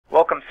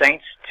Welcome,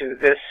 Saints, to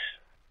this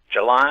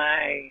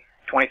July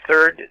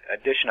 23rd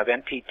edition of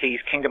NTT's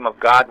Kingdom of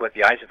God with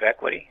the Eyes of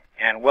Equity.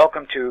 And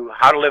welcome to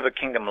How to Live a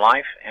Kingdom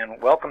Life. And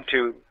welcome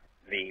to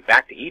the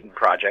Back to Eden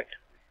project.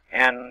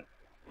 And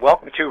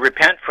welcome to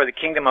Repent, for the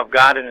Kingdom of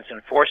God and its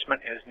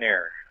enforcement is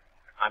near.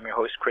 I'm your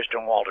host,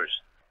 Christian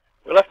Walters.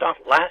 We left off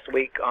last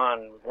week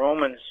on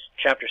Romans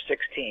chapter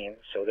 16,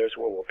 so there's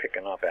where we're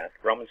picking up at,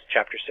 Romans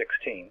chapter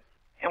 16.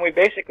 And we've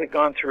basically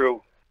gone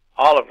through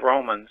all of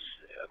Romans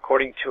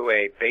according to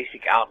a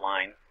basic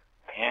outline.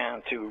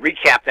 And to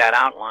recap that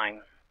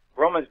outline,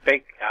 Romans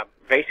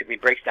basically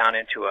breaks down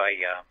into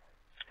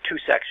two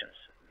sections.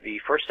 The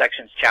first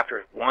section,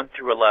 chapters 1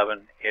 through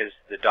 11, is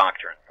the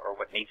doctrine, or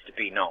what needs to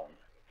be known.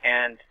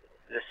 And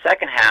the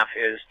second half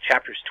is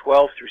chapters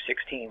 12 through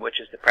 16, which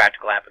is the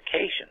practical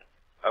application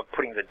of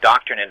putting the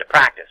doctrine into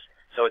practice.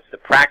 So it's the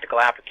practical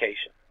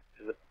application.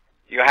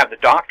 You have the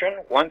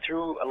doctrine, 1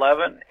 through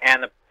 11,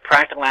 and the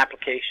practical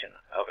application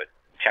of it,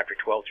 chapter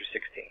 12 through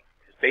 16.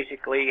 It's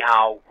basically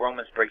how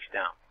Romans breaks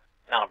down.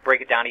 Now, to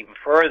break it down even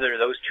further,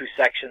 those two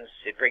sections,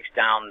 it breaks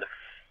down the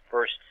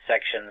first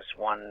sections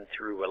 1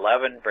 through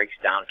 11, breaks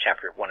down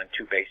chapter 1 and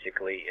 2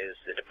 basically, is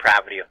the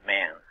depravity of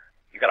man.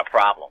 You got a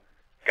problem.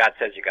 God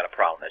says you got a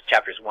problem. That's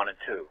chapters 1 and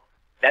 2.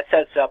 That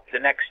sets up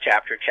the next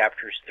chapter,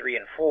 chapters 3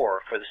 and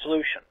 4, for the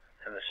solution.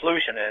 And the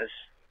solution is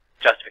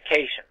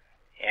justification.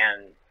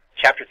 And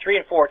chapter 3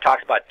 and 4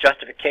 talks about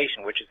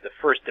justification, which is the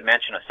first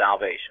dimension of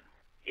salvation.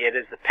 It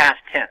is the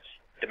past tense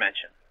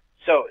dimension.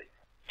 So,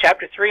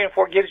 chapter 3 and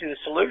 4 gives you the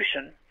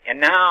solution, and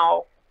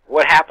now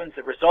what happens,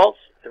 the result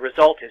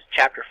is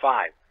chapter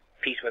 5,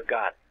 peace with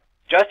God.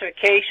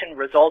 Justification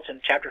results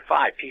in chapter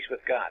 5, peace with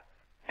God.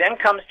 Then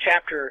comes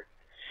chapter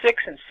 6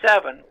 and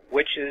 7,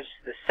 which is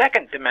the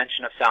second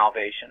dimension of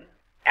salvation.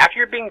 After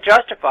you're being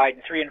justified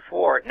in 3 and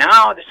 4,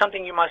 now there's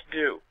something you must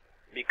do,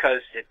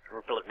 because it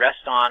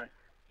rests on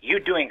you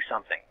doing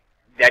something,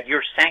 that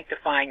you're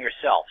sanctifying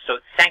yourself. So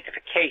it's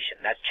sanctification.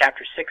 That's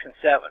chapter 6 and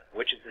 7,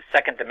 which is the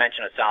second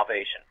dimension of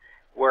salvation,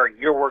 where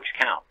your works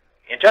count.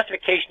 In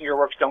justification, your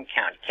works don't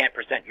count. You can't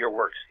present your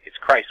works. It's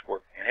Christ's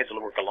work and His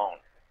work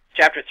alone.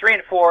 Chapter 3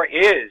 and 4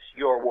 is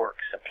your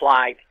works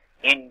applied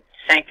in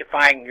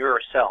sanctifying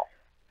yourself.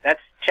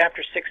 That's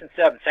chapter 6 and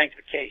 7,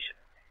 sanctification.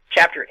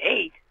 Chapter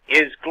 8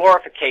 is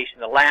glorification,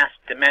 the last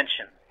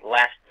dimension, the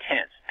last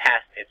tense,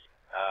 past, it's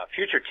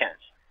future tense.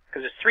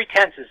 Because there's three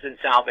tenses in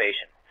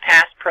salvation: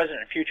 past, present,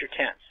 and future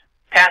tense.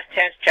 Past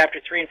tense, chapter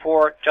 3 and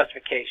 4,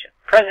 justification.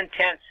 Present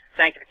tense,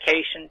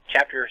 sanctification,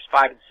 chapters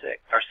 5 and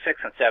 6, or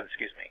 6 and 7,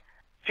 excuse me.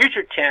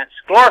 Future tense,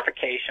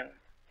 glorification,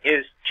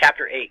 is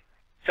chapter 8.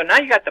 So now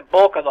you got the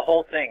bulk of the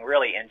whole thing,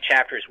 really, in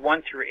chapters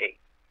 1 through 8.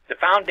 The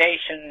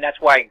foundation,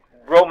 that's why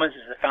Romans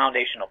is the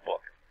foundational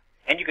book.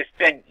 And you could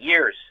spend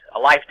years, a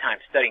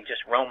lifetime, studying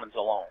just Romans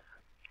alone.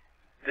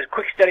 The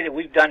quick study that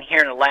we've done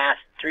here in the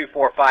last 3,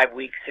 4, 5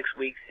 weeks, 6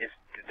 weeks, it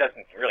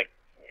doesn't really,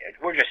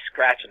 we're just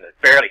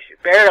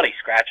barely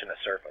scratching the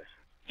surface.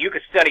 You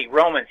could study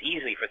Romans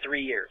easily for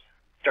 3 years,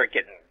 start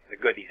getting the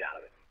goodies out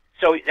of it.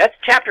 So that's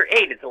chapter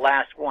 8 is the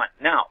last one.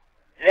 Now,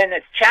 then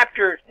it's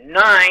chapter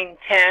 9,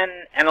 10,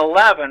 and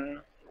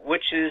 11,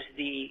 which is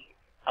the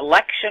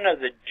election of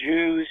the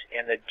Jews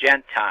and the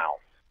Gentiles.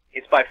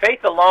 It's by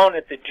faith alone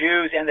that the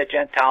Jews and the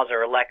Gentiles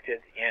are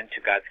elected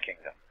into God's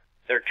kingdom.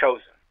 They're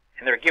chosen,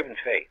 and they're given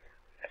faith.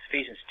 That's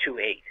Ephesians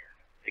 2:8.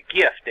 The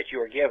gift that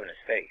you are given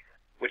is faith,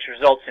 which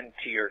results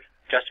into your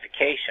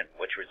justification,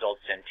 which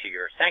results into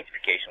your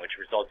sanctification, which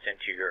results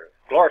into your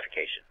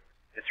glorification.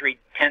 The three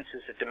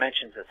tenses and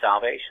dimensions of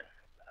salvation.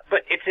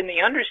 But it's in the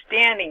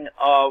understanding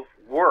of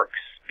works,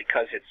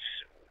 because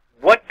it's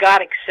what God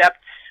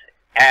accepts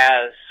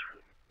as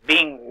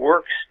being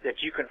works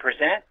that you can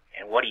present,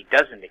 and what He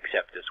doesn't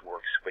accept as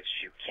works which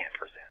you can't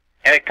present.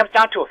 And it comes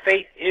down to a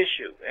faith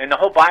issue, and the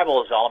whole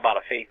Bible is all about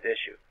a faith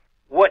issue.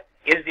 What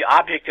is the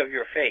object of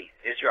your faith?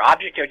 Is your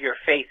object of your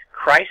faith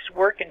Christ's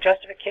work in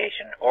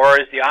justification, or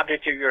is the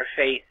object of your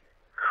faith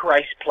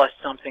Christ plus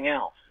something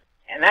else?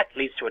 And that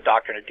leads to a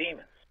doctrine of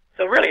demons.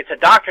 So really, it's a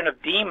doctrine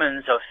of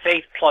demons, of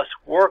faith plus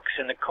works,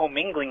 and the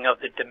commingling of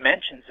the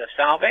dimensions of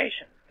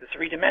salvation, the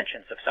three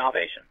dimensions of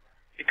salvation.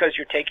 Because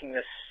you're taking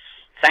this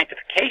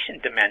sanctification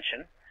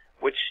dimension,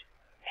 which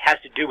has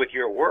to do with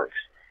your works,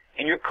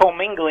 and you're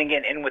commingling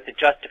it in with the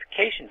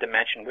justification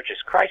dimension, which is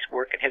Christ's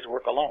work and His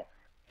work alone.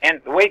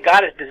 And the way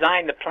God has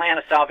designed the plan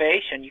of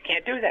salvation, you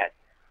can't do that.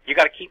 You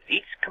got to keep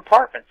each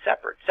compartment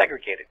separate,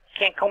 segregated. You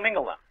can't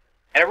commingle them.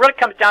 And it really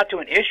comes down to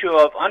an issue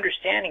of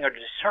understanding or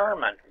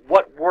discernment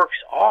what works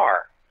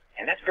are.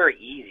 And that's very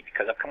easy,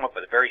 because I've come up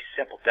with a very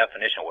simple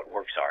definition of what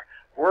works are.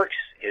 Works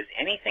is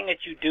anything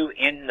that you do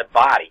in the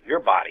body, your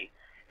body,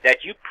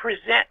 that you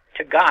present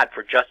to God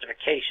for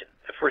justification,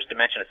 the first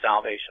dimension of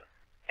salvation.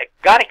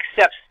 God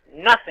accepts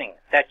nothing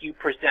that you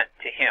present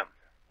to Him.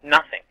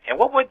 Nothing. And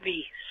what would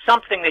the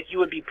something that you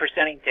would be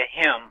presenting to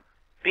Him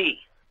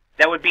be?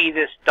 That would be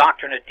this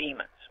doctrine of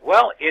demons.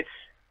 Well, it's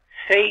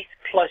faith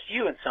plus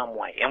you in some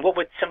way. And what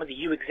would some of the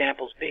you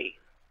examples be?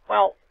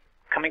 Well,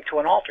 coming to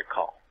an altar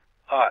call.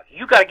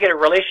 You got to get a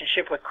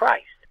relationship with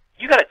Christ.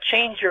 You got to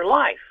change your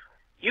life.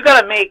 You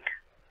got to make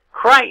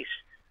Christ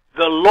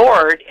the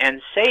Lord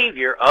and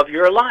Savior of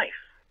your life.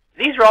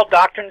 These are all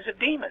doctrines of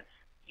demons.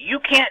 You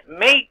can't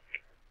make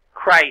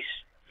Christ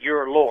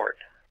your Lord.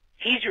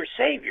 He's your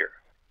Savior.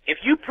 If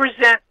you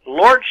present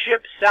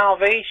lordship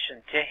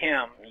salvation to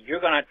Him, you're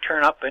going to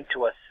turn up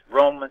into a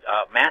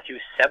Matthew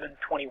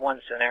 7:21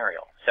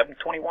 scenario,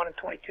 7:21 and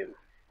 22,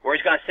 where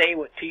He's going to say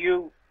to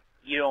you,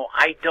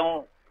 I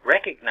don't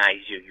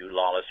recognize you, you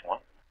lawless one.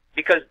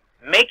 Because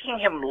making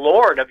Him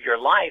Lord of your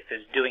life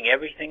is doing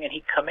everything that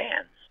He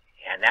commands.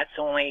 And that's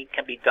only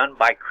can be done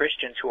by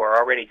Christians who are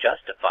already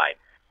justified.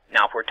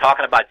 Now, if we're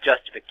talking about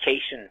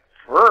justification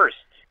first,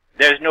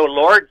 there's no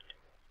Lord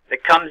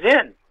that comes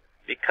in,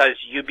 because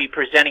you'd be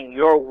presenting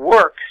your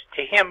works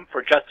to Him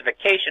for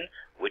justification,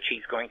 which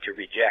He's going to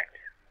reject.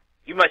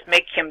 You must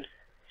make Him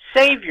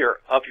Savior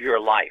of your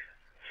life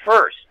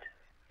first,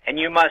 and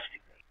you must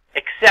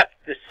accept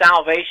the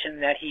salvation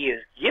that He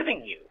is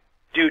giving you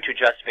due to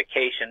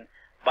justification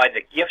by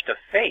the gift of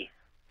faith.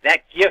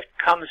 That gift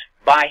comes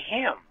by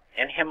Him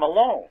and Him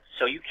alone,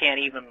 so you can't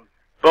even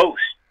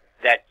boast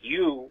that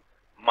you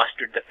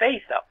mustered the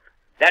faith up.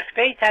 That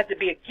faith had to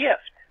be a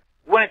gift.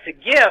 When it's a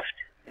gift,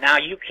 now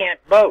you can't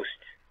boast,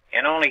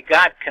 and only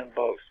God can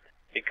boast,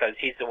 because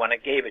He's the one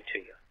that gave it to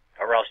you,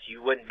 or else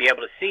you wouldn't be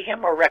able to see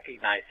Him or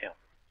recognize Him.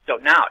 So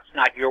now it's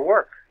not your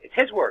work, it's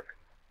His work.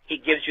 He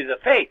gives you the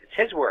faith, it's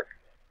His work.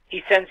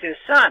 He sends His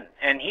Son,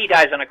 and He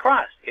dies on a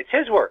cross, it's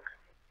His work.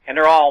 And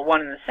they're all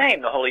one and the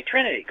same, the Holy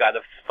Trinity, God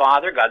the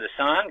Father, God the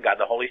Son, God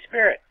the Holy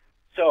Spirit.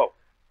 So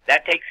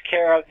that takes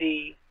care of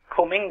the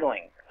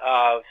commingling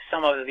of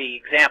some of the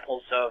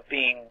examples of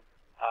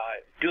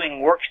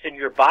doing works in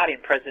your body in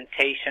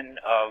presentation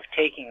of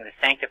taking the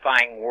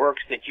sanctifying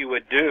works that you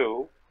would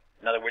do,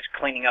 in other words,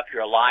 cleaning up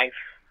your life,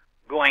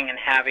 going and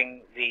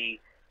having the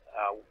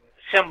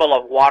symbol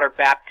of water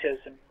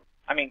baptism.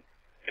 I mean,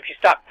 if you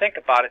stop and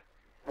think about it,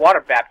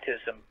 water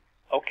baptism,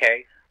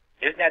 okay,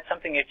 isn't that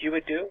something that you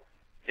would do?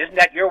 Isn't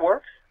that your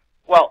works?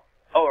 Well,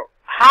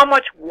 how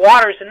much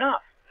water is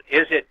enough?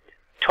 Is it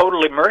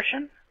total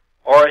immersion,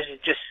 or is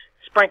it just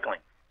sprinkling?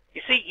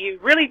 You see, you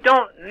really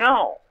don't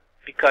know,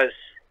 because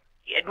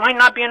it might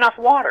not be enough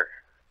water,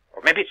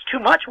 or maybe it's too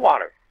much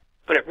water,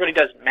 but it really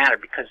doesn't matter,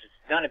 because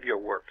it's none of your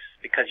works,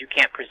 because you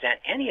can't present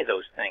any of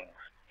those things,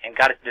 and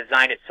God has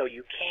designed it so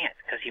you can't,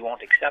 because He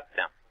won't accept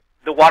them.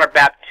 The water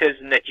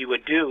baptism that you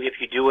would do,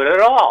 if you do it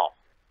at all,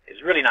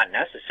 is really not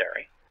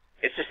necessary.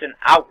 It's just an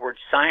outward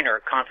sign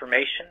or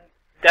confirmation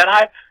that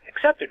I've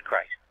accepted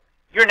Christ.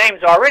 Your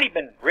name's already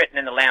been written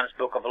in the Lamb's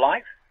Book of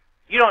Life.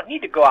 You don't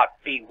need to go out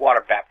and be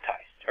water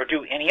baptized or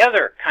do any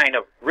other kind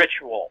of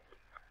ritual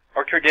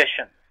or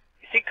tradition.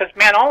 You see, because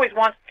man always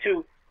wants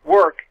to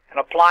work and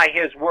apply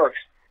his works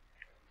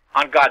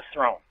on God's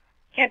throne.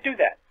 Can't do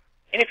that.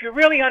 And if you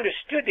really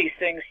understood these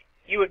things,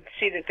 you would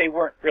see that they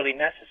weren't really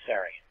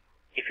necessary,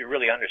 if you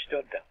really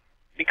understood them.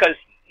 Because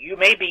you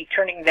may be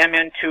turning them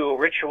into a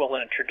ritual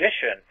and a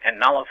tradition and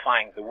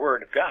nullifying the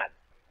Word of God,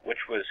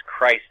 which was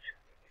Christ's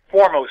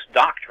foremost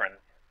doctrine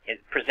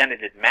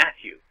presented in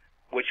Matthew,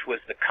 which was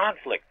the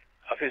conflict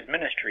of His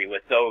ministry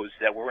with those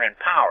that were in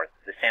power,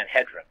 the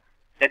Sanhedrin,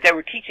 that they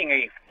were teaching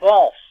a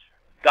false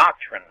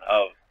doctrine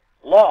of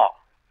law.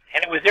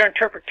 And it was their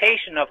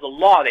interpretation of the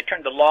law. They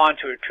turned the law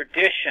into a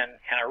tradition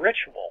and a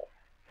ritual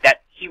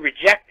that He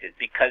rejected,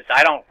 because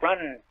I don't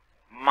run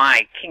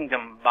my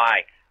kingdom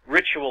by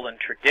ritual and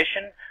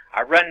tradition.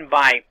 I run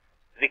by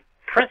the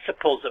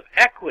principles of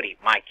equity,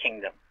 my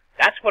kingdom.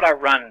 That's what I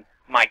run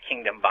my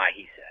kingdom by,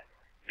 He said.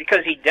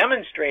 Because He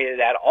demonstrated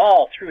that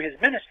all through His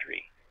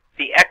ministry,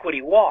 the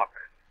equity walk,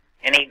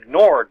 and He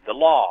ignored the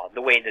law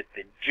the way that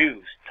the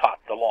Jews taught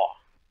the law,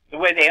 the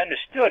way they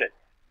understood it.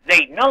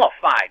 They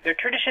nullified, their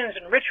traditions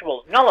and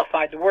rituals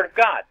nullified the Word of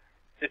God,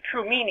 the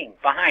true meaning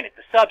behind it,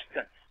 the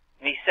substance.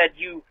 And He said,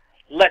 you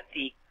let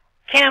the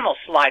camel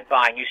slide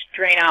by and you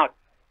strain out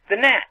the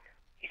gnat.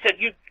 He said,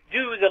 you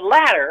do the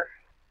latter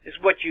is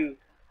what you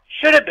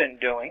should have been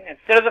doing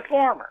instead of the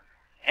former.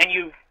 And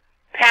you've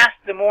passed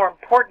the more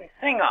important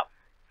thing up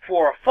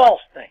for a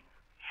false thing.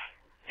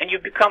 And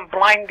you've become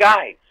blind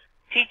guides,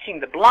 teaching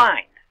the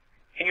blind.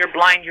 And you're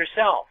blind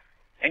yourself.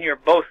 And you're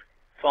both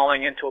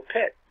falling into a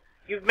pit.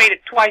 You've made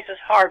it twice as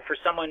hard for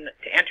someone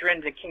to enter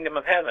into the kingdom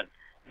of heaven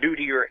due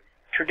to your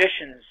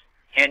traditions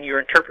and your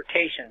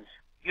interpretations.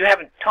 You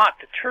haven't taught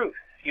the truth.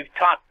 You've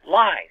taught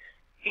lies.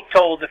 He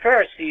told the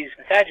Pharisees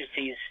and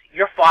Sadducees,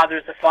 your father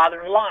is the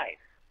father of lies.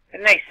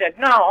 And they said,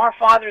 no, our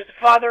father is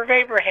the father of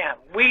Abraham.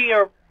 We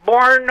are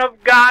born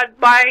of God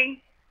by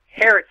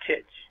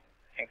heritage.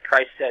 And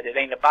Christ said, it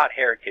ain't about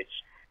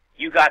heritage.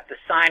 You got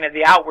the sign of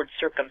the outward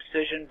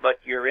circumcision, but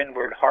your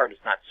inward heart is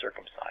not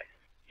circumcised.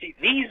 See,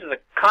 these are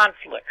the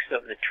conflicts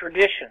of the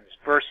traditions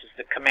versus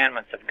the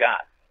commandments of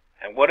God.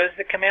 And what is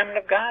the commandment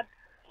of God?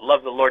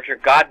 Love the Lord your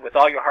God with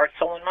all your heart,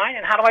 soul, and mind.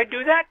 And how do I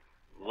do that?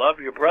 Love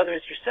your brother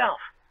as yourself.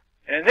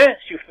 And in this,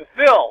 you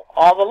fulfill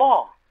all the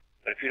law.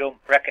 But if you don't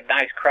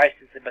recognize Christ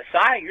as the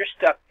Messiah, you're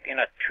stuck in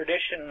a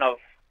tradition of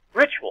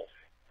rituals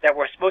that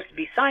were supposed to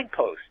be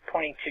signposts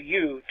pointing to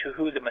you to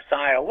who the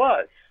Messiah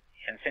was.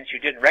 And since you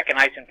didn't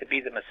recognize him to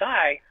be the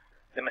Messiah,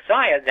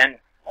 then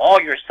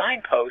all your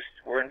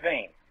signposts were in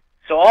vain.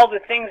 So all the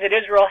things that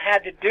Israel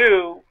had to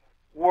do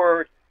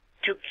were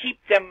to keep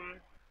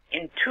them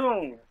in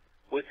tune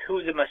with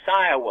who the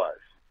Messiah was,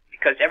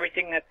 because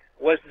everything that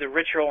was the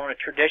ritual and the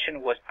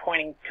tradition was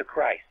pointing to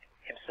Christ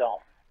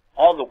himself.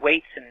 All the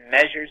weights and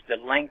measures, the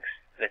lengths,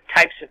 the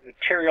types of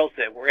materials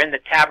that were in the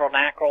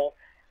tabernacle,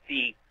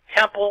 the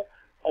temple,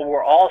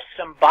 were all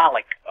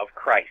symbolic of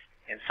Christ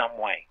in some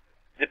way.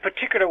 The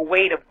particular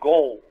weight of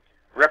gold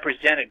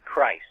represented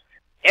Christ.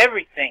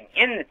 Everything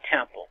in the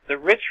temple, the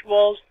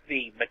rituals,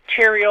 the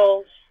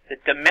materials, the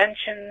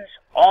dimensions,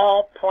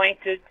 all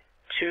pointed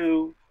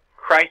to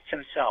Christ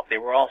himself. They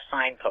were all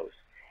signposts.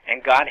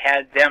 And God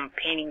had them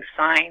painting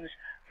signs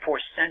for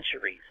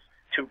centuries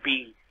to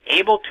be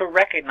able to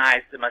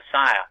recognize the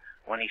Messiah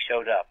when he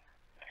showed up.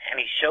 And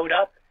he showed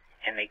up,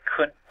 and they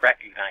couldn't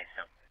recognize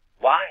him.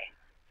 Why?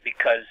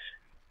 Because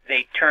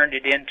they turned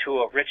it into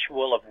a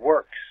ritual of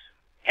works,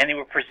 and they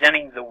were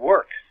presenting the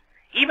works.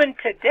 Even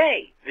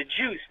today, the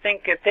Jews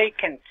think that they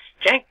can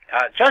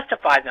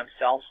justify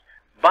themselves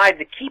by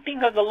the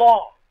keeping of the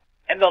law.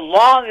 And the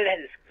law that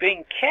is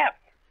being kept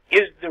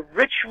is the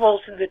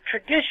rituals and the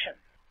tradition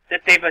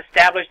that they've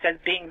established as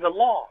being the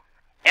law.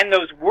 And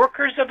those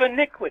workers of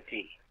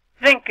iniquity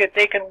think that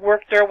they can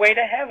work their way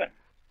to heaven.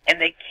 And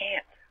they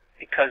can't,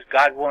 because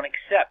God won't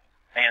accept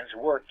man's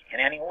work in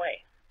any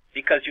way.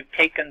 Because you've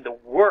taken the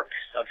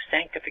works of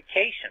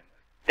sanctification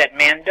that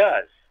man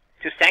does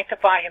to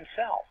sanctify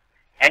himself,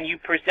 and you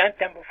present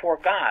them before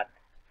God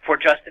for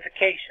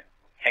justification,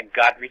 and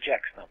God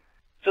rejects them.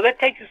 So that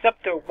takes us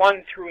up to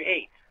 1 through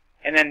 8,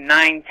 and then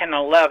 9, 10,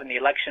 11, the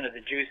election of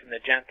the Jews and the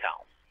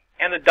Gentiles,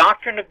 and the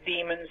doctrine of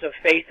demons, of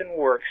faith and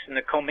works, and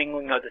the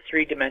commingling of the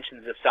three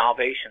dimensions of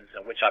salvation,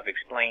 which I've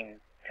explained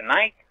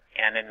tonight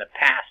and in the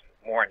past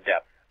more in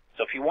depth.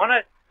 So if you want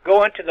to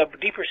go into the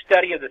deeper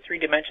study of the three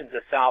dimensions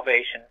of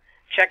salvation,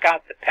 check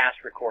out the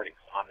past recordings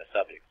on the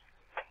subject.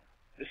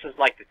 This is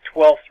like the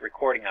 12th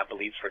recording, I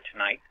believe, for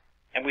tonight.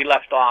 And we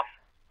left off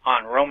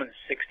on Romans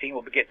 16.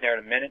 We'll be getting there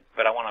in a minute,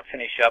 but I want to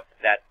finish up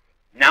that.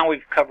 Now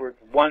we've covered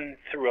 1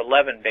 through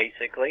 11,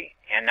 basically,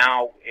 and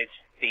now it's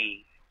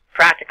the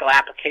practical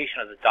application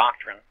of the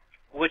doctrine,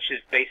 which is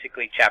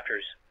basically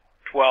chapters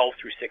 12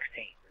 through 16.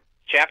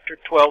 Chapter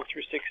 12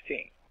 through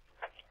 16.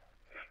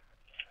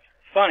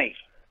 Funny.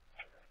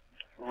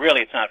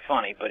 Really, it's not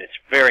funny, but it's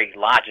very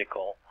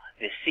logical,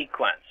 the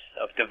sequence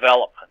of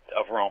development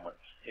of Romans.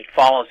 It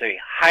follows a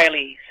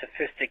highly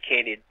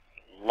sophisticated,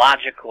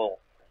 logical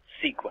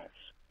sequence,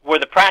 where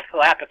the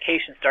practical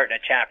application starting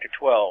at chapter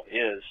 12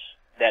 is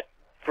that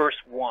verse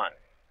 1,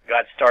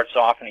 God starts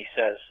off and he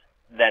says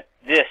that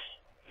this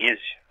is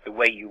the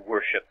way you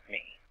worship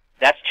me.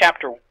 That's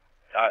chapter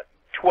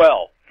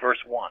 12, verse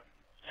 1.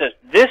 It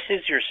says, this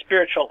is your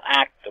spiritual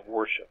act of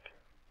worship.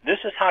 This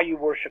is how you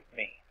worship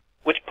me,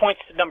 which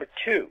points to number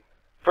 2.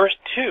 Verse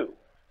 2,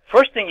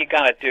 first thing you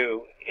got to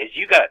do is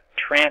you got to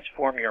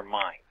transform your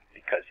mind,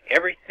 because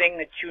everything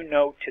that you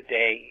know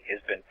today has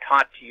been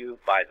taught to you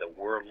by the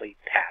worldly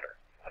pattern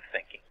of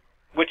thinking,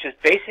 which is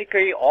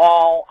basically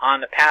all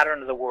on the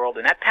pattern of the world.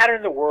 And that pattern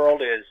of the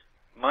world is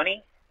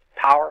money,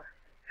 power,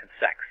 and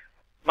sex.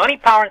 Money,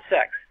 power, and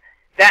sex.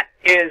 That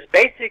is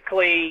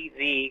basically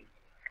the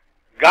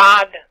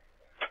god,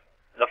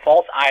 the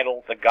false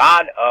idol, the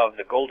god of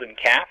the golden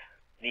calf,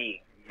 the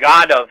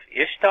god of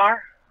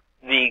Ishtar,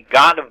 the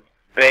god of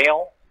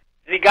Baal,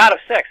 the god of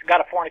sex, the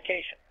god of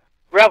fornication,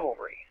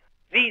 revelry.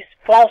 These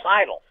false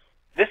idols.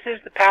 This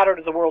is the pattern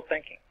of the world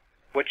thinking,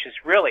 which is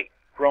really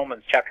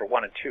Romans chapter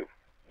 1 and 2.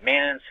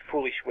 Man's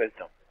foolish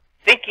wisdom.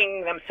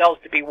 Thinking themselves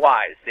to be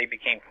wise, they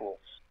became fools.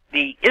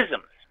 The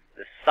isms,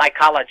 the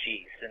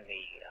psychologies, and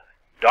the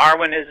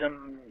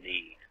Darwinism,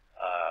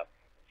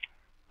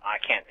 I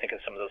can't think of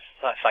some of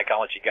those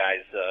psychology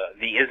guys,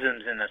 the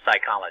isms and the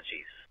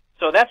psychologies.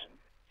 So that's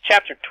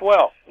chapter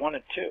 12, 1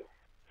 and 2,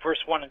 verse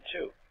 1 and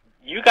 2.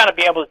 You got to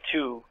be able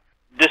to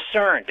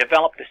discern,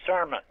 develop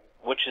discernment,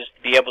 which is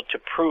to be able to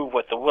prove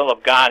what the will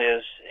of God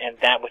is and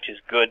that which is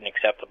good and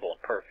acceptable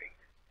and perfect.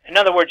 In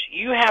other words,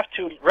 you have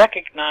to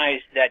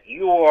recognize that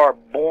you are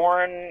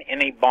born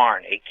in a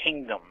barn, a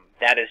kingdom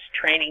that is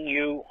training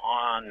you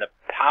on the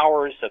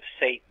powers of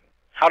Satan,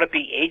 how to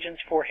be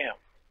agents for him.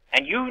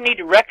 And you need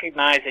to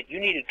recognize that you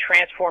need to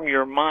transform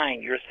your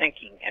mind, your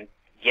thinking, and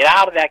get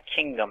out of that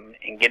kingdom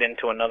and get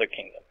into another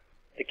kingdom,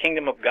 the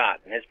kingdom of God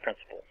and his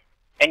principles.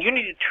 And you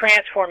need to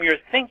transform your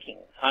thinking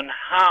on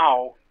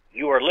how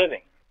you are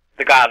living.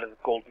 The god of the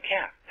golden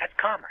calf. That's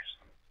commerce.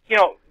 You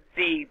know,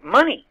 the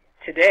money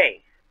today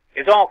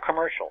is all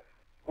commercial,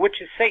 which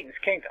is Satan's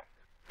kingdom,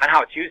 and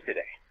how it's used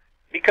today.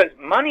 Because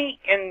money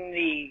in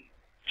the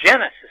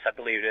Genesis, I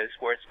believe it is,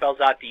 where it spells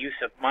out the use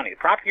of money. The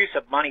proper use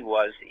of money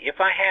was,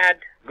 if I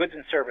had goods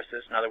and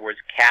services, in other words,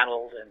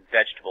 cattle and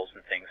vegetables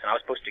and things, and I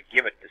was supposed to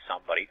give it to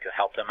somebody to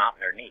help them out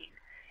in their need.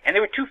 And they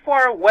were too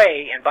far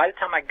away, and by the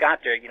time I got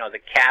there, you know,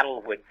 the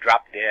cattle would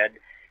drop dead,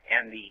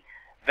 and the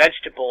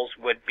vegetables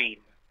would be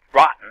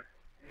rotten.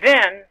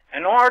 Then,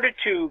 in order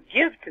to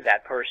give to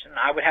that person,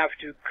 I would have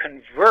to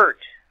convert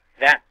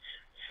that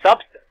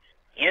substance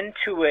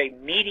into a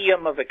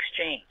medium of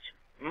exchange,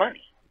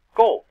 money,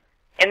 gold,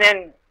 and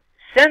then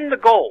send the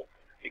gold,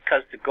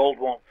 because the gold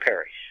won't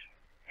perish.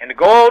 And the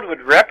gold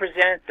would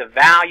represent the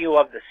value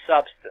of the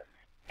substance.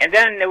 And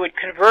then they would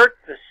convert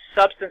the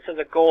substance of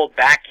the gold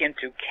back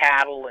into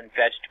cattle and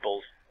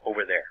vegetables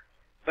over there.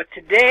 But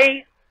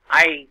today,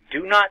 I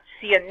do not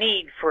see a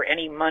need for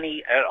any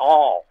money at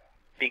all,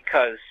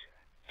 because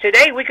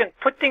today we can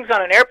put things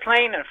on an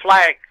airplane and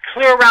fly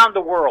clear around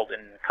the world in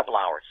a couple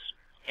hours.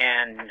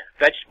 And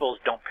vegetables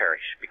don't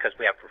perish because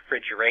we have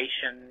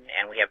refrigeration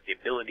and we have the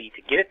ability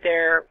to get it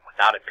there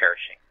without it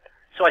perishing.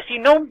 So I see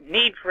no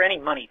need for any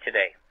money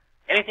today.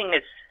 Anything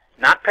that's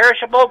not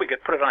perishable, we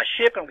could put it on a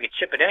ship and we could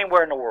ship it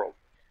anywhere in the world.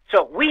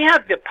 So we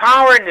have the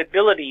power and the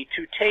ability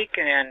to take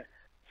and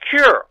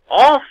cure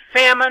all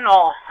famine,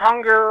 all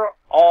hunger,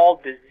 all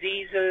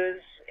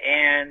diseases,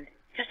 and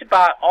just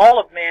about all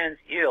of man's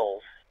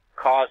ills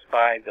caused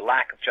by the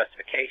lack of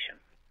justification.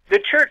 The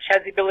church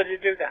has the ability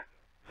to do that.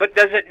 But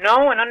does it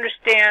know and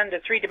understand the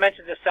three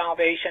dimensions of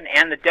salvation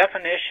and the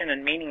definition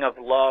and meaning of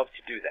love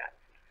to do that?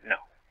 No.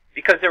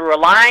 Because they're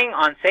relying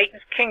on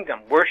Satan's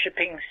kingdom,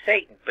 worshiping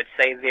Satan, but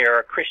say they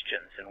are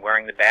Christians and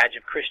wearing the badge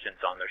of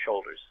Christians on their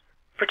shoulders.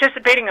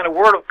 Participating in a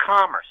world of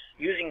commerce,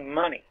 using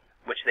money,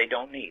 which they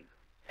don't need.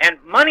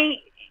 And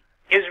money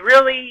is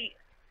really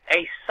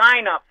a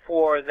sign-up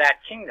for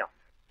that kingdom.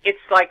 It's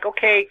like,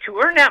 okay,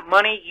 to earn that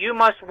money, you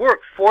must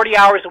work 40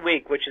 hours a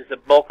week, which is the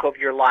bulk of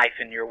your life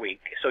in your week.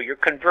 So you're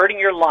converting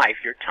your life,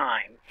 your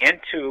time,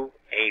 into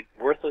a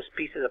worthless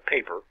piece of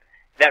paper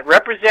that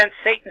represents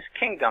Satan's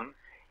kingdom,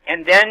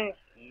 and then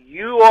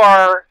you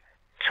are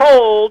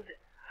told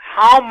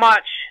how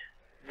much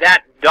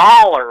that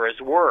dollar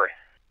is worth,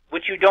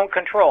 which you don't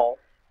control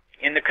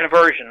in the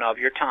conversion of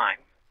your time.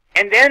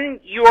 And then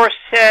you are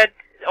said,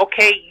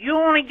 okay, you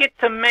only get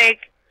to make,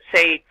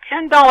 say,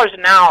 $10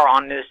 an hour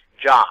on this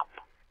job.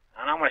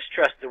 And I want to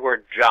stress the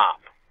word job.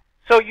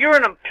 So you're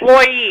an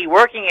employee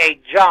working a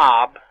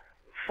job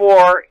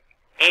for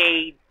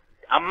a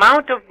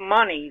amount of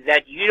money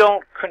that you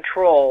don't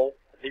control.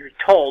 You're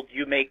told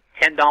you make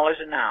 $10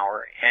 an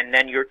hour, and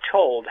then you're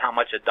told how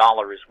much a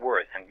dollar is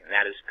worth, and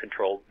that is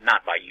controlled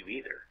not by you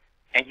either.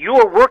 And you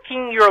are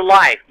working your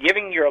life,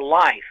 giving your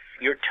life,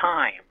 your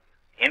time,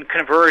 in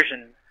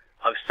conversion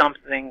of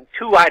something,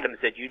 two items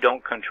that you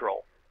don't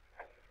control.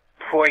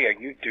 Boy, are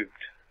you duped.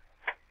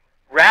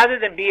 Rather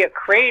than be a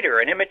creator,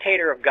 an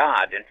imitator of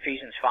God in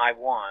Ephesians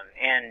 5:1,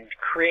 and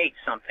create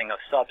something of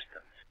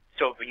substance.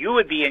 So you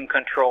would be in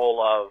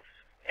control of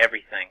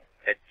everything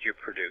that you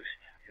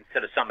produced,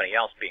 instead of somebody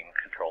else being in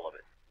control of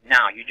it.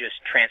 Now you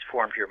just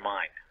transformed your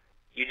mind.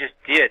 You just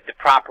did the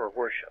proper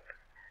worship.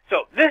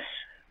 So this,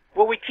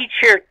 what we teach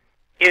here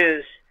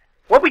is,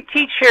 what we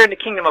teach here in the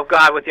kingdom of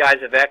God with the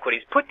eyes of equity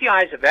is put the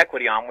eyes of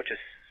equity on, which is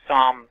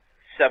Psalm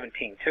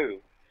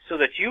 17:2, so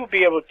that you will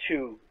be able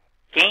to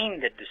gain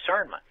the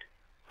discernment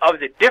of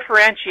the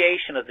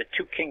differentiation of the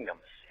two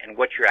kingdoms and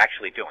what you're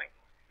actually doing.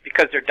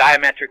 Because they're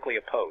diametrically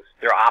opposed.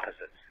 They're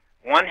opposites.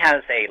 One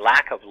has a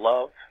lack of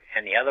love,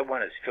 and the other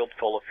one is filled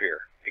full of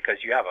fear,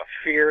 because you have a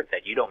fear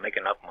that you don't make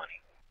enough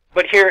money.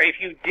 But here, if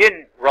you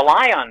didn't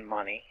rely on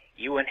money,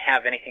 you wouldn't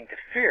have anything to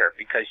fear,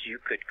 because you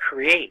could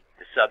create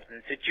the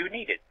substance that you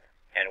needed.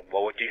 And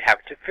what would you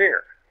have to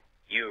fear?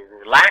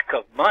 Your lack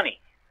of money.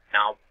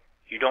 Now,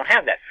 you don't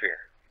have that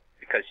fear,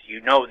 because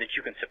you know that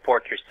you can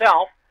support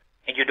yourself,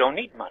 and you don't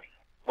need money.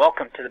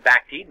 Welcome to the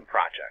Back to Eden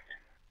Project.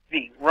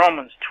 The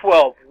Romans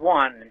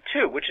 12:1 and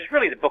 2, which is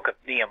really the book of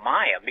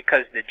Nehemiah,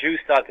 because the Jews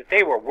thought that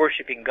they were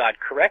worshiping God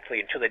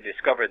correctly until they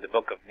discovered the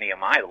book of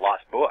Nehemiah, the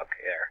lost book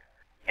there.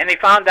 And they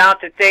found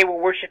out that they were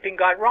worshiping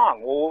God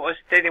wrong. Well, what was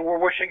it they were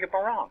worshiping Him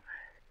wrong?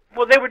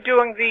 Well, they were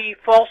doing the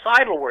false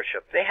idol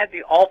worship. They had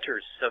the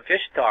altars of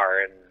Ishtar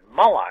and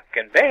Moloch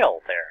and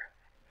Baal there.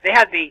 They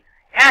had the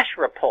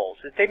Asherah poles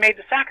that they made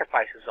the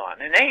sacrifices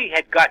on, and they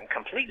had gotten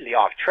completely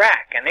off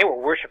track, and they were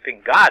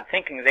worshiping God,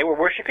 thinking they were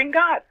worshiping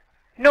God.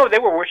 No, they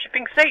were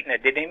worshiping Satan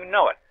and didn't even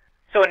know it.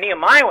 So in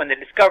Nehemiah, when they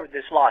discovered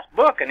this lost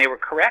book and they were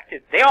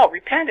corrected, they all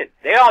repented.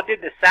 They all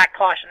did the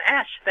sackcloth and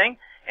ash thing,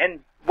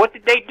 and what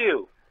did they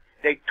do?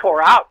 They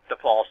tore out the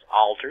false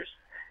altars.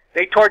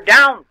 They tore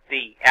down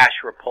the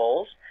Asherah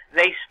poles.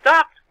 They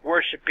stopped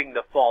worshiping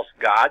the false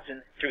gods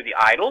and through the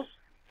idols,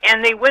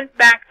 and they went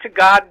back to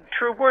God in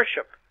true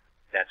worship.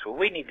 That's what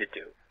we need to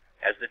do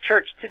as the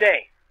church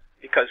today,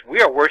 because we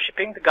are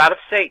worshiping the God of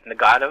Satan, the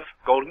God of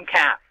golden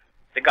calf,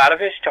 the God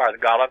of Ishtar, the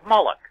God of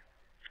Moloch.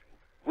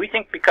 We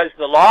think because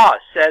the law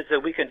says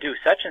that we can do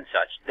such and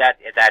such, that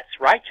that's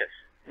righteous.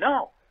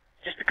 No.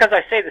 Just because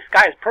I say the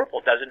sky is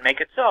purple doesn't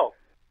make it so.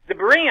 The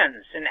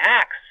Bereans in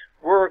Acts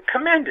were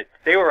commended.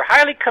 They were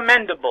highly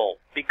commendable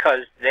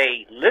because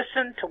they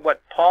listened to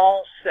what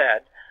Paul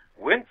said,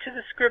 went to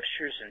the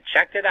scriptures and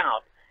checked it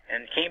out,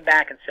 and came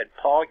back and said,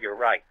 Paul, you're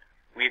right.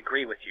 We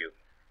agree with you.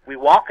 We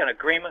walk in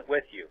agreement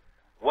with you.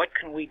 What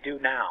can we do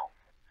now?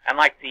 And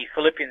like the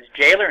Philippians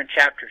jailer in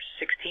chapter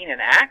 16 in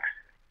Acts,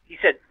 he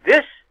said,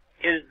 this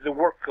is the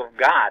work of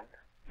God.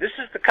 This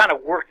is the kind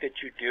of work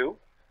that you do.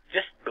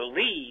 Just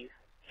believe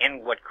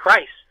in what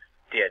Christ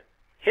did,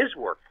 His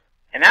work.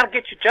 And that'll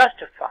get you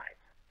justified.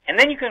 And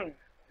then you can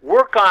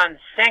work on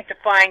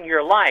sanctifying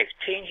your life,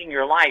 changing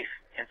your life,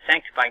 and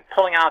sanctifying,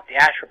 pulling out the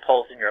Asherah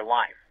poles in your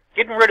life,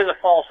 getting rid of the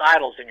false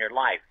idols in your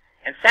life,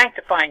 and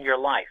sanctifying your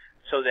life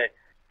so that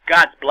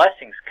God's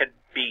blessings could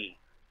be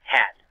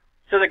had.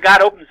 So that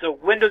God opens the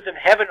windows of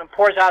heaven and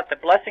pours out the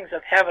blessings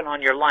of heaven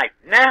on your life.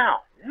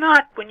 Now,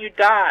 not when you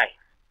die.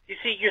 You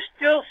see, you're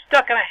still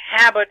stuck in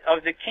a habit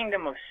of the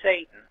kingdom of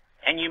Satan,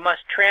 and you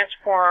must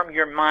transform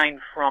your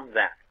mind from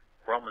that.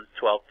 Romans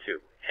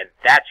 12:2. And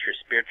that's your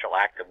spiritual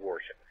act of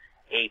worship.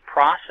 A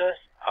process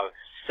of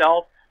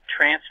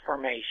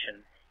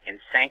self-transformation in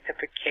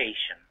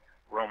sanctification.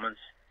 Romans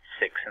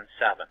 6 and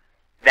 7.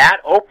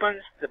 That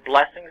opens the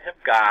blessings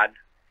of God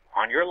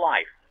on your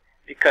life,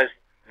 because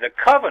the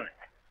covenant,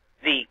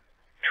 the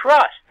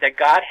trust that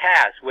God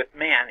has with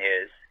man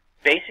is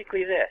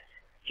basically this.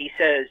 He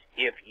says,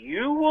 if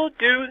you will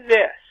do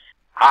this,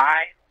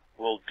 I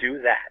will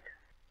do that.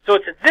 So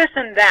it's a this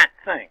and that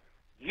thing.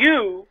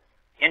 You,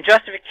 in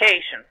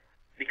justification,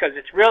 because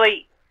it's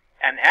really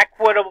an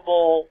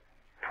equitable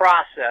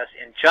process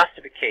in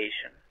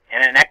justification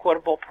and an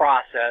equitable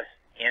process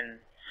in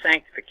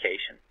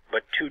sanctification,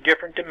 but two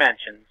different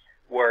dimensions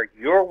where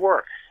your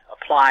works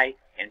apply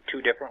in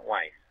two different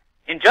ways.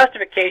 In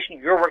justification,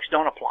 your works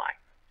don't apply.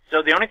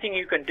 So the only thing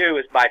you can do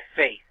is by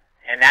faith.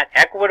 And that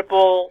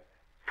equitable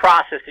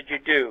process that you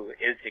do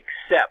is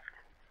accept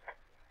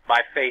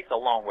by faith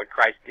alone what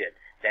Christ did,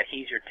 that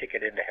He's your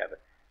ticket into heaven.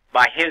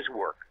 By His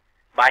work,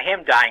 by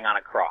Him dying on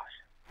a cross,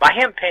 by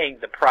Him paying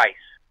the price,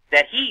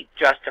 that He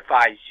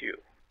justifies you.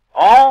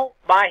 All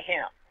by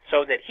Him,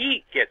 so that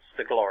He gets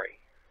the glory,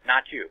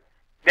 not you.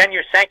 Then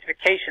your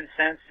sanctification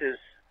sense is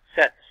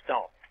set in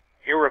stone,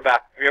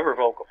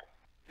 irrevocable.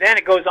 Then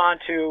it goes on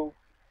to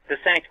the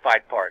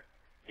sanctified part.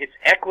 It's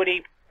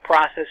equity,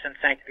 process, and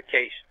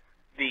sanctification.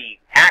 The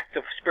act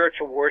of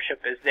spiritual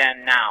worship is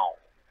then now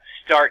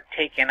start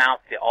taking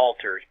out the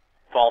altars,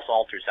 false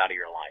altars out of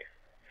your life.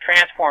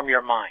 Transform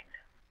your mind.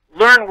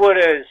 Learn what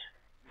is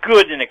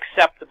good and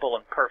acceptable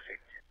and perfect.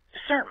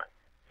 Discernment.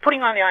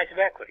 Putting on the eyes of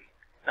equity,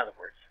 in other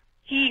words.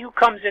 He who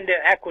comes into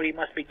equity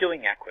must be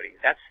doing equity.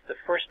 That's the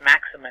first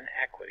maxim in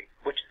equity,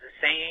 which is the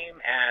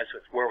same as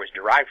where it was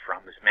derived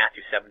from, is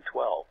Matthew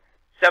 7:12.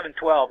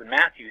 7:12 in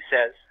Matthew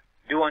says,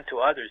 do unto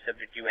others as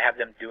you have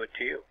them do it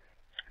to you.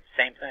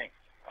 Same thing.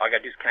 All you got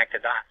to do is connect the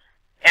dots.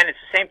 And it's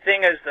the same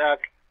thing as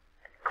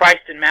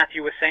Christ in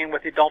Matthew was saying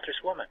with the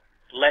adulterous woman.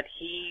 Let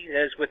he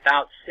that is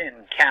without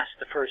sin cast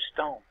the first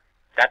stone.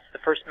 That's the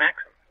first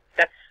maxim.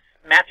 That's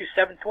Matthew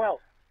 7:12.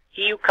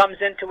 He who comes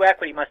into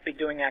equity must be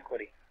doing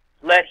equity.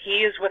 Let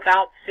he is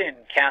without sin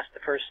cast the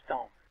first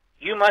stone.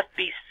 You must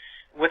be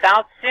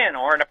without sin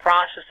or in a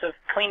process of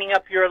cleaning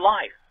up your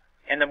life.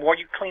 And the more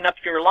you clean up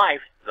your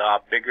life, the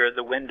bigger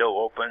the window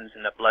opens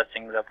and the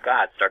blessings of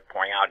God start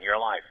pouring out in your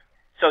life.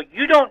 So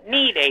you don't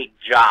need a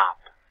job.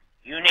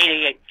 You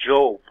need a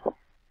Job.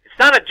 It's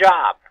not a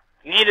job.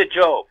 You need a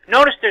Job.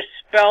 Notice they're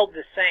spelled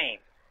the same.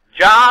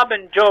 Job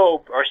and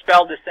Job are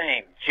spelled the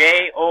same.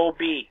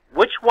 J-O-B.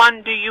 Which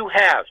one do you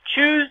have?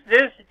 Choose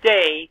this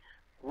day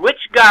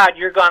which God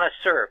you're going to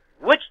serve.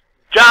 Which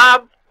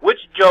job, which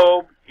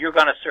Job you're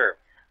going to serve.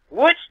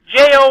 Which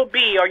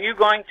J-O-B are you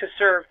going to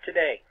serve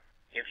today?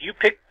 If you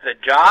pick the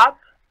job,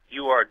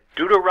 you are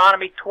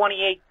Deuteronomy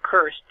 28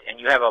 cursed, and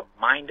you have a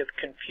mind of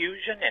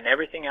confusion and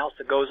everything else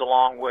that goes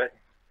along with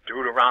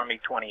Deuteronomy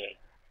 28.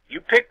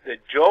 You pick the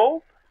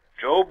Job.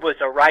 Job was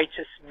a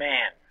righteous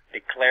man,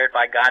 declared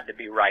by God to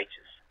be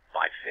righteous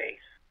by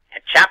faith.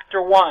 And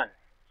chapter 1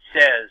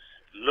 says,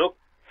 look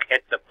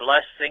at the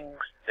blessings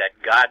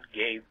that God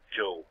gave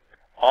Job.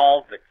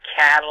 All the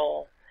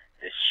cattle,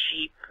 the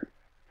sheep,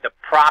 the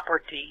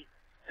property,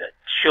 the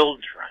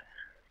children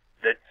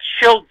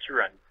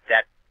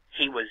that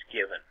he was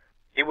given.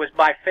 It was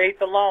by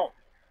faith alone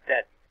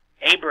that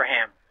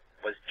Abraham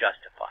was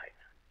justified.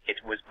 It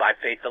was by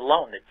faith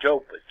alone that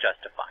Job was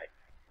justified.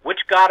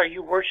 Which God are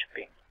you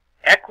worshiping?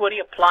 Equity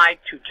applied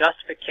to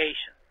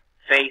justification.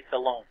 Faith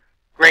alone.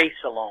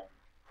 Grace alone.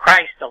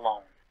 Christ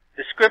alone.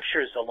 The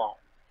Scriptures alone.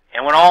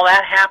 And when all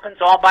that happens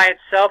all by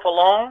itself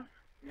alone,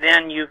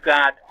 then you've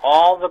got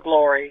all the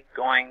glory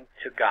going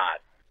to God.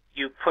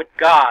 You put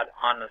God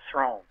on the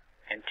throne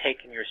and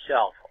taken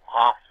yourself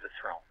off the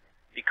throne.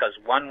 Because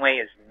one way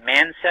is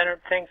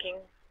man-centered thinking,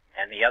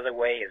 and the other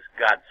way is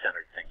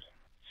God-centered thinking.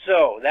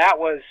 So that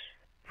was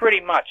pretty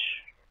much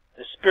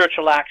the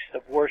spiritual acts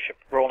of worship,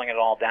 rolling it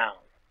all down.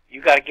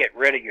 You got to get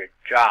rid of your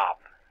job,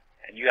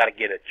 and you got to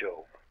get a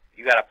Job.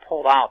 You got to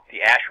pull out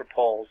the Asherah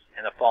poles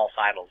and the false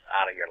idols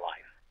out of your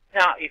life.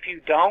 Now, if you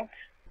don't,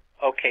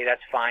 okay,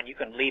 that's fine. You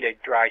can lead a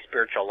dry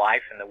spiritual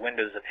life, and the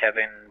windows of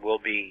heaven will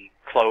be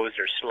closed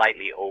or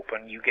slightly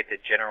open. You get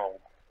the general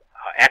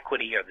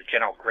equity or the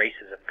general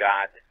graces of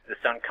God. The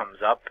sun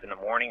comes up in the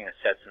morning and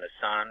sets in the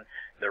sun.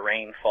 The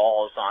rain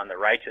falls on the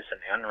righteous and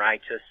the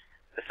unrighteous.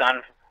 The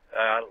sun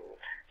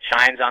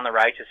shines on the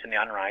righteous and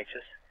the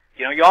unrighteous.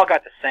 You know, you all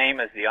got the same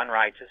as the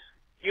unrighteous.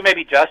 You may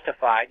be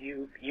justified.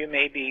 You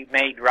may be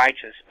made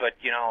righteous, but,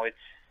 you know,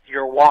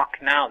 your walk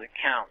now that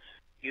counts.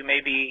 You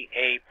may be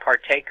a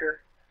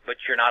partaker, but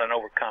you're not an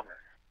overcomer.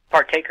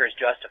 Partaker is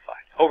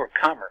justified.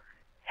 Overcomer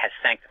has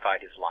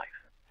sanctified his life.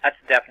 That's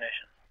the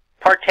definition.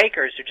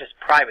 Partakers are just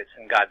privates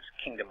in God's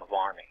kingdom of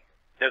army.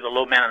 They're the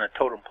low man on the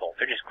totem pole.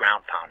 They're just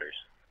ground pounders.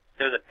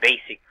 They're the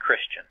basic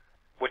Christian,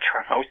 which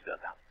are most of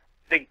them.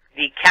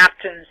 The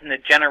captains and the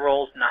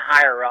generals and the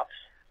higher-ups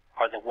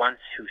are the ones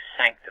who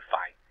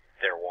sanctify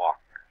their walk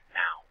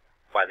now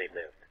while they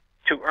live,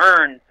 to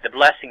earn the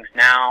blessings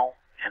now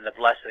and the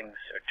blessings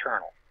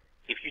eternal.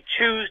 If you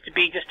choose to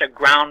be just a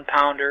ground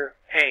pounder,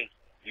 hey,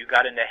 you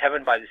got into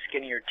heaven by the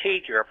skin of your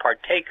teeth, you're a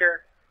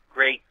partaker,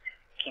 great.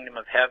 Kingdom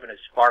of heaven is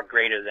far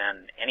greater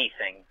than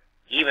anything,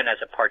 even as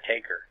a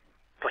partaker.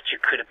 But you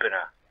could have been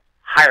a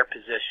higher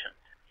position.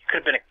 You could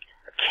have been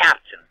a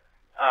captain,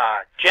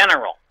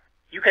 general.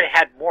 You could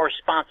have had more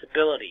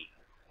responsibility,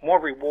 more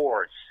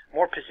rewards,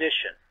 more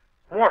position,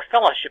 more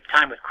fellowship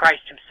time with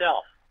Christ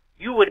himself.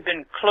 You would have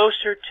been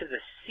closer to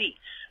the seats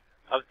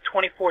of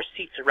 24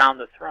 seats around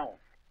the throne.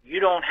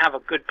 You don't have a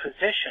good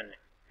position.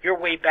 You're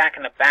way back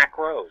in the back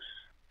rows.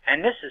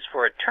 And this is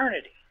for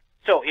eternity.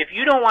 So if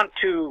you don't want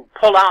to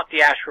pull out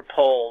the Asherah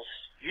poles,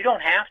 you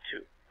don't have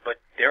to. But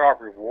there are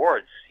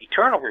rewards,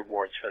 eternal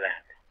rewards for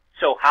that.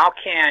 So how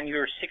can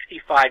your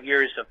 65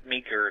 years of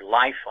meager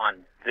life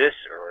on this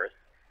earth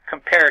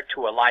compare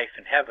to a life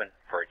in heaven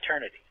for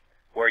eternity,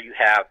 where you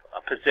have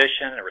a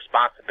position, a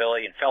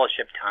responsibility, and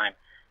fellowship time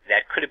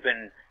that could have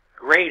been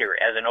greater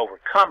as an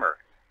overcomer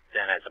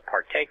than as a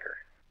partaker?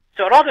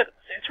 So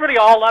it's really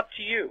all up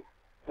to you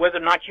whether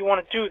or not you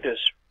want to do this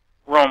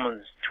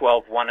Romans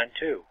 12:1 and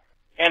 2.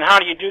 And how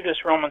do you do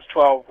this Romans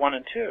 12:1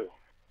 and 2?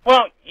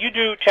 Well, you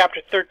do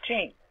chapter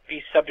 13.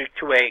 Be subject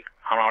to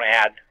I'll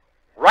add,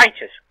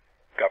 righteous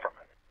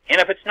government. And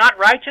if it's not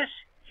righteous,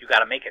 you got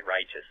to make it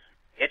righteous.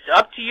 It's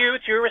up to you.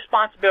 It's your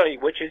responsibility,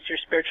 which is your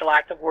spiritual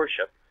act of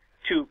worship,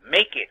 to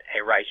make it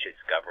a righteous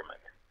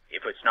government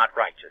if it's not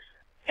righteous.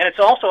 And it's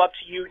also up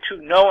to you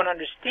to know and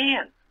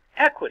understand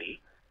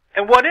equity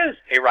and what is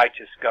a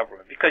righteous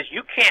government, because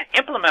you can't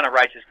implement a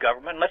righteous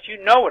government unless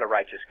you know what a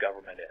righteous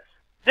government is.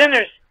 Then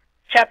there's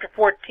chapter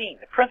 14,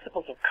 the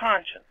principles of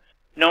conscience,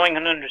 knowing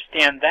and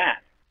understand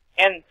that.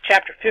 And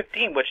chapter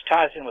 15, which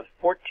ties in with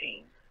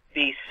 14,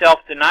 the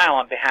self-denial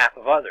on behalf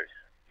of others,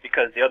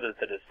 because the others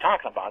that it's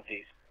talking about,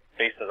 these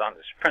based on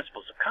these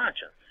principles of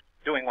conscience,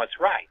 doing what's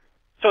right.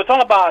 So it's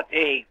all about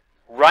a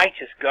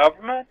righteous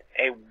government,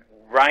 a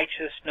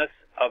righteousness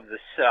of the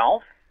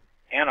self,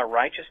 and a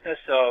righteousness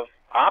of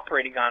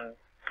operating on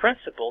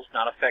principles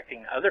not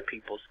affecting other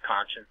people's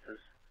consciences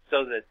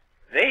so that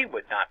they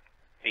would not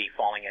be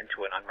falling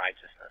into an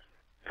unrighteousness.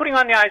 Putting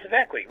on the eyes of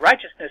equity.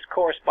 Righteousness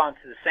corresponds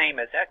to the same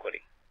as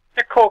equity.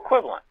 They're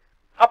co-equivalent.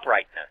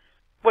 Uprightness.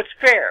 What's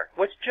fair,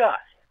 what's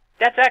just.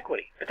 That's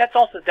equity, but that's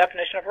also the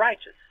definition of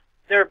righteous.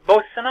 They're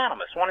both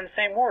synonymous, one and the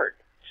same word.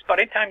 Just about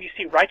any time you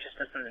see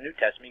righteousness in the New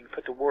Testament, you can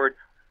put the word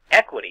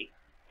equity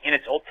in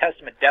its Old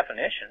Testament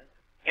definition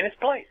in its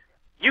place.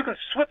 You can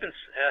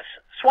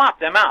swap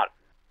them out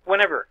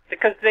whenever,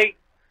 because they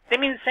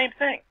mean the same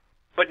thing.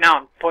 But now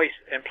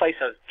in place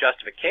of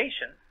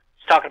justification,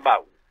 it's talking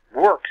about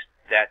works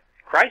that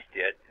Christ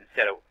did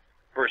instead of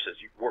versus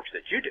works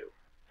that you do.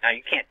 Now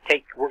you can't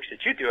take works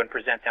that you do and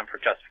present them for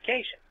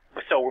justification.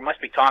 So we must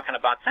be talking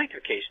about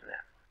sanctification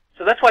then.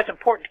 So that's why it's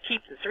important to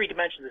keep the three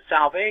dimensions of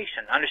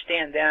salvation,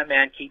 understand them,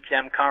 and keep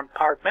them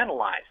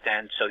compartmentalized,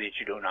 and so that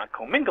you do not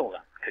commingle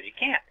them, because you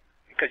can't,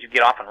 because you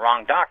get off on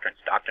wrong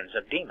doctrines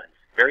of demons.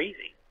 Very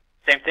easy.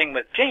 Same thing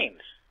with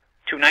James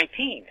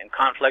 2:19 in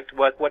conflict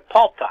with what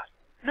Paul taught.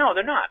 No,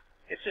 they're not.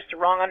 It's just a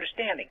wrong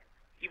understanding.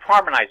 You've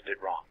harmonized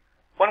it wrong.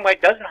 One way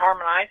it doesn't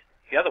harmonize,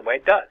 the other way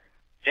it does.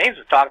 James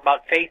was talking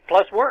about faith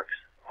plus works.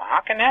 Well,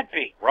 how can that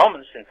be?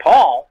 Romans and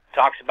Paul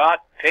talks about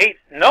faith,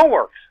 no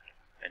works,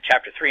 in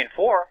chapter 3 and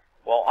 4.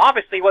 Well,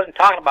 obviously he wasn't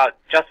talking about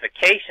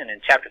justification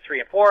in chapter 3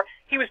 and 4.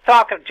 James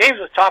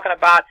was talking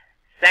about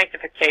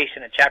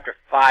sanctification in chapter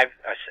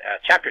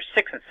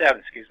 6 and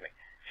 7,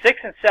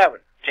 6 and 7.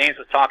 James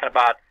was talking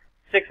about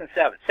 6 and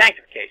 7,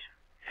 sanctification.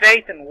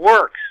 Faith and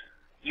works.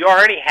 You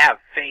already have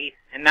faith,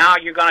 and now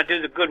you're going to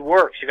do the good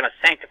works. You're going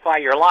to sanctify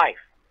your life,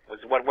 was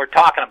what we're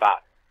talking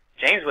about.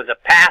 James was a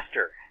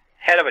pastor,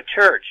 head of a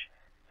church.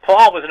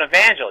 Paul was an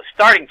evangelist,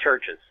 starting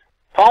churches.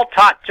 Paul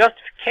taught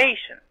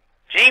justification.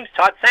 James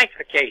taught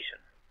sanctification.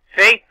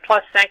 Faith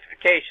plus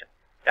sanctification.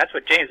 That's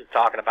what James was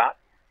talking about.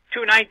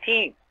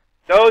 2:19.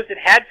 Those that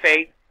had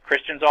faith,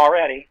 Christians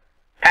already.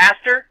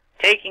 Pastor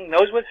taking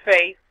those with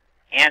faith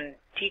and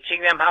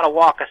teaching them how to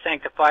walk a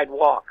sanctified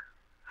walk.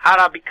 How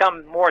to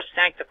become more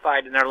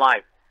sanctified in their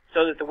life,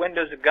 so that the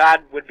windows of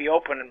God would be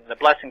open and the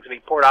blessings would be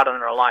poured out in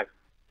their life.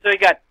 So you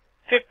got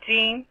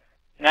 15,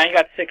 now you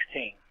got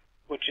 16,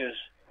 which is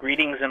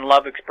greetings and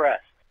love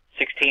expressed.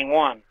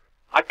 16:1.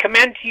 I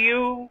commend to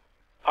you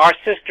our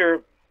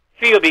sister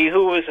Phoebe,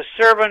 who is a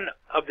servant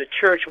of the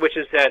church which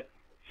is at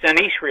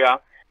Cenchrea,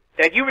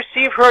 that you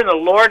receive her in the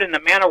Lord in the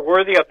manner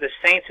worthy of the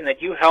saints, and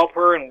that you help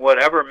her in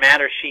whatever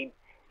matter she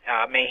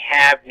may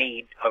have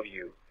need of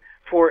you.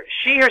 For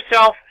she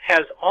herself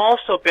has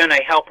also been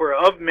a helper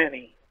of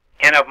many,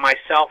 and of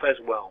myself as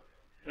well.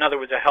 In other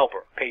words, a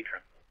helper,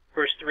 patron.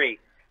 Verse 3.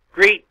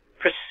 Greet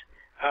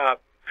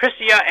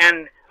Priscilla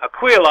and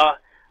Aquila,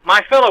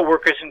 my fellow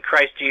workers in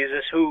Christ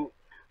Jesus, who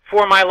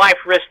for my life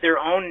risked their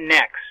own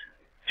necks,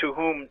 to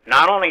whom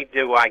not only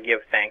do I give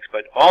thanks,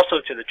 but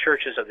also to the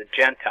churches of the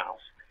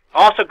Gentiles.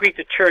 Also greet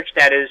the church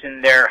that is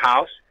in their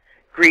house.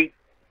 Greet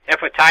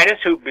Epaphroditus,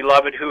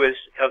 beloved, who is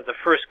of the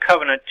first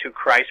covenant to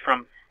Christ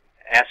from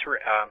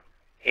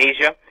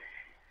Asia.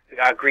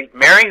 Greet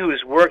Mary, who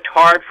has worked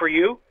hard for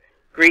you.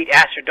 Greet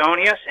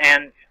Acerdonicus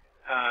and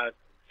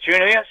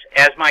Junius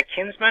as my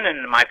kinsmen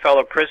and my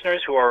fellow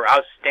prisoners who are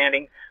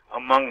outstanding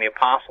among the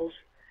apostles,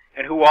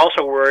 and who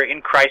also were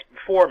in Christ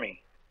before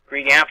me.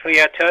 Greet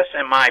Ampliatus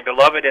and my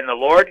beloved in the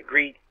Lord.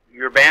 Greet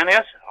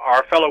Urbanus,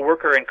 our fellow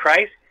worker in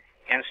Christ,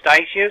 and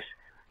Statius,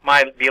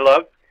 my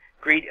beloved.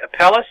 Greet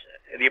Apelles,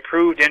 the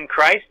approved in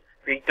Christ.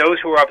 Greet those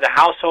who are of the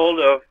household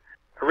of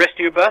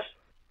Aristobulus.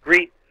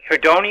 Greet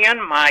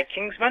Herdonian, my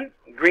kinsman.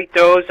 Greet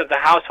those of the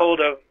household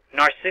of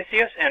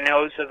Narcissus and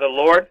those of the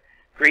Lord.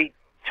 Greet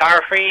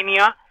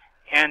Tryphena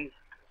and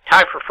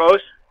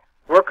Tryphos,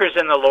 workers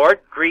in the Lord.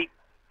 Greet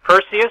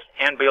Perseus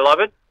and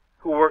beloved,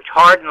 who worked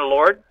hard in the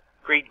Lord.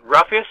 Greet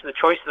Rufus, the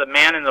choice of the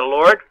man in the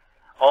Lord,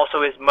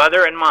 also his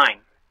mother and mine.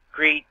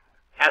 Greet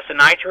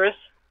Asinitrus,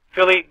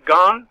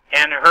 Phlegon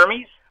and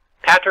Hermes,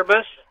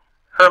 Patrobus,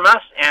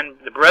 Hermas, and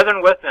the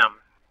brethren with them.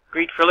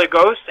 Greet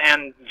Philogos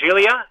and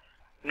Julia,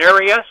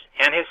 Nereus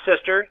and his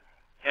sister,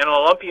 and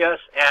Olympias,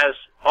 as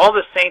all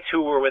the saints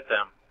who were with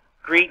them.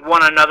 Greet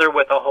one another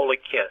with a holy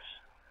kiss.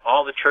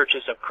 All the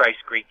churches of Christ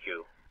greet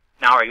you.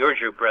 Now I urge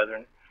you,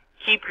 brethren,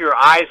 keep your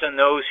eyes on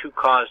those who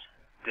cause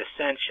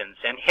dissensions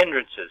and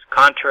hindrances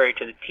contrary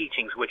to the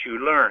teachings which you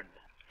learned,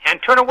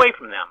 and turn away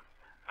from them.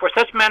 For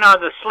such men are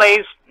the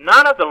slaves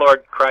not of the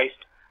Lord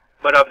Christ,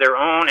 but of their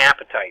own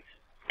appetites.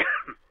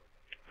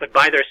 But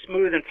by their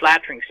smooth and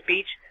flattering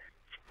speech,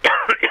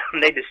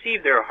 they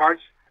deceive the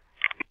hearts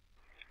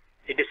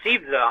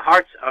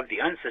of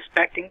the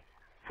unsuspecting.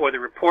 For the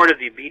report of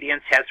the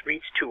obedience has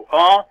reached to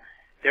all.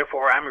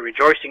 Therefore I am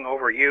rejoicing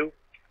over you.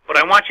 But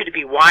I want you to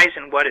be wise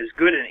in what is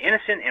good and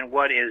innocent and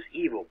what is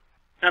evil.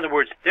 In other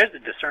words, there's the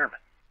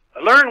discernment.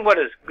 Learn what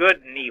is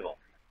good and evil.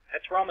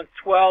 That's Romans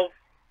 12,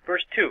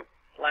 verse 2,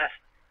 last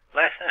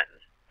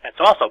sentence. That's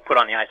also put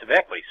on the eyes of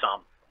equity,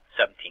 Psalm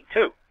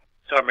 17:2.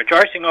 So I'm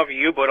rejoicing over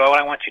you, but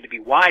I want you to be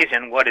wise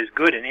in what is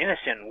good and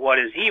innocent and what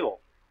is evil.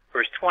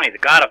 Verse 20, the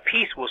God of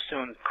peace will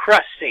soon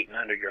crush Satan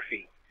under your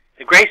feet.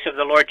 The grace of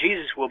the Lord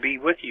Jesus will be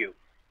with you.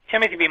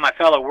 Timothy, my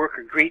fellow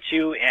worker, greets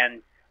you,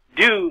 and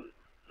do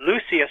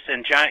Lucius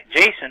and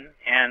Jason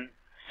and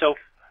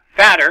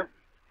Sophater,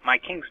 my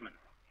kinsman.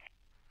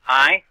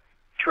 I,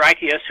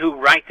 Tertius, who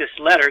write this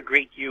letter,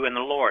 greet you in the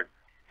Lord.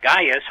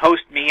 Gaius,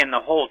 host me, and the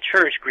whole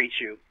church greets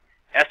you.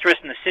 Esdras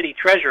and the city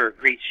treasurer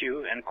greets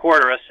you, and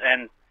Quartus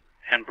and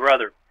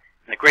brother.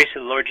 And the grace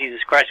of the Lord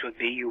Jesus Christ will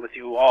be with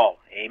you all.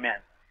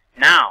 Amen.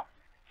 Now,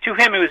 to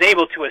him who is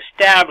able to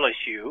establish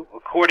you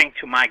according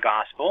to my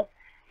gospel,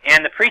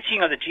 and the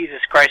preaching of the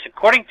Jesus Christ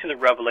according to the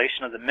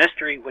revelation of the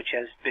mystery which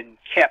has been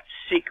kept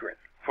secret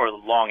for the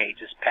long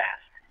ages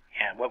past.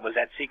 And what was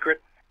that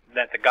secret?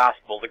 That the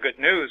gospel, the good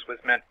news, was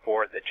meant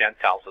for the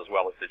Gentiles as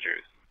well as the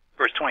Jews.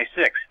 Verse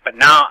 26, but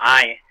now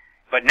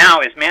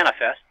is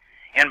manifest,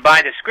 and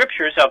by the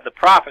scriptures of the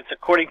prophets,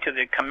 according to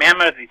the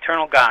commandment of the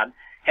eternal God,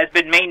 has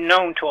been made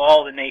known to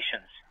all the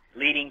nations,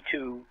 leading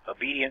to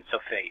obedience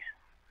of faith.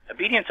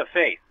 Obedience of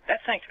faith,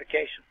 that's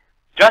sanctification.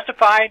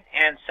 Justified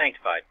and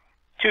sanctified.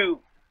 To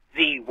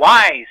the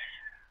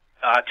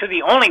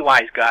only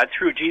wise God,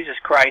 through Jesus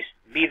Christ,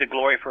 be the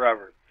glory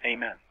forever.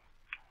 Amen.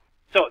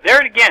 So there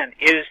again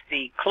is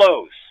the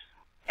close,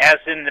 as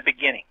in the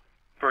beginning.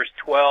 Verse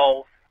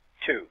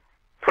 12:2.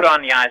 Put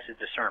on the eyes of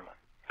discernment.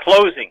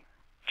 Closing,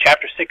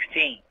 chapter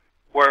 16,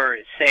 where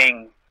it's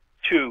saying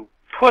to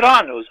put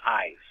on those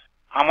eyes.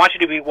 I want you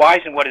to be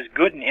wise in what is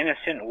good and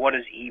innocent and what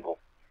is evil.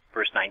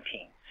 Verse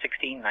 19,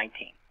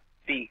 16:19.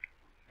 The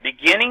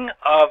beginning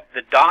of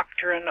the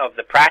doctrine of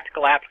the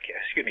practical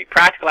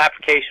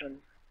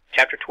application,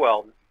 chapter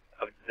 12,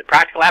 of the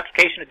practical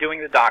application of doing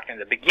the doctrine,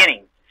 the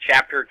beginning,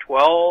 chapter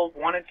 12,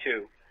 1 and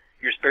 2,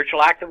 your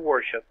spiritual act of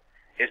worship,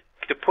 is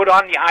to put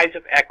on the eyes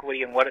of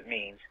equity and what it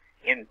means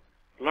in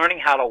learning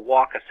how to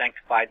walk a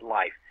sanctified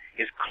life,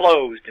 is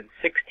closed in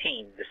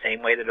 16 the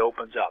same way that it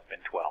opens up in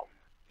 12.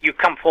 You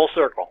come full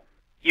circle.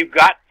 You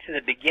got to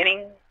the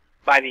beginning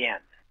by the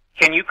end.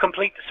 Can you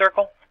complete the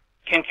circle?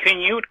 Can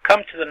you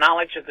come to the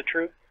knowledge of the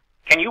truth?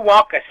 Can you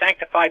walk a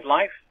sanctified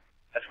life?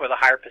 That's where the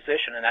higher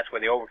position, and that's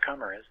where the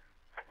overcomer is.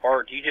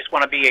 Or do you just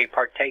want to be a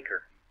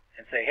partaker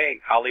and say,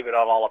 hey, I'll leave it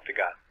all up to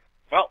God?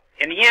 Well,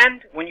 in the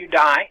end, when you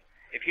die,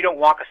 if you don't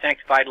walk a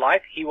sanctified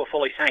life, he will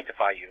fully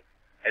sanctify you,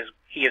 as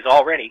he has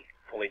already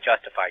fully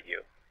justified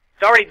you.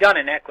 It's already done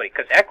in equity,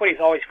 because equity is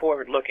always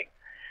forward-looking.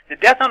 The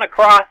death on the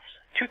cross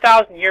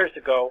 2,000 years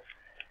ago,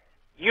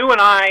 you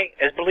and I,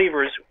 as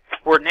believers,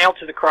 were nailed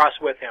to the cross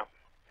with him.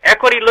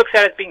 Equity looks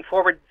at it as being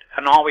forward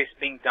and always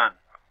being done.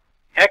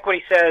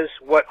 Equity says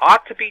what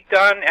ought to be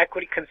done,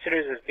 equity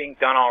considers as being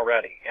done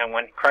already. And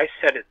when Christ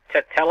said it,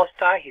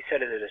 tetelestai, he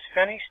said it is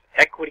finished,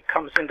 equity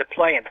comes into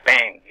play and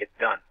bang, it's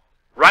done.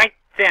 Right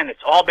then,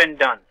 it's all been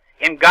done.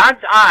 In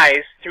God's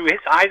eyes, through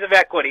his eyes of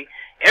equity,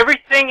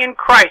 everything in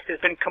Christ has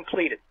been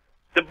completed.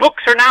 The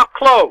books are now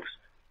closed,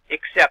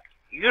 except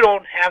you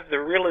don't have the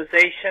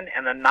realization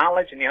and the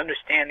knowledge and the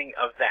understanding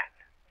of that,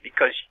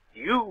 because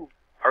you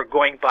are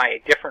going by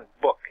a different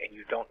book and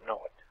you don't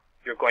know it.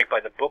 You're going by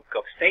the book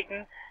of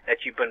Satan that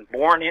you've been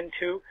born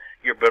into.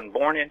 You've been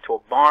born into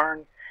a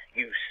barn.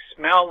 You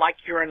smell like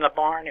you're in the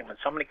barn, and when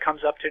somebody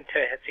comes up to you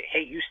and say,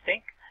 hey, you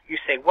stink, you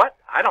say, what?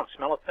 I don't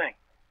smell a thing.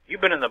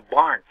 You've been in the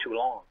barn too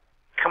long.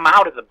 Come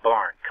out of the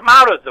barn. Come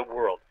out of the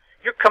world.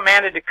 You're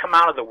commanded to come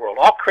out of the world.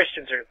 All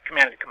Christians are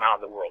commanded to come out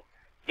of the world.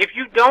 If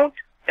you don't,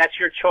 that's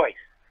your choice.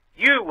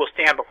 You will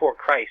stand before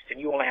Christ, and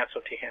you will answer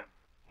to him.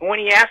 And when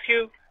he asks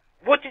you,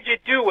 what did you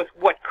do with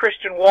what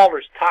Christian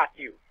Walters taught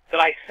you, that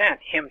I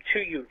sent him to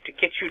you to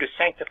get you to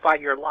sanctify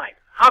your life?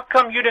 How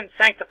come you didn't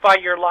sanctify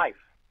your life?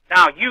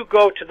 Now you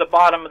go to the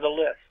bottom of the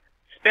list.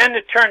 Spend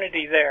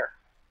eternity there.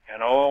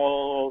 And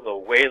oh, the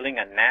wailing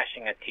and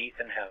gnashing of teeth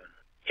in heaven.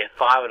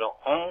 If I would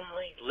have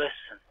only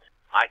listened,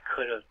 I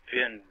could have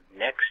been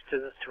next to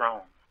the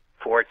throne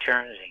for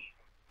eternity.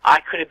 I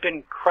could have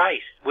been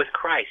with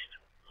Christ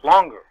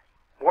longer,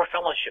 more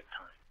fellowship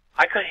time.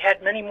 I could have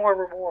had many more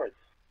rewards.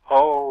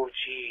 Oh,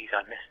 geez,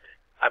 I missed it.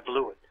 I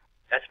blew it.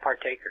 That's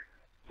partaker.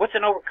 What's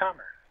an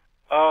overcomer?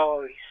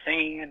 Oh, he's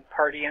singing and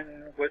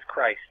partying with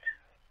Christ.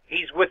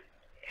 He's with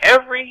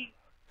every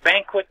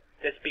banquet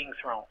that's being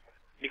thrown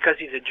because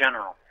he's a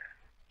general.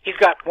 He's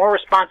got more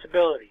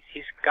responsibilities.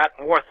 He's got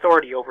more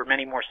authority over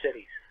many more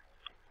cities.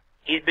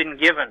 He's been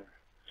given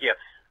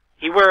gifts.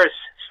 He wears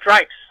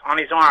stripes on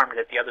his arm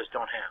that the others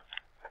don't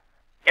have.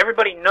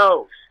 Everybody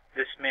knows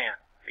this man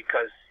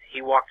because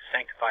he walked a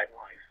sanctified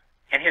life.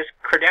 And his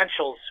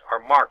credentials are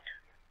marked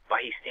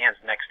by he stands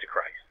next to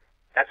Christ.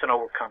 That's an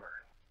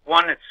overcomer.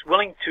 One that's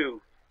willing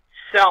to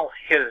sell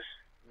his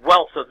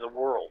wealth of the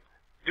world,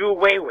 do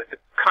away with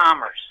the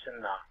commerce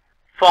and the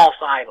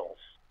false idols,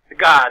 the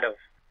god of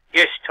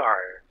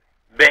Ishtar,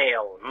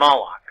 Baal,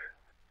 Moloch,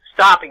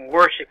 stopping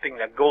worshiping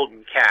the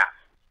golden calf.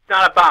 It's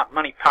not about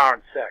money, power,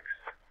 and sex.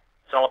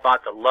 It's all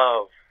about the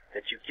love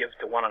that you give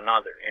to one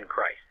another in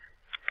Christ.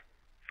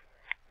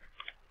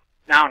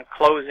 Now in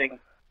closing,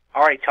 I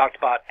already talked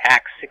about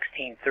Acts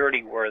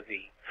 16:30, where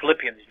the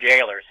Philippians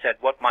jailer said,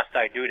 what must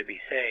I do to be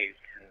saved?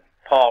 And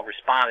Paul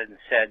responded and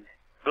said,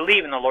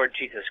 believe in the Lord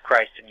Jesus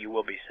Christ and you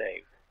will be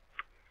saved.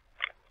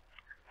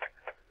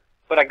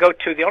 But I go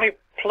to the only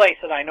place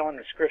that I know in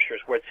the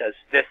scriptures where it says,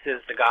 this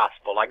is the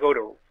gospel. I go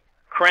to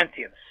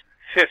Corinthians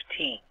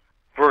 15,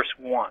 verse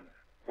 1,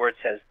 where it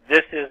says,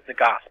 this is the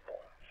gospel.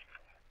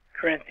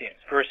 Corinthians,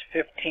 verse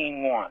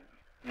 15:1.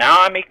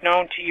 Now I make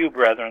known to you,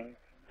 brethren,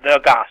 the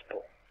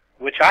gospel,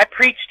 which I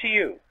preach to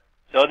you.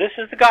 So this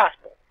is the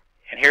gospel.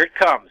 And here it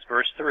comes,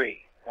 verse 3,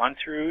 1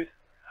 through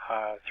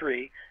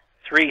 3.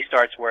 3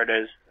 starts where it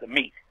is the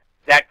meat.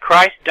 That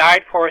Christ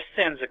died for our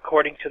sins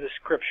according to the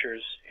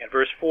Scriptures. And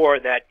verse 4,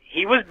 that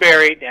he was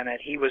buried and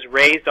that he was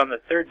raised on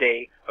the third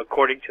day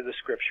according to the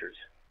Scriptures.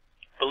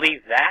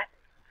 Believe that,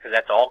 because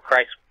that's all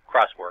Christ's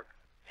crosswork.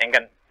 Ain't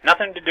got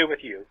nothing to do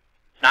with you.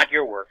 It's not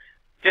your works.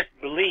 Just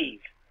believe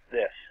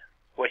this,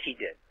 what he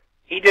did.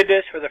 He did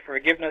this for the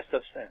forgiveness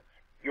of sins.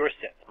 Your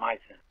sins, my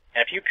sins.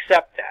 And if you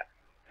accept that,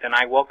 then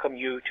I welcome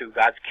you to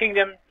God's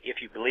kingdom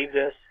if you believe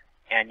this.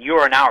 And you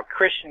are now a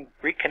Christian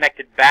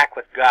reconnected back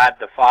with God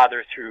the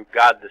Father through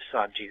God the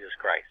Son, Jesus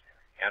Christ.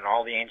 And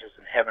all the angels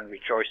in heaven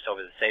rejoice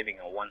over the saving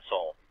of one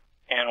soul.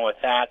 And with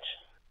that,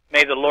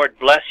 may the Lord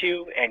bless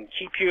you and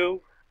keep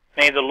you.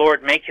 May the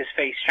Lord make his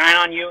face shine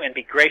on you and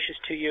be gracious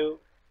to you.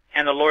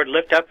 And the Lord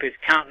lift up his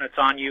countenance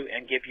on you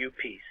and give you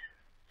peace.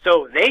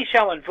 So they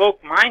shall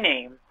invoke my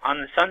name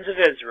on the sons of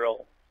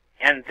Israel,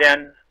 and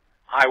then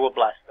I will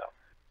bless them.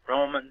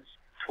 Romans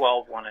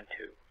 12:1 and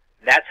 2.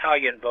 That's how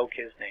you invoke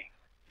his name.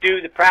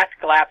 Do the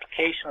practical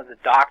application of the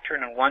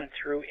doctrine in 1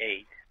 through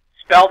 8,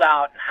 spelled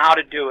out how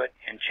to do it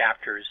in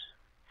chapters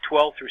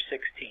 12 through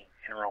 16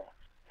 in Romans.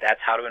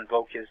 That's how to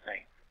invoke his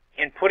name.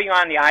 In putting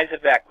on the eyes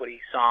of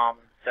equity, Psalm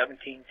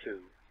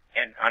 17:2,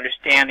 and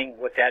understanding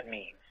what that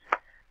means.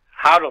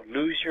 How to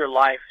lose your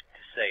life to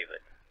save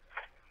it.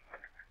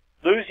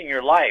 Losing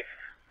your life,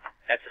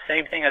 that's the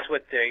same thing as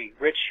what the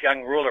rich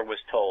young ruler was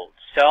told.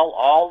 Sell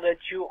all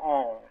that you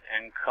own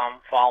and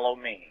come follow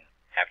me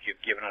after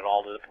you've given it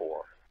all to the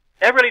poor.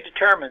 That really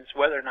determines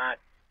whether or not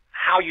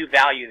how you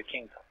value the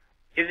kingdom.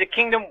 Is the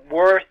kingdom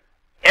worth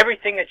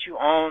everything that you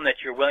own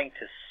that you're willing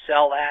to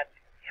sell that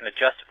in a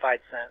justified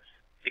sense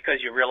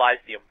because you realize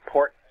the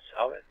importance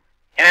of it?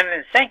 And in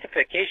a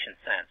sanctification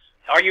sense,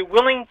 are you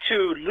willing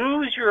to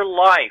lose your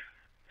life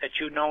that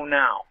you know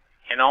now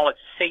and all its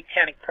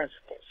satanic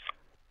principles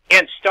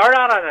and start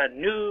out on a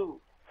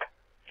new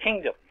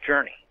kingdom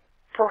journey?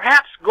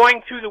 Perhaps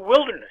going through the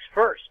wilderness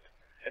first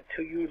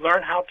until you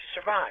learn how to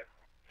survive.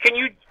 Can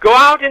you go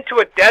out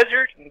into a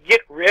desert and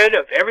get rid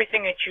of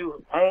everything that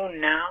you own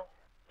now?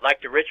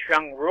 like the rich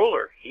young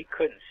ruler, he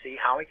couldn't see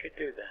how he could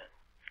do that.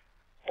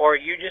 Or are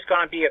you just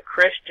going to be a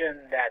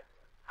Christian that,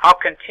 I'll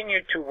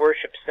continue to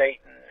worship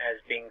Satan as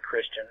being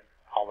Christian,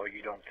 although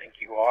you don't think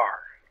you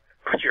are,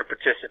 but you're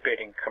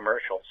participating in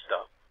commercial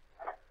stuff.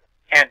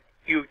 And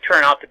you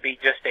turn out to be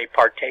just a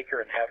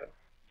partaker in heaven.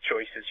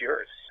 Choice is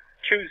yours.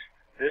 Choose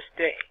this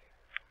day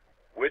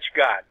which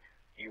God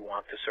you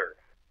want to serve.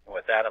 And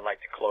with that, I'd like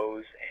to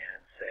close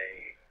and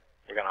say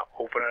we're going to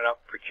open it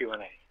up for Q&A.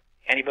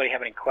 Anybody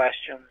have any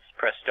questions?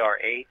 Press star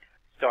 8.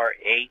 Star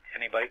 8.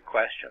 Anybody?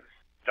 Questions?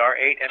 Star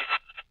 8.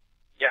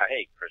 Yeah,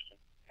 hey, Christian.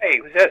 Hey,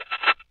 who's this?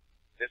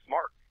 This is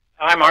Mark.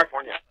 Hi, Mark.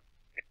 California.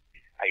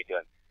 How you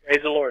doing?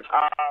 Praise the Lord.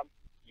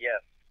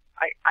 Yes.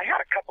 I had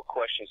a couple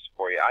questions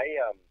for you.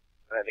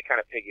 They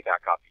kind of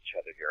piggyback off each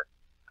other here.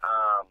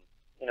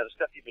 The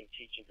stuff you've been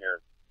teaching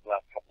here the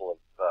last couple of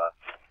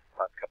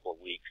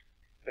weeks,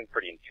 it's been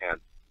pretty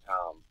intense.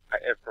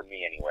 For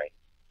me anyway.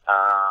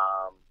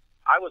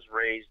 I was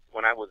raised,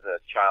 when I was a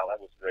child, I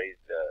was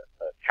raised a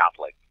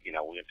Catholic. We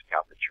went to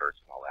Catholic church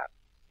and all that.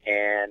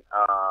 And,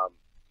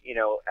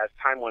 as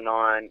time went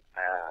on,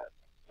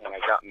 when I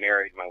got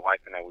married, my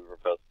wife and I, we were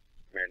both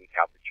married in the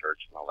Catholic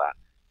church and all that.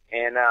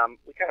 And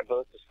we kind of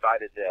both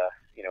decided,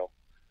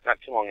 not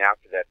too long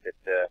after that,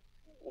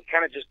 we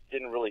kind of just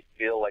didn't really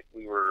feel like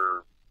we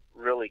were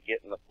really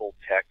getting the full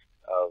text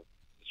of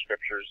the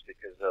scriptures,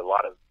 because a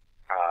lot of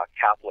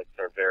Catholics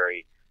are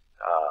very,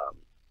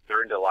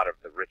 they're into a lot of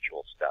the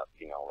ritual stuff,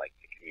 like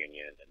the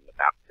communion and the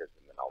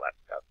baptism and all that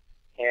stuff.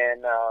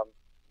 And,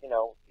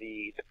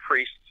 the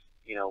priests,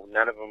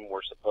 none of them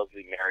were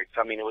supposedly married.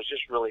 So, it was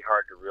just really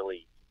hard to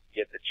really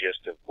get the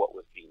gist of what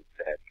was being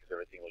said, because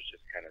everything was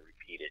just kind of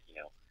repeated,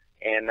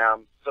 And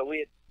so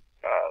we had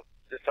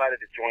decided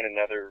to join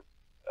another,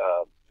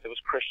 it was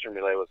Christian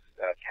related, it was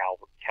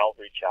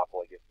Calvary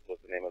Chapel, I guess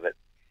was the name of it.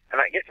 And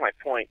I guess my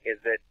point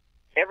is that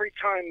every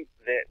time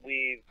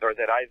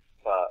that I've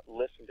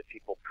listened to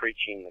people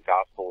preaching the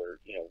gospel or,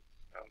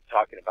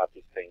 talking about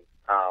these things,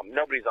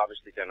 nobody's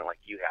obviously done it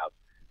like you have,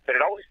 but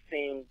it always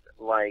seemed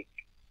like,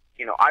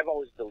 I've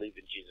always believed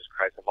in Jesus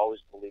Christ. I've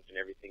always believed in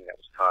everything that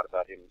was taught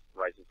about him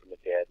rising from the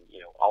dead and,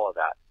 all of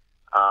that.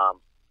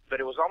 But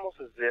it was almost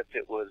as if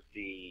it was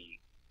the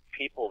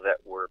people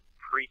that were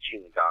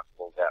preaching the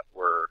gospel that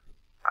were,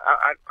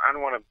 I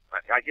don't want to,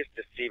 I guess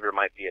deceiver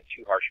might be a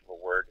too harsh of a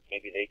word.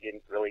 Maybe they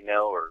didn't really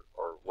know or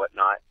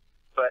whatnot.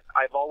 But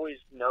I've always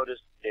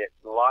noticed that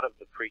a lot of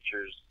the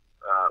preachers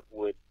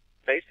would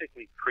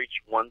basically preach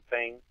one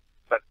thing,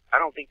 but I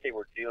don't think they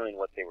were doing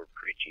what they were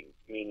preaching,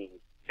 meaning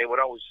they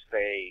would always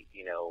say,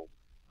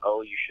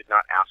 oh, you should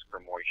not ask for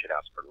more, you should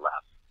ask for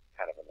less,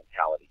 kind of a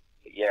mentality.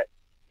 But yet,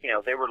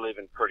 they were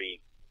living pretty,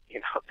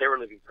 they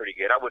were living pretty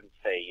good. I wouldn't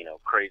say,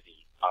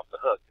 crazy off the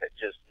hook, but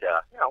just,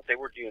 they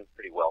were doing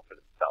pretty well for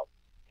themselves.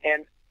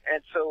 And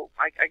so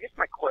I guess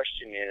my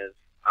question is,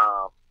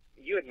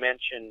 you had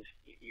mentioned,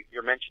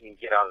 you're mentioning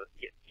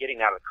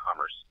getting out of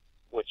commerce,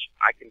 which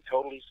I can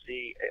totally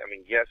see.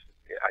 Yes,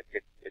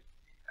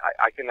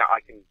 I can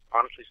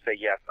honestly say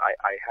yes.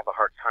 I have a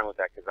hard time with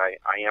that, because I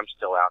am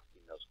still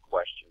asking those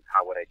questions.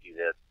 How would I do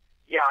this?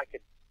 Yeah, I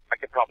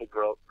could probably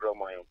grow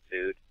my own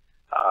food.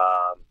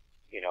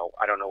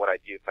 I don't know what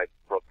I'd do if I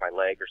broke my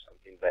leg or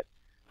something, but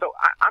so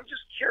I'm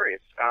just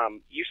curious.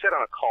 You said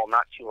on a call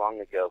not too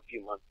long ago, a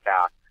few months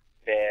back,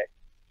 that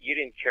you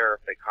didn't care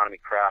if the economy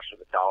crashed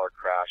or the dollar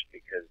crashed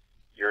because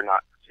you're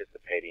not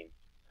participating.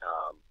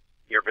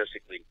 You're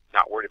basically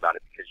not worried about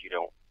it because you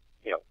don't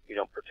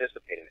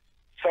participate in it.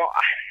 So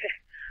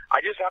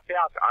I just have to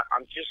ask.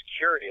 I'm just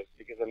curious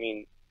because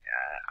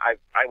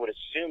I would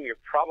assume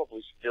you're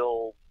probably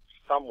still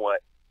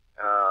somewhat.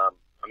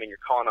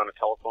 You're calling on a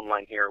telephone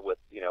line here with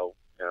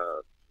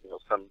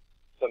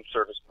some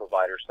service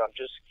provider. So I'm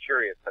just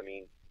curious.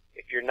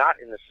 If you're not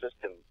in the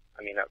system,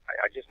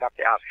 I just have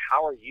to ask,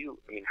 how are you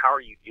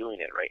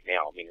doing it right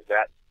now? Is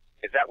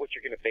that what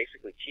you're going to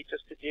basically teach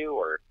us to do,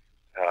 or?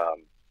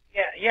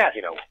 Yes.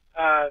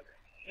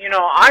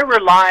 I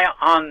rely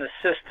on the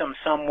system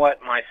somewhat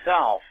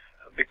myself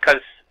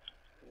because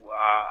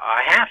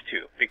I have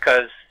to,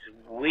 because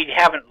we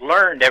haven't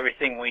learned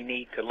everything we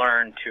need to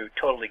learn to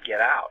totally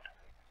get out.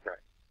 Right.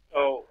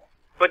 So,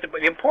 but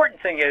the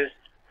important thing is,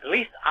 at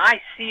least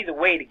I see the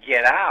way to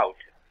get out,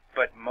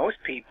 but most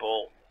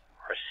people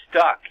are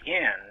stuck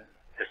in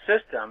the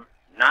system,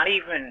 not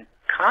even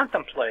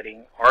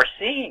contemplating or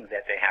seeing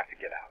that they have to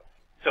get out.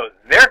 So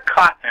they're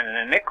caught in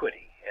an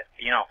iniquity.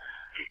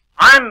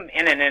 I'm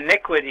in an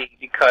iniquity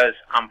because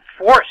I'm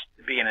forced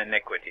to be in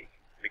iniquity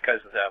because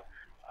of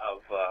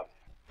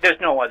there's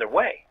no other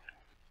way.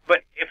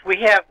 But if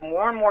we have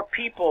more and more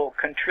people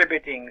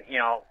contributing,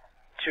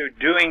 to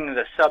doing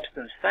the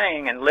substance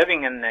thing and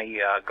living in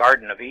the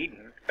Garden of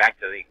Eden, back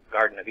to the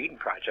Garden of Eden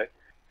project,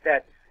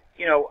 that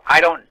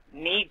I don't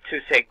need to,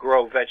 say,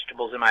 grow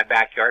vegetables in my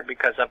backyard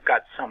because I've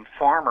got some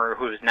farmer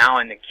who's now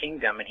in the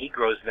kingdom and he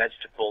grows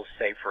vegetables,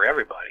 say, for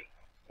everybody.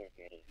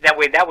 That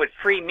way, that would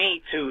free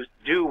me to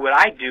do what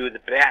I do the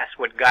best,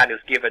 what God has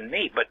given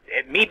me. But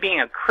me being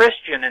a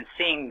Christian and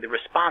seeing the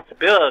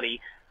responsibility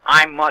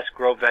I must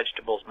grow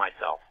vegetables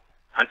myself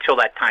until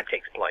that time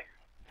takes place.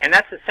 And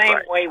that's the same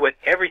way with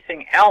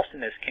everything else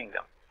in this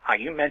kingdom. How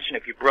you mentioned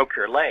if you broke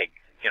your leg,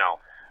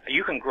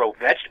 you can grow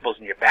vegetables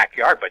in your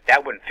backyard, but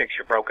that wouldn't fix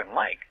your broken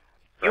leg.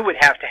 You would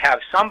have to have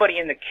somebody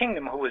in the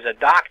kingdom who is a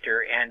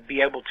doctor and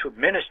be able to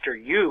administer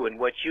you and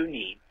what you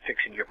need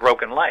fixing your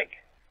broken leg.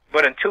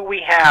 But until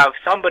we have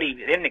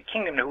somebody in the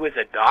kingdom who is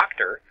a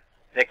doctor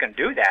that can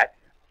do that,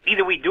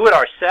 either we do it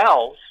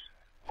ourselves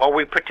or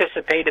we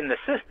participate in the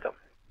system.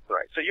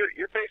 Right. So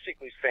you're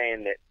basically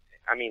saying that,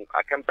 I mean,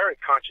 I'm very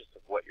conscious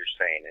of what you're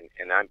saying,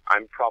 and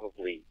I'm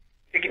probably,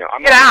 to get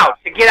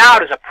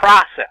out is a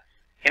process,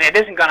 and it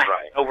isn't going to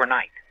happen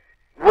overnight.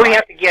 We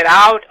have to get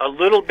out a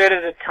little bit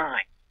at a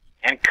time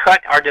and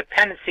cut our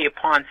dependency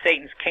upon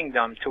Satan's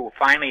kingdom to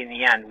finally, in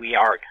the end, we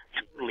are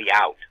totally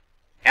out.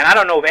 And I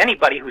don't know of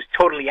anybody who's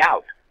totally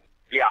out.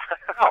 Yeah,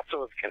 that's what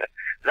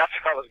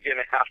I was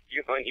gonna ask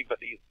you.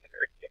 Anybody who's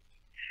there?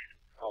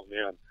 Oh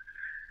man,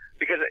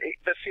 because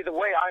see the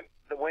way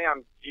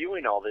I'm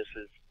viewing all this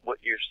is what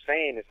you're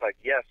saying is like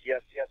yes,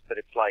 but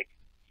it's like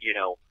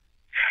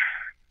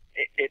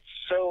it's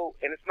so,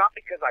 and it's not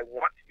because I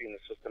want to be in the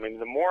system. I mean,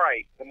 the more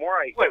I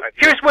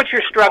here's what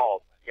you're struggling.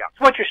 Yeah, it's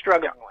what you're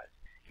struggling with.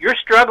 You're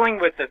struggling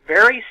with the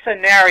very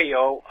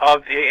scenario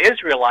of the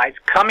Israelites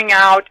coming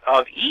out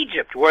of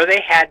Egypt, where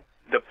they had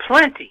the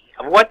plenty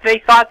of what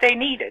they thought they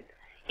needed,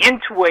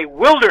 into a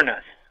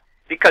wilderness.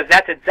 Because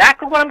that's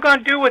exactly what I'm going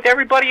to do with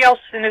everybody else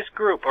in this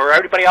group, or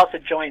everybody else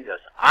that joins us.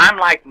 I'm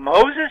like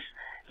Moses,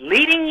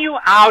 leading you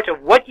out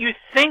of what you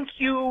think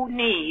you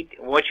need,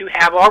 what you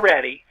have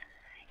already.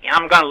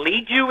 I'm going to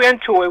lead you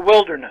into a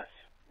wilderness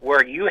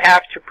where you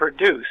have to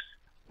produce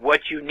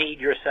what you need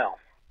yourself.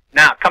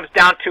 Now, it comes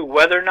down to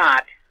whether or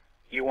not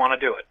you want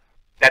to do it.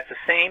 That's the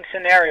same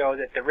scenario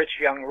that the rich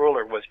young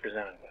ruler was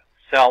presented with.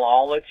 Sell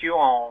all that you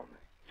own,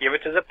 give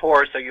it to the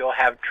poor so you'll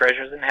have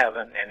treasures in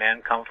heaven, and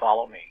then come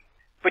follow me.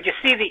 But you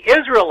see, the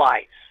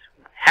Israelites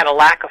had a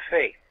lack of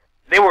faith.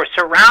 They were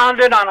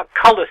surrounded on a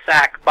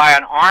cul-de-sac by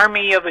an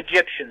army of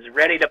Egyptians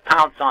ready to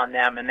pounce on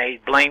them, and they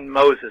blamed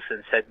Moses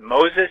and said,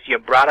 Moses, you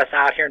brought us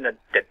out here to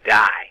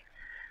die.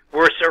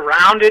 We're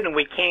surrounded and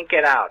we can't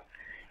get out.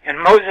 And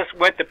Moses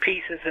went to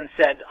pieces and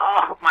said,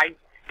 oh, my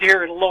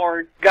dear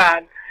Lord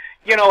God,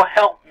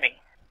 help me.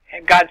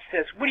 And God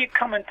says, what are you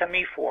coming to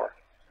me for?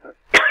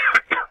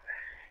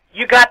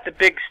 You got the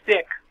big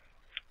stick.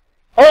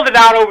 Hold it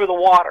out over the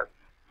water.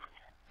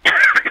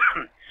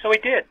 So he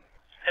did.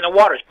 And the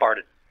waters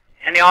parted.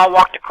 And they all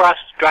walked across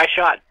dry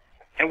shod.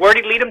 And where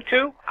did he lead them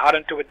to? Out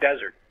into a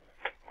desert,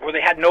 where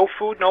they had no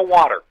food, no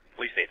water. At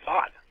least they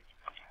thought.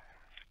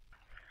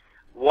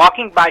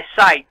 Walking by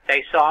sight,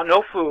 they saw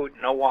no food,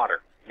 no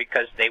water,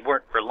 because they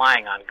weren't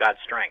relying on God's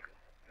strength.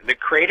 The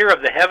creator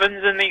of the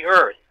heavens and the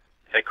earth,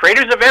 the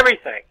creators of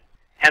everything,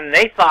 and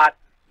they thought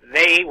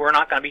they were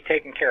not going to be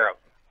taken care of.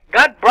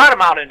 God brought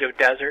them out into a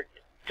desert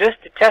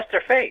just to test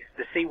their faith,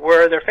 to see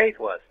where their faith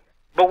was.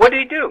 But what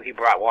did he do? He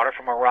brought water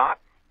from a rock.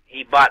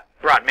 He brought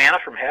manna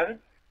from heaven.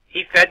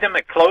 He fed them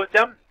and clothed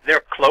them.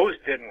 Their clothes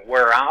didn't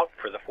wear out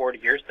for the 40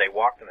 years they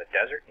walked in the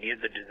desert,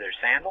 neither did their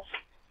sandals.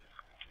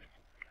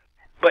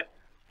 But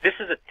this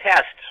is a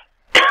test.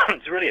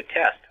 It's really a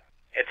test.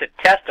 It's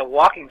a test of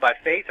walking by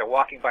faith or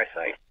walking by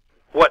sight.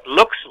 What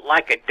looks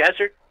like a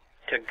desert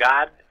to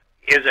God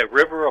is a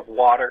river of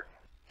water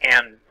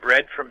and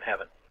bread from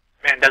heaven.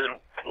 Man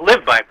doesn't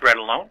live by bread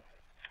alone,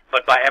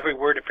 but by every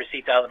word that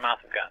proceeds out of the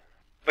mouth of God.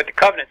 But the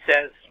covenant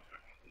says,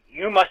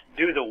 you must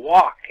do the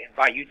walk, and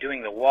by you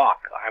doing the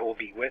walk, I will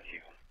be with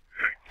you.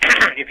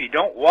 If you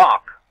don't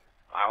walk,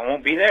 I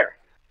won't be there.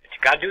 But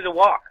you got to do the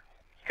walk.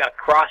 You got to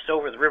cross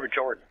over the River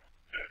Jordan.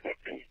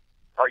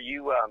 Are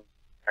you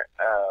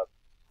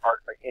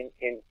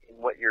in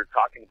what you're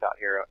talking about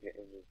here in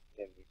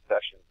these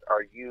sessions?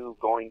 Are you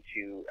going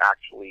to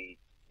actually,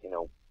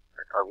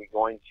 are we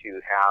going to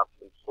have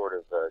some sort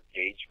of a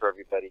gauge for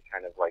everybody,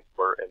 kind of like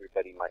where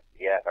everybody might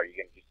be at? Are you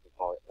going to do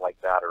something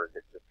like that, or is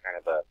it just kind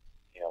of a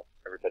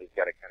everybody's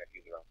got to kind of do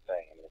their own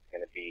thing? I mean, it's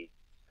going to be,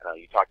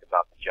 you talked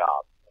about the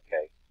job,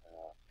 okay?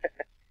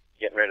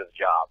 Getting rid of the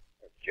job,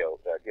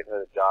 Job. Getting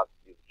rid of the job to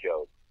do the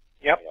Job.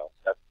 Yep.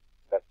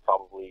 That's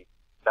probably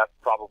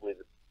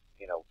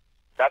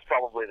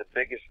the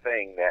biggest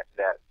thing that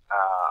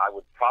I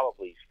would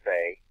probably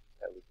say,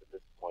 at least at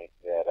this point,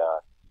 that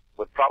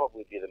would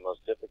probably be the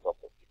most difficult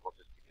for people,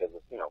 just because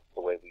of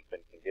the way we've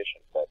been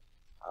conditioned. But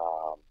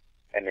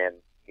and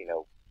then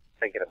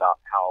thinking about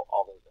how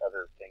all those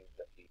other things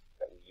that we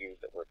use,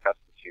 that we're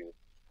accustomed to,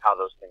 how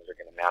those things are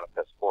going to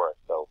manifest for us.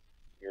 So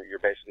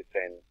you're basically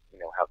saying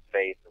have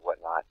faith or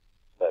whatnot.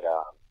 But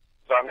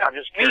so I'm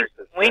just curious.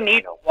 We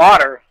need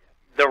water.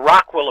 The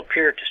rock will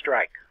appear to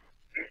strike.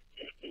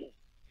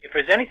 If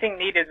there's anything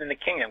needed in the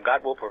kingdom,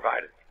 God will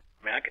provide it.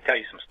 I mean, I could tell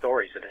you some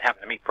stories that have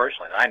happened to me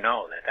personally. I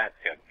know that's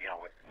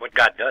what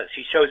God does.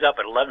 He shows up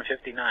at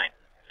 11:59,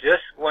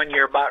 just when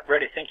you're about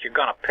ready to think you're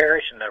going to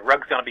perish and the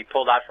rug's going to be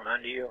pulled out from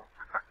under you.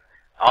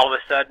 All of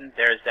a sudden,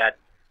 there's that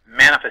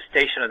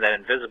manifestation of that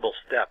invisible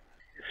step.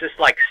 It's just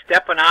like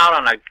stepping out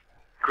on a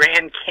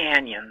Grand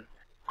Canyon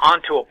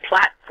onto a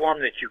platform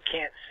that you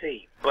can't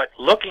see. But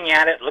looking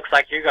at it, looks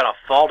like you're going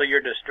to fall to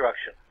your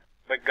destruction.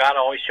 But God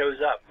always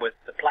shows up with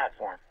the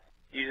platform.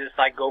 You just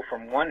like go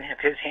from one of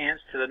his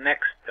hands to the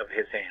next of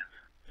his hands.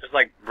 Just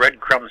like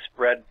breadcrumb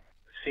spread,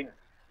 seen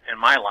in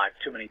my life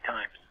too many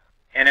times.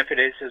 And if it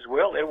is his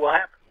will, it will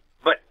happen.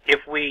 But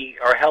if we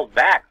are held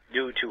back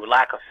due to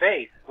lack of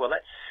faith, well,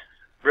 that's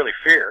really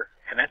fear,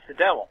 and that's the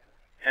devil.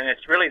 And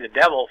it's really the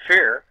devil,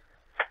 fear,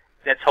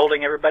 that's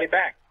holding everybody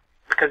back.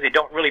 Because they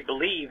don't really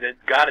believe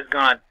that God is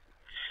going to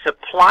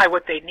supply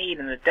what they need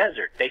in the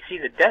desert. They see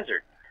the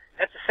desert.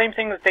 That's the same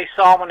thing that they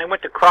saw when they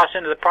went to cross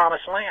into the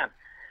promised land.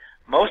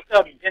 Most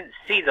of them didn't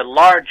see the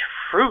large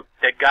fruit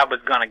that God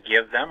was going to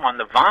give them on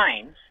the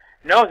vines.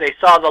 No, they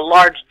saw the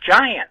large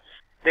giants.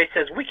 They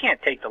says, we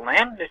can't take the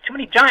land. There's too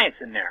many giants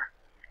in there.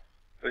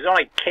 It was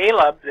only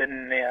Caleb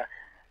and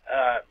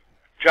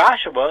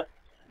Joshua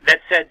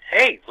that said,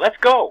 hey, let's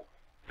go.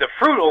 The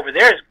fruit over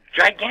there is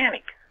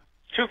gigantic.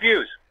 2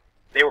 views.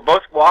 They were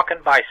both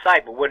walking by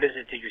sight, but what is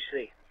it that you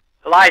see?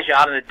 Elijah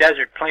out in the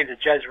desert plains of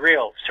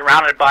Jezreel,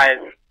 surrounded by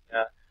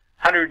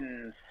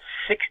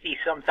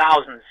 160-some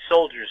thousand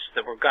soldiers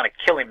that were going to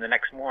kill him the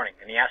next morning.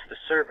 And he asked the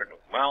servant,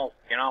 well,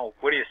 you know,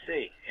 what do you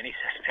see? And he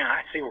says, man,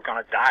 I see we're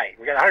going to die.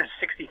 We got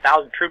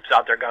 160,000 troops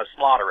out there going to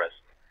slaughter us.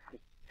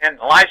 And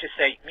Elijah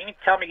said, you mean to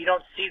tell me you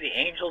don't see the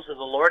angels of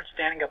the Lord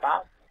standing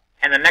about?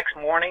 And the next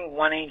morning,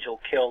 one angel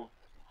killed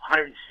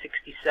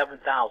 167,000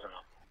 of them,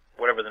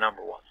 whatever the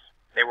number was.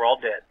 They were all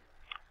dead.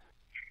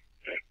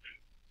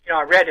 You know,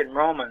 I read in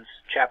Romans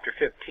chapter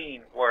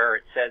 15 where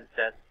it says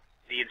that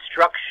the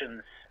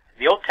instructions,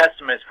 the Old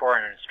Testament is for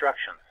an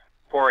instructions.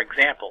 For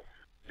example,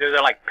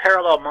 they're like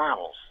parallel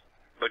models.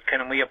 But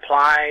can we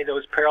apply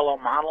those parallel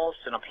models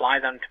and apply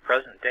them to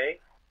present day?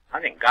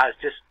 I think God is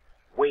just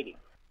waiting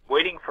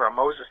for a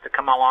Moses to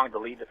come along to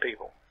lead the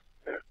people.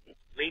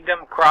 Lead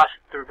them across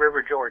the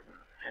river Jordan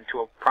into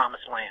a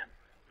promised land.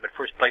 But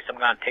first place I'm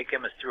going to take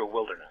them is through a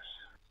wilderness.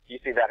 Do you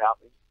see that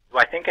happening? Do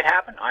I think it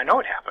happened? I know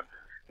it happened.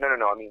 No.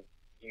 I mean,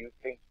 do you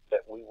think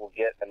that we will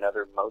get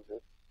another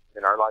Moses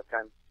in our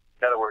lifetime?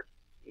 In other words,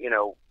 you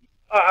know,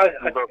 a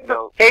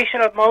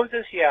location of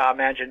Moses? Yeah, I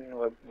imagine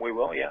we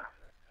will, yeah.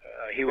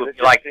 He will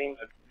be like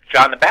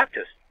John the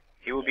Baptist.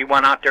 He will be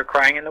one out there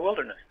crying in the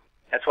wilderness.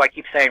 That's why I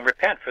keep saying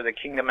repent, for the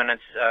kingdom and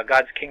its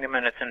God's kingdom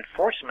and its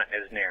enforcement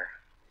is near.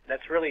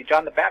 That's really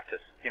John the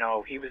Baptist. You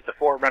know, he was the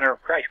forerunner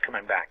of Christ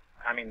coming back.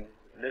 I mean,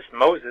 this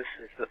Moses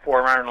is the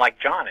forerunner like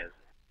John is.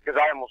 Because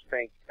I almost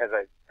think, as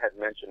I had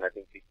mentioned, I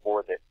think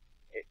before, that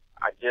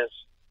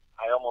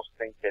I almost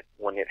think that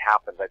when it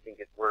happens, I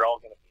think we're all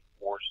going to be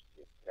forced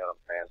to, you know what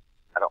I'm saying?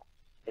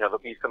 There'll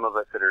be some of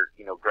us that are,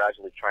 you know,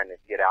 gradually trying to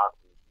get out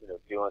and, you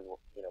know, doing,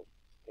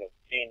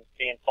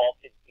 being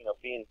faulty,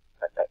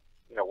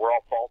 we're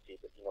all faulty,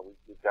 but, you know,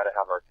 we've got to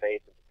have our faith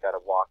and we've got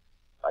to walk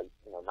by,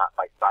 you know, not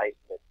by sight,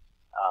 but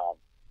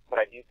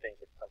I do think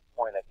at some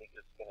point, I think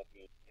it's going to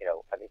be, you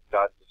know, I think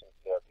God's just going to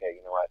say, okay,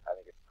 you know what, I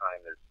think it's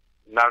time. There's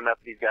not enough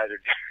of these guys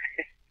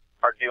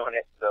are doing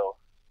it, so,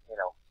 you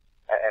know,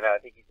 and I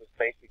think he's just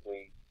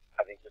basically,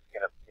 I think just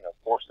going to, you know,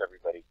 force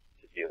everybody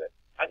to do it.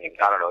 I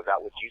don't know, is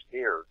that what you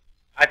see, or?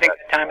 I think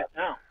the time is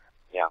now.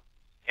 Yeah.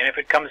 And if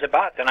it comes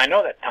about, then I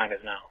know that time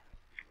is now.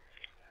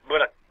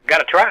 But I got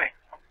to try.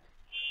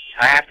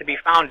 I have to be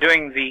found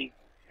doing the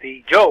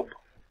Job.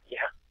 Yeah.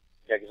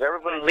 Yeah, because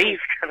everybody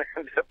leaves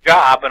the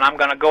job, and I'm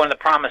going to go in the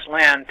promised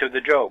land to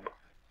the Job.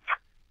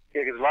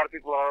 Yeah, because a lot of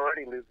people are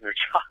already losing their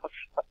jobs.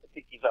 I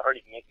think he's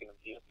already making them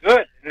deal.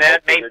 Good. And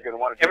that made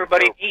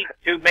everybody need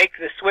to make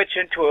the switch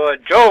into a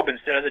Job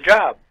instead of the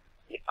job.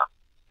 Yeah.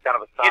 Kind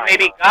of a sign. It may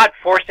be God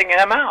forcing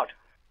them out.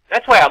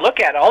 That's why I look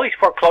at all these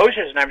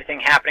foreclosures and everything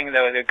happening.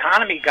 The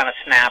economy is going to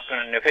snap,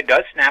 and if it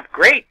does snap,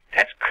 great.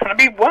 That's going to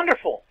be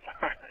wonderful.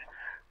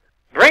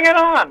 Bring it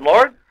on,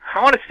 Lord.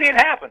 I want to see it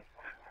happen.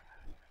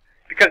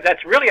 Because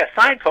that's really a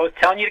signpost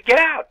telling you to get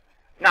out.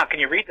 Now, can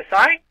you read the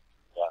sign?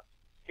 Yeah.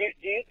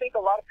 Do you think a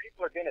lot of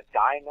people are going to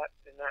die in that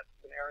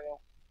scenario?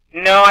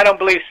 No, I don't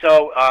believe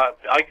so.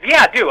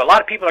 Yeah, I do. A lot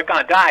of people are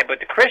going to die, but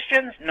the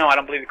Christians, no, I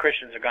don't believe the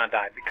Christians are going to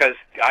die, because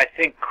I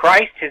think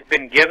Christ has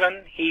been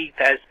given. He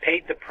has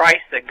paid the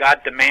price that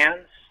God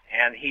demands,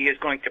 and he is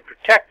going to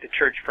protect the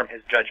church from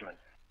his judgment.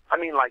 I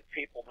mean, like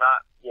people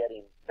not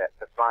getting that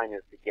the sign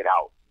is to get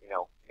out,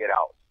 get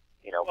out.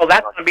 Well,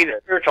 that's going to be the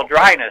spiritual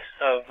dryness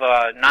of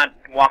not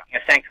walking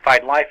a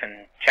sanctified life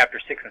in chapter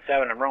 6 and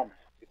 7 in Romans.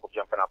 People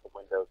jumping out the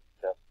windows and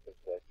stuff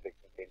because they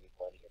continue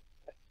plenty.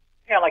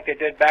 Yeah, like they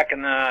did back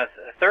in the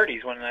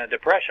 30s when the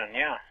Depression,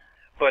 yeah.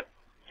 But,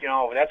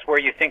 that's where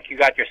you think you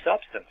got your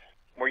substance,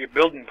 where you're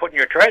putting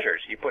your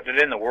treasures. You putting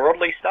it in the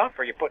worldly stuff,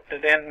 or you putting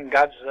it in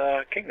God's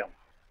kingdom?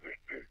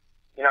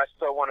 I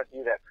still want to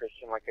do that,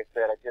 Christian. Like I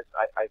said,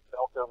 I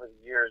felt over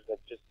the years I've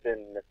just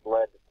been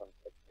misled to some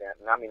extent.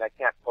 And I mean, I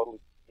can't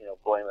totally,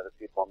 blame other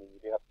people. I mean,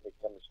 you do have to take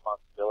some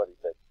responsibility.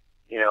 But,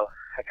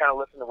 I kind of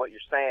listen to what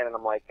you're saying, and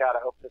I'm like, God,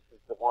 I hope this is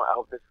the one. I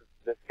hope this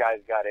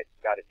guy's got it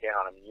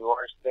down. I mean, you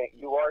are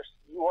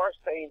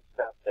saying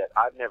stuff that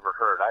I've never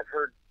heard. I've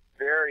heard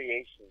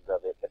variations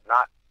of it, but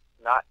not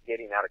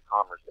getting out of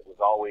commerce. It was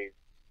always,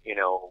 it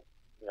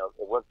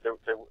was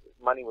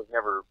money was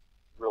never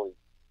really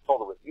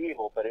told it was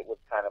evil, but it was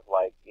kind of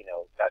like,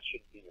 that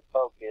should be your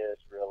focus,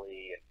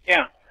 really, and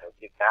Yeah.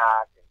 give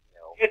back. And,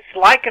 It's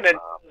likened to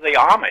the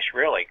Amish,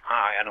 really,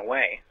 in a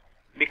way,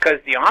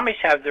 because the Amish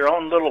have their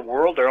own little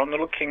world, their own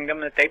little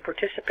kingdom that they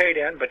participate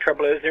in, but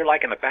trouble is they're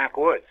like in the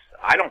backwoods.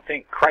 I don't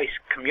think Christ's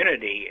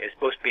community is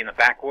supposed to be in the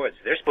backwoods.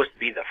 They're supposed to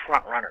be the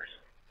front runners.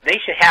 They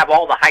should have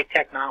all the high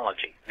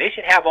technology. They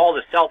should have all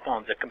the cell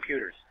phones, the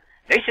computers.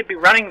 They should be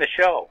running the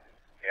show.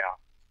 Yeah.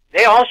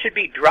 They all should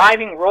be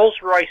driving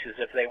Rolls Royces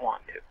if they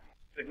want to.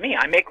 With me,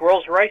 I make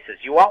Rolls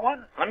Royces. You want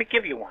one? Let me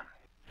give you one.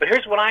 But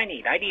here's what I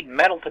need. I need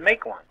metal to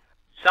make one.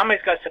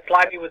 Somebody's got to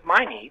supply me with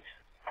my needs.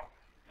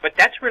 But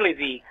that's really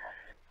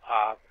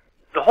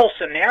the whole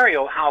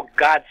scenario, how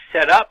God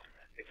set up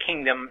the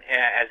kingdom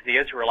as the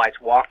Israelites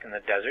walked in the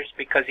deserts,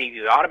 because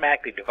he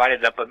automatically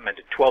divided up them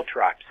into 12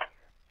 tribes.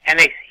 And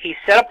he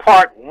set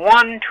apart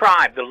one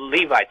tribe, the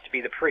Levites, to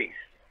be the priests.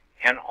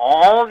 And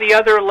all the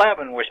other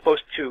 11 were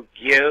supposed to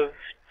give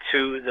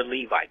to the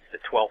Levites, the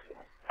 12th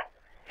one,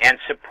 and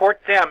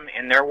support them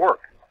in their work.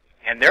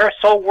 And their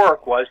sole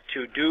work was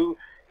to do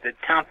the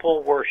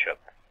temple worship.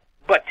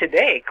 But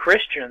today,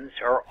 Christians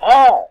are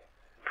all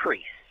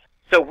priests.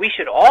 So we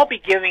should all be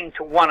giving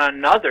to one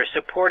another,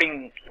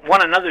 supporting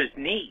one another's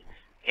needs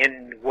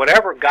in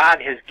whatever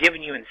God has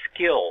given you in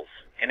skills.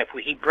 And if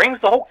he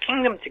brings the whole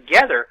kingdom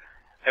together,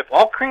 if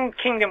all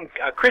kingdom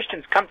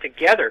Christians come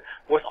together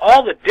with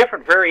all the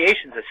different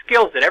variations of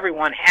skills that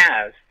everyone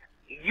has,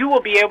 you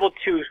will be able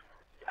to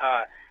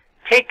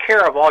take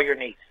care of all your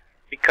needs,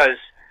 because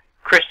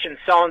Christian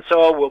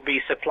so-and-so will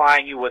be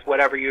supplying you with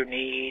whatever you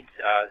need.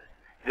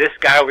 This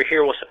guy over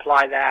here will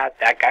supply that.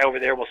 That guy over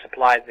there will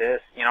supply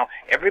this.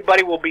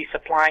 Everybody will be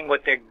supplying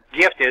what their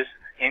gift is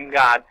in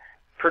God,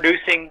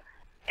 producing,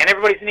 and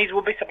everybody's needs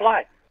will be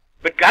supplied.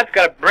 But God's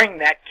got to bring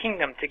that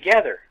kingdom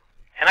together,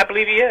 and I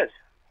believe he is.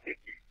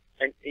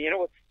 And you know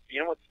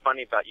what's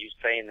funny about you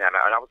saying that,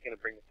 and I was going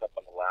to bring this up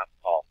on the last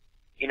call.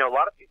 A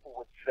lot of people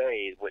would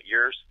say what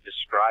you're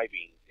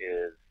describing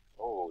is,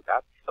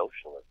 that's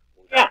socialism.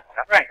 Yeah,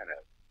 that's right.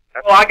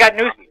 That's well, I got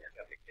news.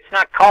 It's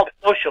not called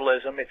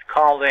socialism. It's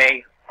called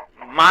a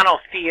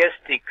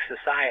monotheistic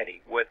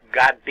society with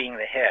God being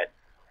the head.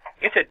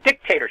 It's a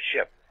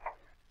dictatorship.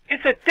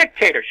 It's a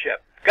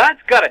dictatorship.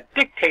 God's got a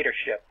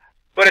dictatorship,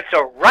 but it's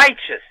a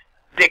righteous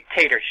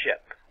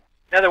dictatorship.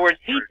 In other words,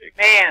 he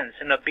demands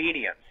an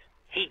obedience.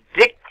 He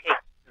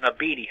dictates an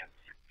obedience.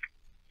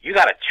 You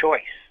got a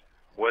choice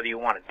whether you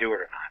want to do it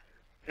or not.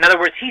 In other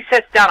words, he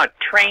sets down a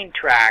train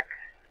track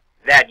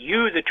that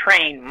you, the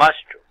train,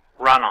 must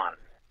run on.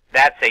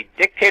 That's a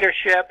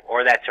dictatorship,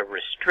 or that's a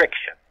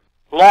restriction.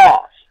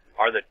 Laws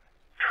are the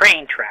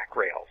train track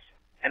rails,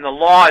 and the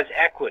law is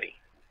equity,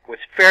 with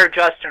fair,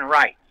 just, and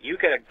right. You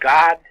get a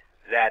God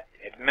that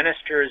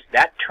administers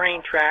that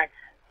train track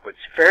with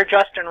fair,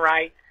 just, and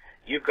right.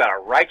 You've got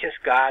a righteous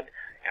God,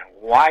 and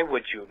why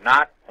would you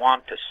not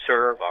want to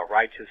serve a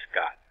righteous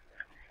God?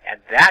 And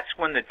that's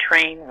when the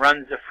train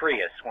runs the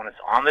freest, when it's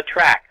on the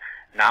track,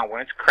 not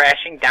when it's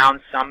crashing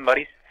down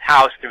somebody's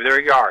house through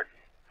their yard,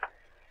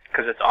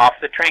 because it's off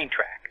the train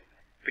track.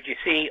 But you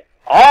see,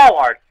 all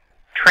our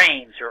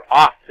trains are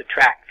off the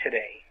track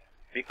today,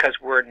 because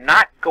we're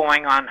not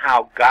going on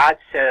how God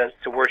says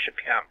to worship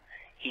him.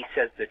 He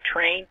says the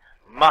train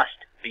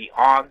must be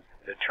on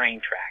the train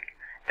track.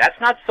 That's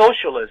not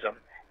socialism,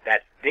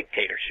 that's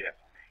dictatorship.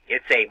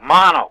 It's a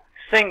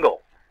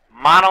single.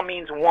 Mono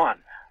means one.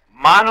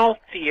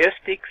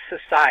 Monotheistic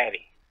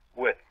society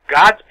with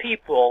God's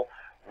people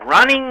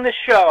running the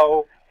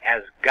show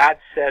as God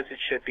says it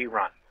should be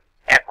run.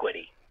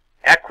 Equity.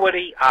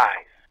 Equity,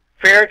 eyes.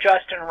 Fair,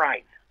 just, and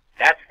right.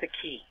 That's the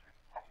key.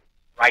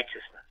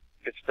 Righteousness.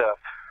 Good stuff.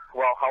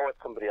 Well, I'll let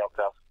somebody else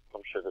ask.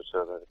 I'm sure there's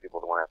other people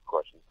that want to ask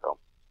questions. So.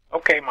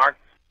 Okay, Mark.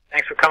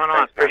 Thanks for coming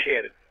on.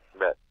 Appreciate it. You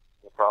bet.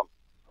 No problem.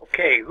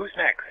 Okay, who's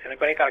next?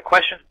 Anybody got a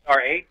question?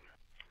 R8?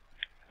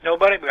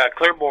 Nobody? We got a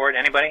clear board.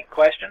 Anybody?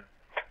 Question?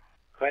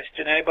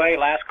 Question, anybody?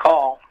 Last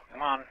call.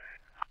 Come on.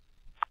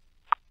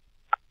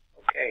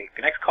 Okay,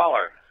 the next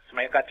caller.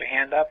 Somebody got their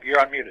hand up? You're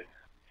unmuted.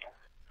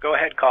 Go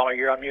ahead, caller.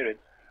 You're unmuted.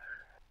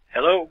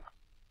 Hello?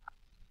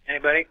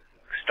 Anybody?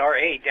 Star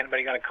 8.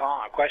 Anybody got a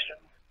call? A question?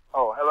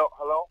 Oh, hello?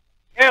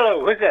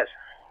 Hello, who's this?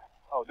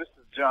 Oh, this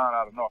is John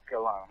out of North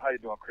Carolina. How you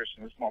doing,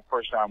 Christian? This is my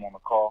first time on the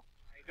call.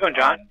 How you doing,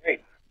 John?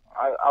 Great.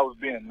 I was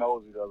being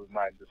nosy the other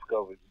night and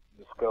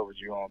discovered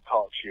you on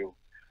Talk Show.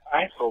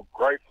 I'm so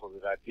grateful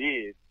that I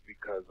did,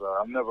 because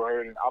I've never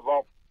heard it.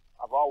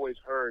 I've always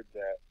heard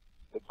that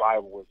the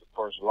Bible was the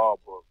first law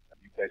book, and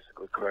you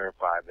basically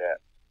clarified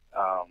that.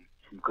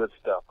 Some good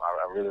stuff.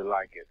 I really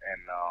like it.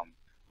 And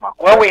my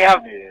question we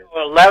have is,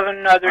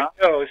 11 other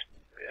shows,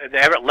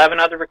 11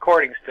 other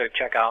recordings to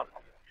check out.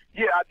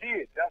 Yeah, I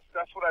did.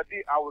 That's what I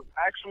did. I was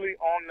actually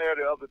on there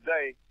the other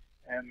day,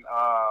 and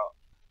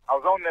I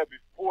was on there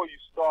before you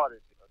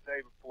started, a day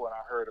before, and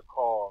I heard a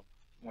call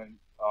when,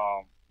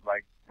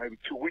 like maybe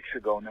 2 weeks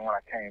ago, and then when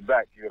I came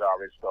back, you had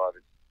already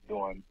started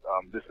doing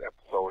this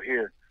episode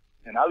here.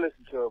 And I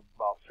listened to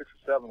about 6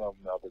 or 7 of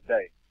them the other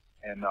day,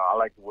 and I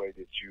like the way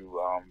that you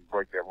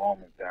break that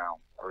Romans down.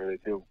 I really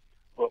do.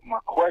 But my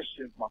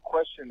question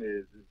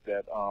is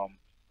that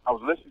I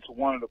was listening to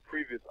one of the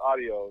previous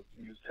audios,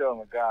 and you was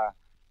telling a guy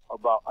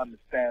about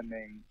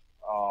understanding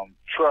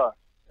trust,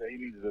 that he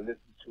needed to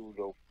listen to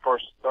the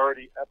first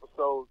 30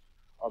 episodes.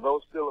 Are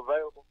those still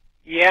available?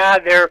 Yeah,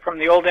 they're from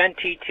the old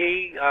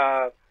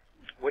NTT,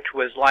 which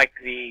was like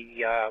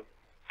the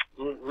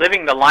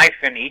living the life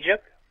in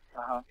Egypt.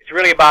 It's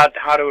really about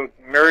how to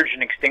merge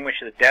and extinguish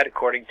the debt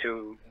according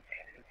to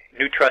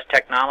New Trust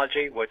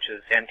Technology, which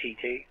is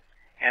NTT.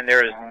 And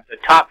there's the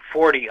top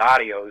 40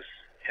 audios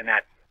in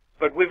that.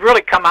 But we've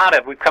really come out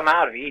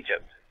of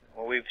Egypt.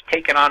 Well, we've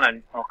taken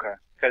on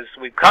because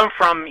we've come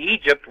from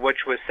Egypt,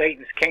 which was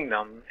Satan's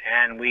kingdom,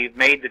 and we've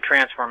made the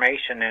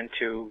transformation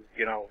into,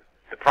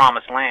 the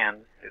Promised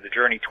Land, the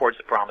journey towards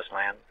the Promised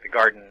Land, the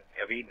Garden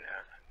of Eden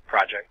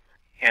project.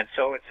 And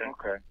so it's a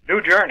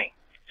new journey.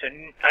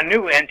 It's a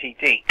new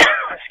NTT.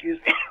 Excuse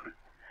me.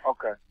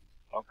 Okay.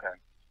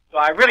 So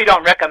I really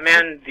don't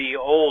recommend the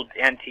old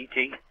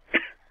NTT.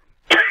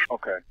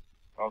 Okay.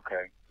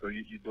 So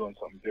you're doing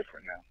something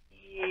different now.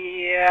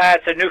 Yeah,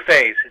 it's a new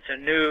phase. It's a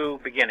new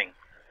beginning.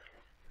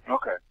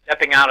 Okay.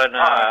 Stepping out and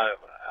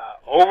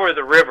over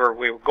the river.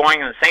 We were going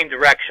in the same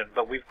direction,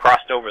 but we've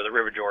crossed over the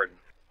River Jordan.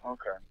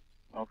 Okay.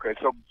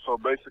 So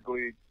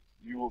basically,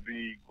 you will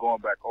be going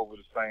back over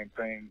the same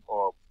thing,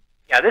 or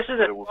this is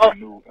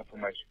new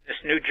information. This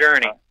new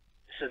journey.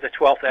 This is the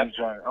 12th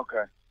episode.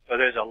 Okay. So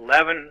there's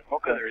 11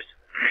 others,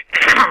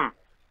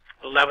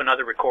 11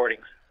 other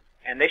recordings,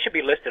 and they should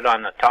be listed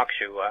on the talk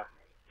show.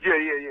 Yeah.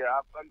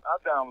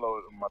 I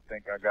downloaded them. I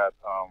think I got,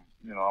 I'm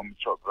a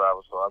truck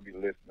driver, so I'll be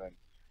listening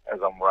as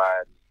I'm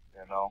riding,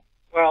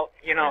 Well,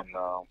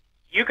 And,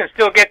 you can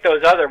still get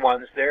those other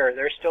ones.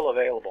 They're still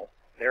available.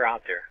 They're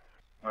out there.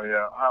 Oh,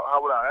 yeah. How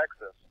would I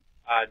access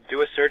them?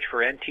 Do a search for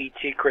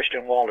NTT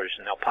Christian Walters,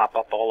 and they'll pop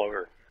up all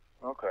over.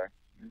 Okay.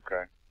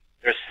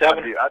 There's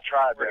 7. I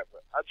tried that.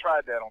 I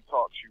tried that on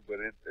TalkShoe, but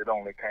it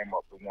only came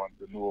up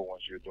the newer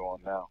ones you're doing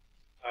now.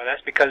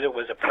 That's because it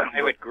was a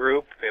private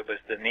group. It was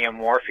the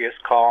Neomorpheus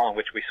call, in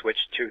which we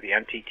switched to the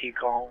NTT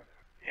call,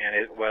 and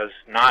it was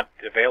not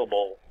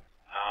available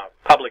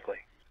publicly.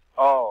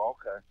 Oh,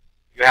 okay.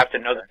 You have to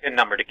know the PIN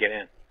number to get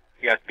in.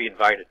 You have to be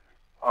invited.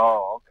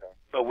 Oh, okay.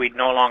 But we'd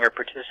no longer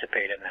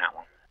participate in that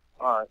one.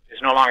 All right.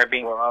 It's no longer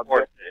being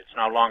recorded. It's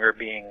not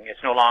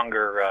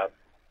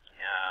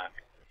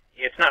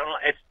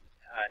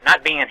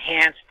being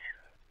enhanced.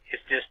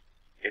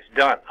 It's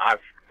done.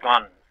 I've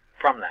gone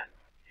from that.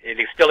 It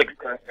is still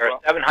exists. There are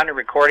 700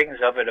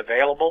 recordings of it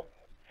available,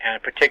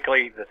 and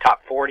particularly the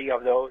top 40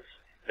 of those.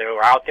 They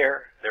were out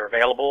there. They're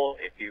available.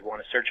 If you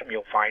want to search them,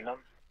 you'll find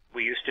them.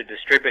 We used to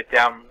distribute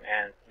them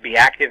and be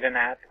active in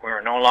that.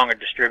 We're no longer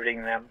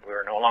distributing them.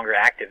 We're no longer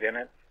active in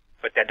it,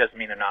 but that doesn't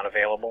mean they're not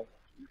available.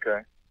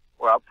 Okay.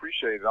 Well, I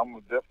appreciate it. I'm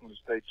going to definitely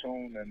stay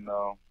tuned. And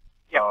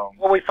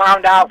well, we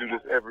found out do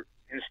this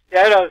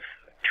instead of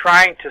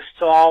trying to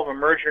solve a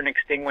merger and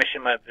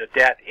extinguishment of the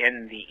debt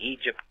in the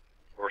Egypt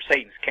or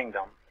Satan's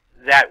kingdom,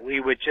 that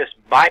we would just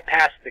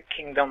bypass the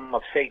kingdom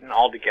of Satan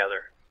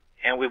altogether.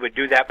 And we would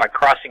do that by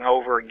crossing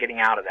over and getting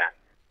out of that.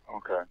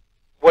 Okay.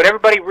 What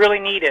everybody really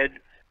needed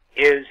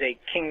is a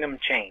kingdom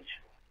change.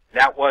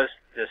 That was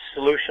the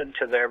solution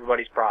to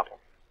everybody's problem,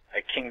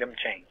 a kingdom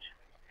change.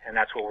 And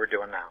that's what we're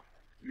doing now.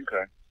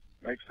 Okay.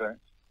 Makes sense.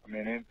 I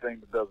mean, anything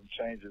that doesn't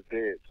change is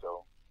dead,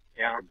 so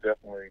I can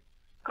definitely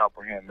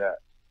comprehend that.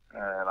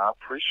 And I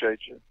appreciate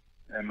you.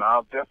 And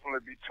I'll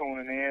definitely be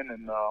tuning in.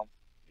 And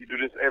you do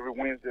this every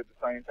Wednesday at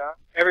the same time?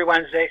 Every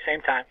Wednesday,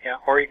 same time, yeah.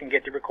 Or you can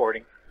get the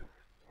recording.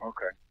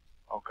 Okay.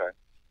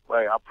 Well,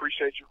 I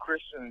appreciate you,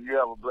 Christian, and you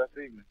have a blessed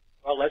evening.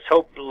 Well, let's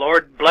hope the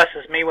Lord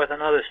blesses me with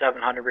another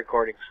 700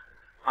 recordings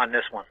on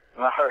this one.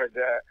 I heard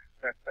that.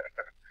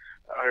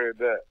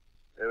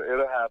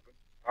 It'll happen.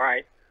 All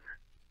right.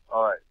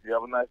 You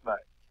have a nice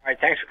night. All right,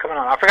 thanks for coming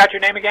on. I forgot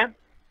your name again?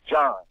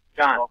 John.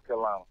 North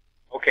Carolina.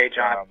 Okay,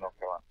 John. North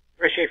Carolina.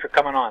 Appreciate you for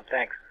coming on.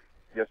 Thanks.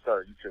 Yes,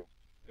 sir. You too.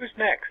 Who's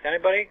next?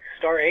 Anybody?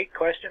 Star 8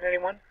 question,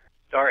 anyone?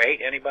 Star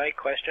 8, anybody?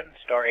 Question?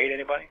 Star 8,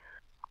 anybody?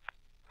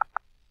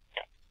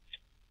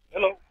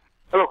 Hello.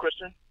 Hello,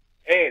 Christian.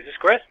 Hey, is this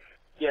Chris?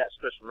 Yes,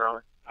 Chris from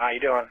Maryland. How you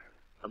doing?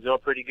 I'm doing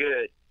pretty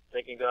good.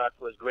 Thanking God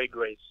for His great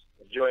grace.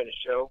 Enjoying the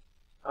show.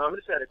 I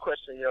just had a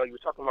question. You were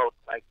talking about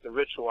like the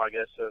ritual, I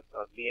guess, of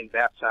being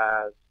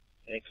baptized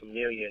and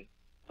communion.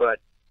 But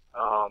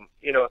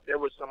if there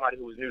was somebody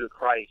who was new to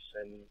Christ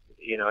and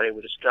they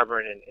were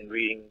discovering and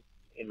reading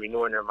and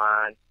renewing their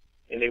mind,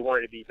 and they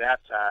wanted to be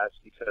baptized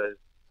because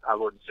our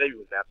Lord and Savior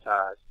was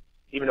baptized,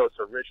 even though it's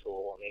a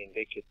ritual, I mean,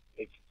 they could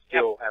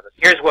still have a...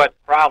 Here's what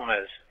the problem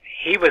is.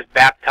 He was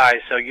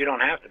baptized, so you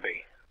don't have to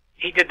be.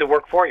 He did the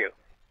work for you.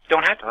 You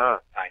don't have to be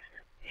baptized.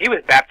 He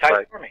was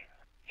baptized for me.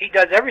 He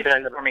does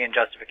everything for me in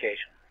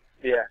justification.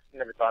 Yeah,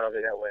 never thought of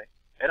it that way.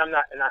 And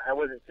I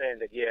wasn't saying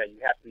that, you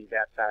have to be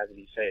baptized to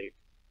be saved.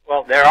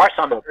 Well, there are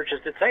some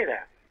churches that say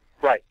that.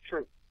 Right,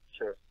 true.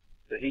 So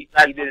he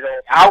did it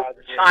all. Out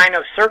sign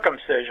of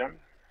circumcision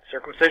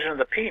of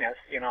the penis,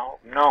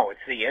 no, it's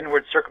the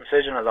inward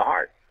circumcision of the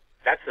heart.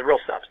 That's the real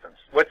substance.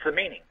 What's the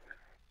meaning?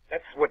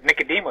 That's what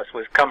Nicodemus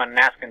was coming and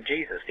asking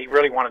Jesus. He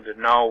really wanted to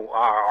know,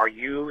 are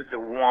you the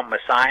one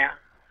Messiah?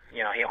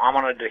 You know, he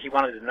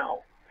wanted to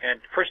know. And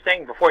first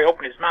thing, before he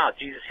opened his mouth,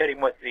 Jesus hit him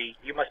with the,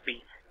 you must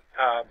be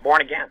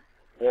born again.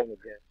 Born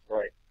again,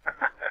 right.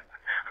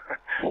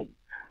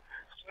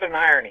 What an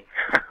irony.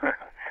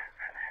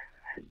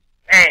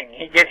 Dang,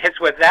 he get hits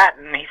with that,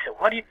 and he said,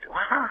 what do you,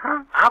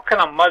 how can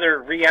a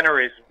mother re-enter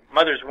his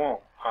mother's womb?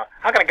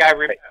 How can a guy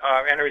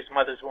enter his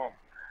mother's womb?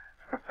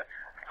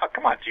 Oh,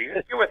 come on,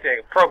 Jesus, you're with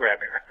the program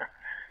here.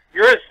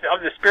 You're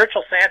of the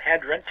spiritual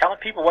Sanhedrin telling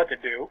people what to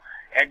do,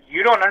 and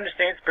you don't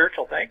understand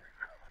spiritual things?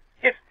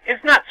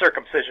 It's not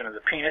circumcision of the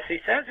penis, he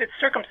says. It's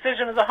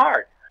circumcision of the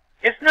heart.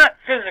 It's not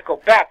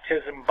physical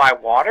baptism by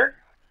water.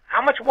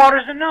 How much water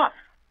is enough?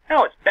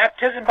 No, it's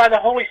baptism by the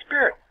Holy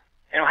Spirit.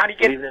 And how do you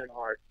get it? In the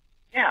heart.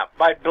 Yeah,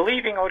 by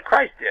believing what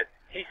Christ did.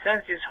 He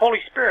sends His Holy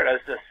Spirit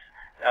as the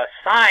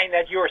sign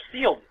that you are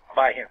sealed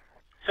by Him.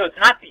 So it's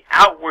not the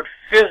outward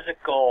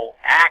physical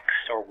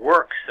acts or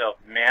works of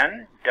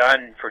men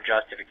done for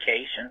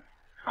justification.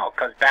 No, it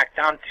comes back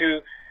down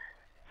to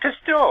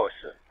pistos,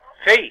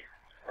 faith,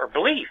 or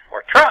belief,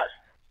 or trust.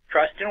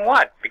 Trust in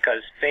what?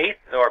 Because faith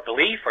or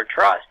belief or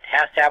trust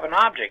has to have an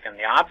object, and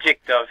the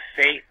object of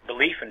faith,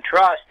 belief, and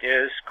trust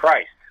is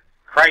Christ.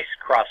 Christ's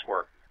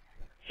crosswork.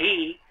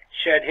 He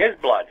shed His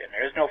blood, and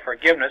there is no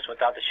forgiveness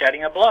without the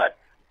shedding of blood.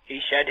 He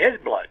shed His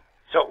blood.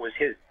 So it was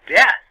His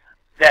death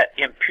that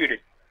imputed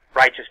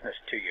righteousness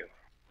to you.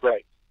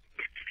 Right.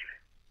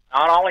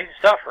 Not all His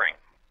suffering.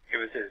 It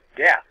was His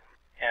death.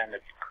 And the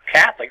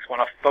Catholics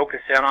want to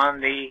focus in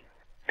on the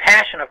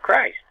passion of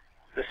Christ,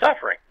 the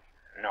suffering.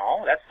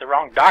 No, that's the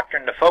wrong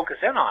doctrine to focus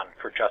in on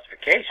for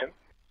justification.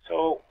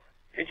 So,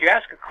 did you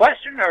ask a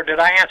question, or did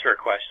I answer a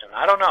question?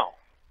 I don't know.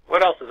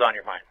 What else is on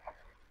your mind?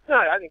 No,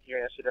 I think you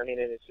answered. I mean,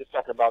 it's just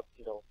talking about,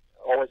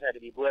 always had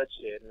to be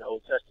bloodshed in the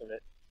Old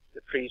Testament.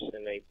 The priests,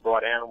 and they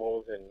brought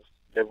animals, and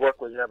their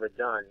work was never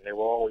done. They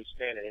were always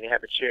standing, and they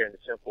have a chair in the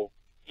temple.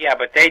 Yeah,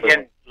 but they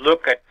didn't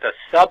look at the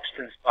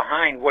substance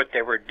behind what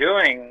they were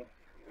doing,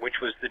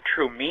 which was the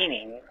true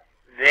meaning.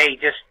 They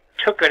just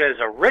took it as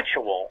a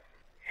ritual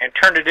and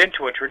turned it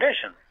into a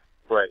tradition.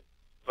 Right.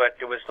 But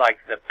it was like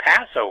the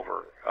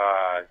Passover.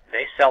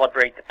 They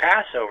celebrate the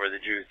Passover,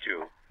 the Jews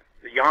do,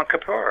 the Yom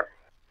Kippur.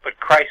 But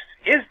Christ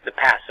is the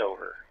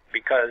Passover,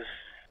 because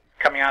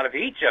coming out of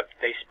Egypt,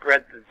 they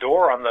spread the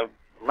door on the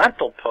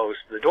lintel post,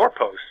 the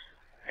doorpost.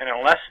 And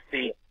unless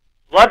the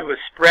blood was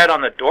spread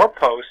on the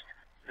doorpost,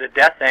 the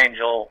death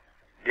angel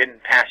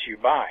didn't pass you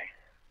by.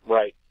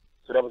 Right.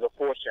 So that was a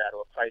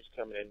foreshadow of Christ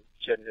coming and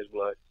shedding His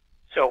blood.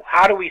 So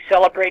how do we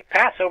celebrate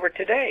Passover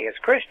today as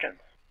Christians?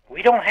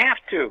 We don't have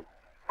to.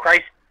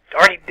 Christ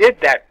already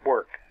did that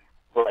work.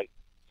 Right.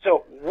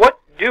 So what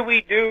do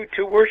we do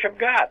to worship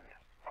God?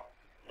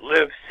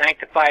 Live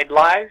sanctified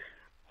lives?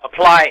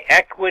 Apply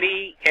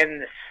equity in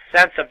the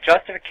sense of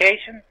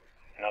justification?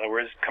 In other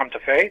words, come to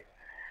faith?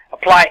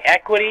 Apply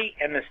equity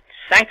in the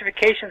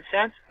sanctification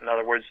sense? In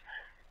other words,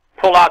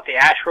 pull out the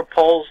Asherah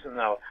poles and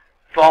the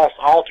false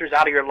altars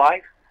out of your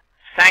life?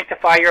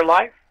 Sanctify your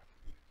life?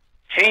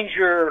 Change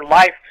your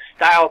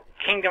lifestyle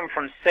kingdom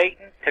from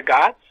Satan to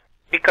God's?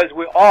 Because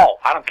we all,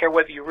 I don't care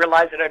whether you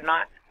realize it or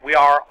not, we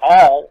are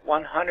all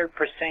 100%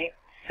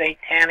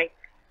 satanic,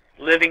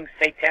 living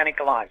satanic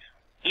lives.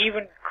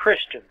 Even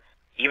Christians,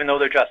 even though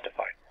they're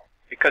justified.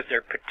 Because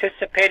they're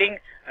participating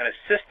in a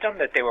system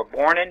that they were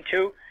born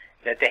into,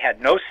 that they had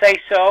no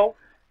say-so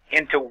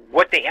into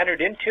what they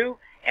entered into,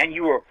 and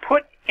you were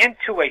put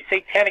into a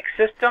satanic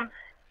system,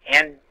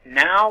 and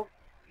now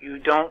you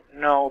don't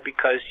know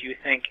because you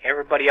think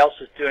everybody else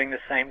is doing the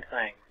same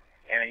thing,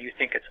 and you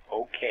think it's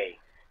okay.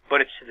 But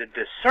it's the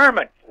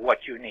discernment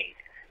what you need.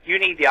 You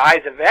need the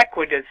eyes of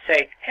equity to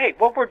say, hey,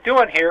 what we're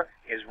doing here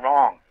is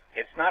wrong.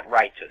 It's not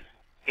righteous.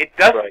 It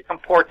doesn't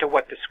comport to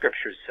what the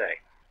Scriptures say.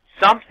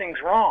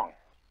 Something's wrong.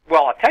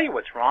 Well, I'll tell you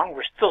what's wrong.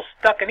 We're still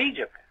stuck in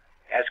Egypt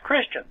as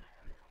Christians.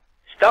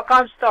 Stuck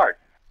on start.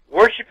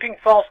 Worshipping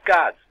false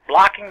gods.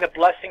 Blocking the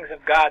blessings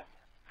of God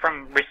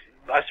from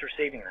us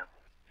receiving them.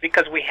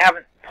 Because we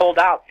haven't pulled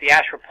out the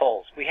Asherah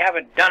poles. We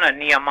haven't done a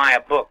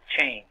Nehemiah book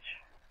change.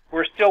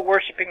 We're still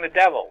worshiping the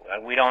devil,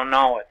 and we don't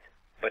know it.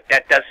 But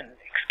that doesn't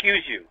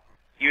excuse you.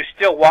 You're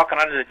still walking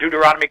under the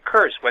Deuteronomy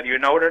curse, whether you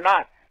know it or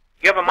not.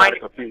 You have a mind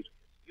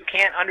you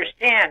can't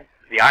understand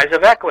the eyes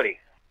of equity.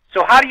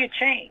 So how do you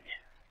change?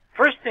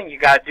 First thing you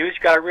got to do is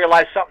you got to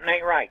realize something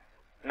ain't right.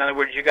 In other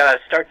words, you got to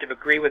start to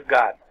agree with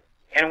God.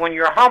 And when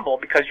you're humble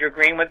because you're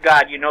agreeing with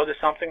God, you know there's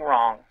something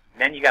wrong.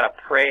 Then you got to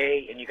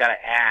pray and you got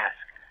to ask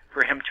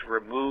for Him to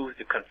remove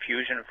the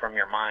confusion from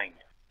your mind.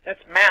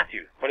 That's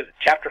Matthew. What is it,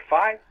 chapter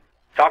 5?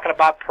 Talking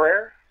about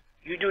prayer.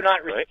 You do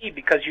not receive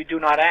because you do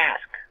not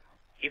ask.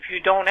 If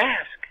you don't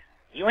ask,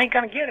 you ain't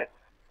going to get it.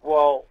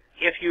 Well,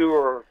 if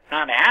you're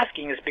not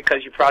asking, it's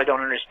because you probably don't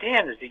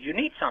understand is that you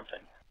need something.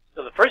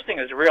 So the first thing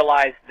is to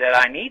realize that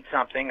I need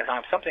something,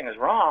 something is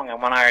wrong,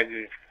 and when I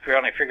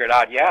finally figured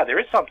out, yeah, there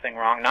is something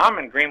wrong, now I'm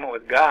in agreement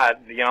with God,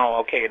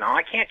 okay, now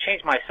I can't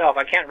change myself,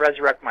 I can't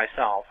resurrect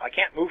myself, I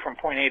can't move from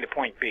point A to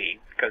point B,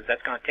 because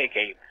that's going to take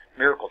a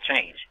miracle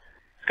change.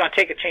 It's going to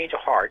take a change of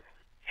heart,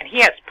 and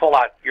He has to pull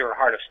out your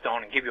heart of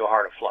stone and give you a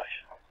heart of flesh.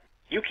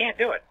 You can't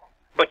do it,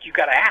 but you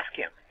got to ask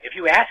Him. If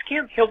you ask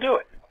Him, He'll do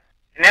it.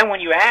 And then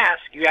when you have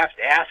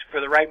to ask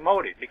for the right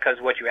motive, because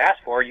what you ask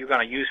for, you're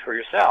going to use for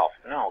yourself.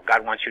 No,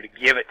 God wants you to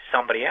give it to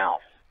somebody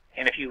else.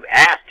 And if you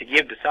ask to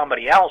give to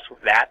somebody else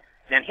with that,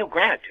 then He'll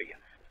grant it to you.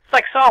 It's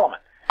like Solomon.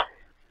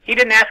 He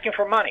didn't ask Him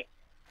for money.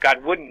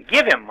 God wouldn't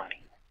give him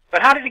money.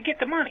 But how did he get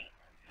the money?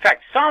 In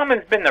fact,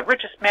 Solomon's been the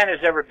richest man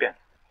there's ever been.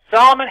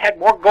 Solomon had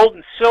more gold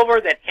and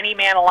silver than any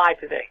man alive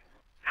today.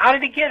 How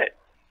did he get it?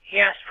 He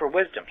asked for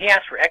wisdom. He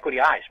asked for equity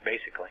eyes,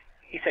 basically.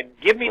 He said,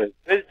 give me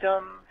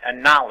wisdom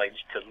and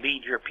knowledge to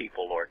lead your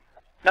people, Lord.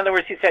 In other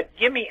words, he said,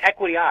 give me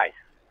equity eyes.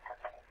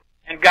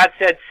 And God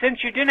said,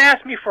 since you didn't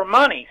ask me for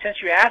money, since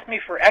you asked me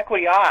for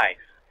equity eyes,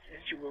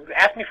 since you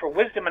asked me for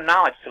wisdom and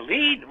knowledge to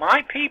lead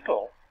my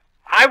people,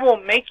 I will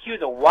make you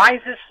the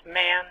wisest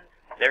man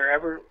there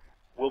ever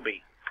will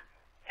be.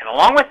 And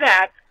along with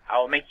that, I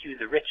will make you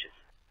the richest.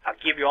 I'll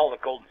give you all the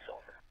gold and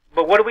silver.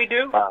 But what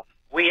do? Wow.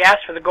 We ask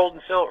for the gold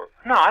and silver.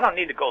 No, I don't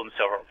need the gold and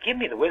silver. Give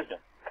me the wisdom.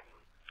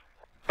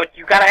 But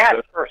you got to ask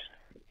first.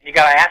 You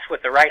got to ask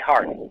with the right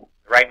heart,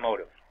 the right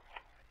motive.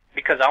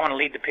 Because I want to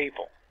lead the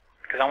people.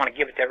 Because I want to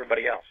give it to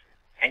everybody else.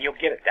 And you'll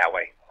get it that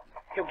way.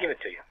 He'll give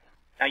it to you.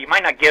 Now, you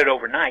might not get it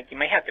overnight. You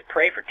may have to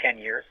pray for 10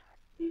 years.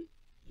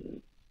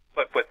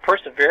 But with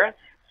perseverance,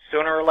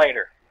 sooner or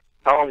later.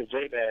 How long did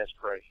Jabez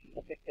pray?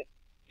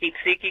 Keep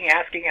seeking,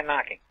 asking, and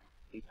knocking.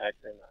 Keep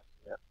asking,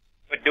 yeah.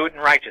 But do it in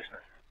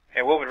righteousness.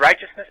 And what would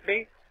righteousness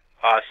be?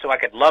 So I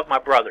could love my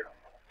brother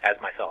as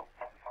myself.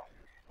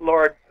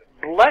 Lord,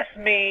 bless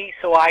me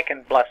so I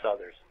can bless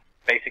others.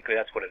 Basically,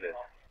 that's what it is.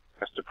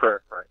 That's the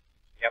prayer, right?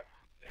 Yep.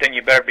 Then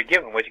you better be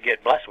given what you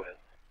get blessed with.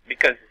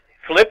 Because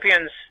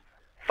Philippians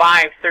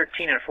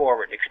 5:13 and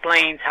forward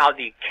explains how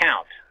the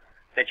account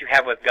that you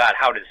have with God,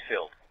 how it is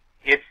filled.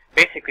 It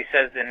basically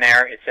says in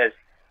there, it says,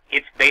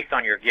 it's based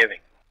on your giving.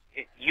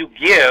 You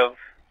give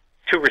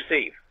to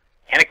receive.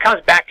 And it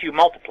comes back to you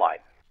multiplied.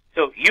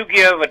 So you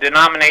give a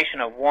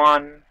denomination of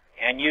 1,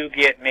 and you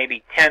get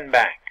maybe 10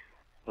 back.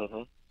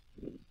 Mm-hmm.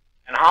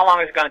 And how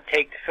long is it going to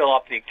take to fill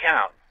up the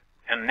account?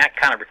 And that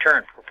kind of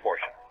return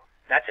proportion.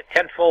 That's a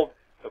tenfold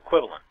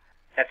equivalent.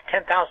 That's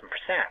 10,000%.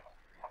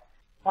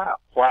 Wow.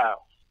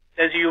 Wow.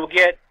 Says you will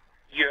get,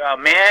 a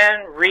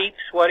man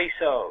reaps what he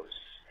sows.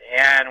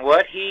 And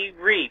what he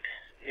reaps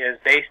is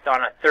based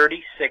on a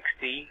 30,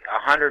 60,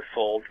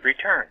 100-fold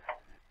return.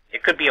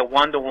 It could be a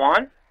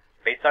 1-to-1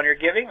 based on your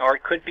giving, or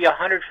it could be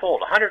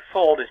 100-fold.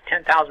 100-fold is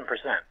 10,000%.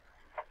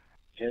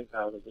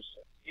 10,000%.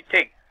 You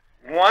take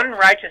one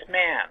righteous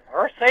man,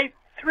 or say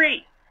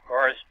 3,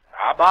 or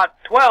how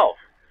about 12?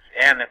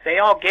 And if they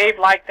all gave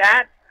like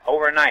that,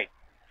 overnight,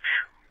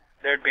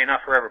 there'd be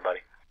enough for everybody.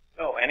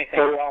 Oh, anything?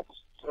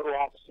 Total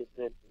opposite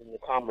in the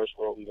commerce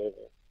world we live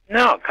in.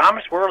 No,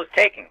 commerce world is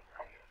taking.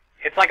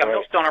 It's like a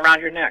millstone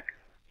around your neck.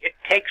 It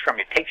takes from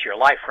you. It takes your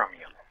life from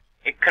you.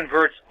 It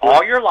converts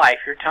all your life,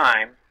 your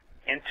time,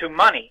 into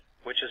money,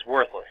 which is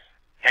worthless,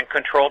 and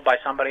controlled by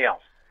somebody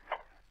else.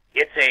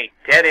 It's a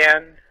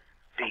dead-end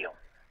deal.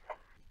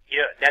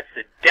 That's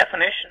the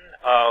definition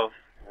of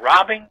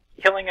robbing,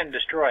 killing, and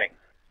destroying.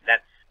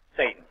 That's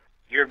Satan.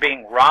 You're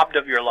being robbed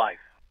of your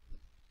life.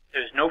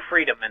 There's no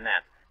freedom in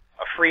that.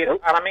 A free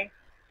economy,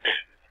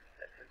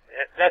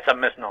 that's a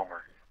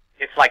misnomer.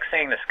 It's like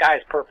saying the sky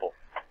is purple.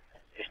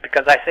 Just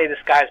because I say the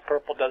sky is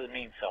purple doesn't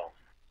mean so.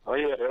 Oh,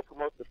 yeah, they'll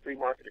promote the free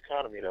market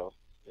economy, though.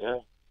 Yeah.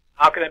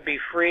 How can it be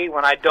free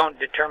when I don't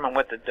determine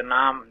what the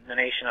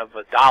denomination of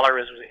a dollar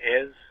is,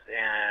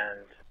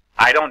 and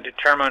I don't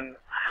determine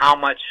how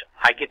much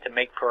I get to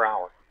make per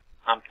hour?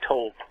 I'm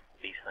told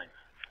these things.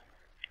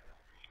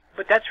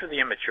 But that's for the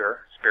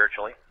immature,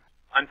 spiritually.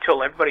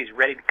 Until everybody's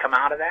ready to come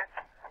out of that,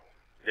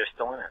 they're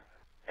still in it.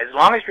 As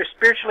long as you're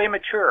spiritually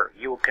immature,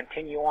 you will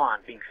continue on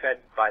being fed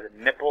by the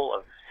nipple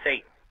of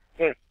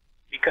Satan.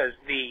 Because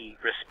the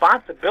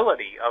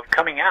responsibility of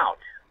coming out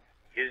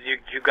is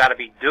you've got to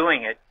be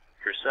doing it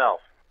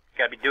yourself. You've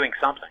got to be doing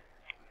something.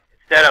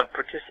 Instead of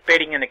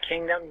participating in the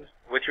kingdom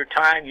with your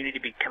time, you need to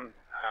be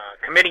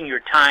committing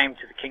your time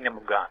to the kingdom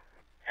of God.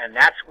 And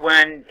that's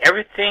when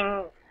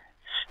everything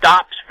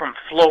stops from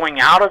flowing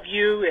out of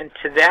you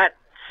into that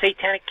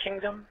satanic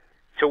kingdom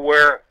to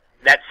where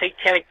that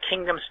satanic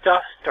kingdom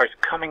stuff starts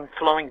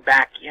flowing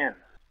back in.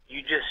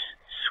 You just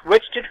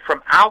switched it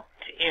from out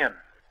to in.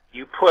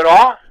 You put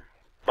off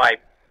by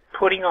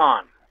putting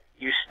on.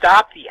 You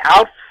stop the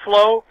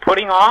outflow,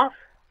 putting off,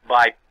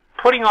 by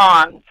putting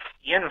on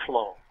the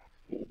inflow.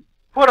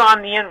 Put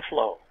on the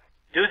inflow.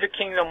 Do the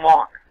kingdom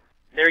walk.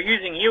 They're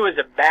using you as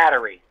a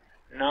battery.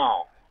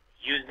 No.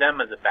 Use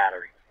them as a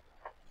battery.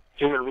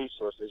 Human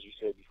resource, as you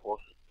said before.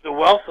 The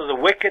wealth of the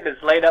wicked is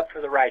laid up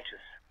for the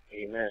righteous.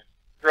 Amen.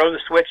 Throw the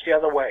switch the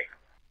other way.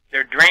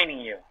 They're draining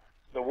you.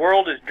 The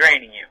world is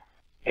draining you.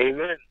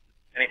 Amen.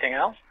 Anything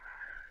else?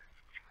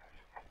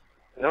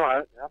 No,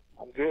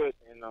 I'm good,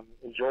 and I'm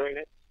enjoying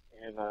it,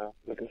 and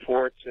looking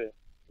forward to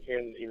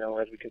hearing,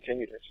 as we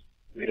continue this.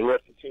 May the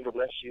Lord continue to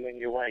bless you and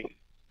your wife.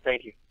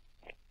 Thank you.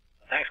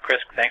 Thanks, Chris.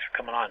 Thanks for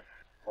coming on.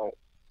 All right.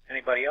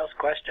 Anybody else?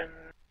 Question?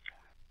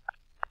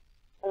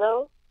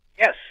 Hello?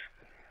 Yes.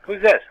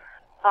 Who's this?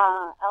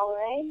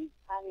 Lorraine.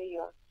 I'm New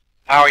York.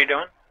 How are you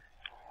doing?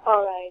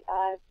 All right.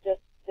 I've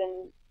just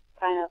been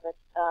kind of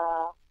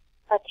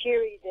a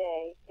cheery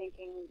day,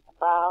 thinking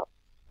about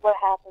what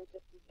happens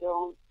if we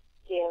don't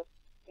give,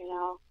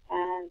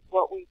 and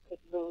what we could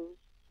lose,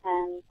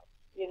 and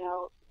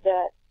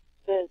that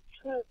the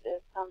truth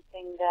is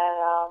something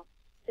that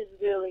is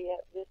really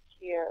at risk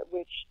here,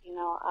 which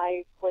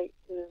I equate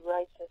to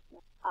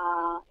righteousness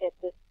at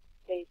this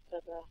stage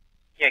of the.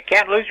 Yeah, you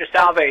can't lose your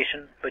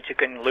salvation, but you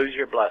can lose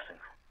your blessing.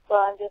 Well,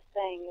 I'm just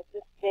saying, at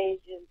this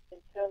stage, in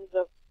terms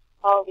of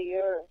all the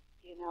earth,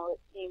 it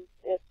seems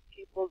if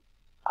people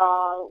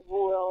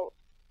will,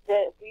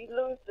 that if we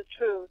lose the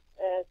truth,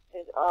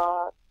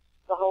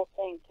 the whole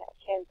thing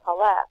can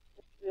collapse.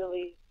 It's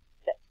really,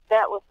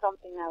 that was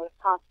something I was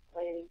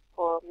contemplating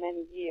for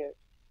many years.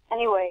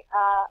 Anyway,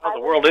 well,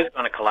 the world is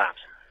going to collapse.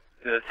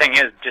 The thing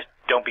is, just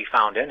don't be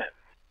found in it.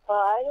 Well,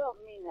 I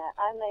don't mean that.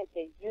 I meant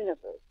the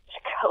universe to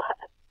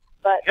collapse.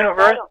 But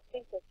Universe? I don't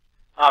think that.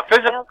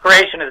 Physical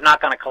creation is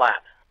not going to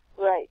collapse.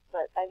 Right,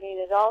 but I mean,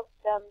 it all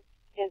stems,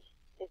 it's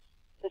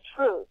the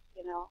truth,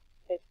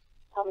 it's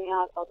coming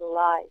out of the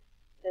lies.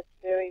 That's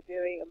very,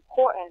 very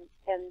important,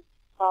 and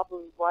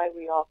probably why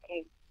we all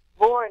came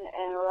born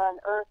and are on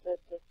earth at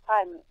this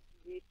time,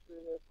 read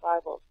through the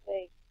Bible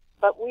thing.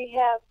 But we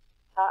have,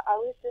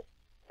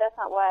 that's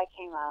not why I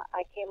came on.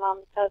 I came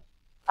on because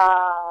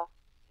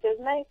there's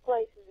many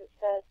places it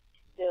says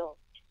still,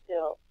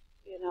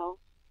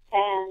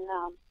 and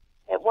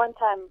at one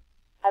time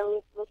I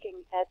was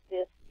looking at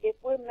this. If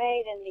we're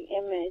made in the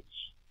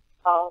image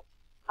of,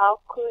 how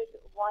could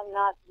one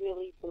not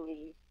really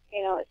believe?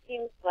 It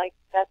seems like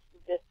that's the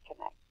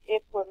disconnect.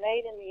 If we're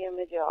made in the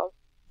image of,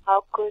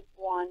 how could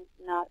one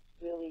not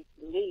really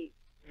believe?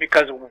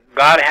 Because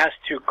God has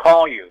to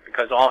call you,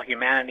 because all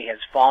humanity has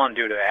fallen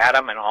due to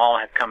Adam, and all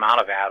have come out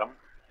of Adam.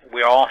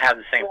 We all have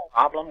the same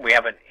problem. We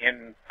have an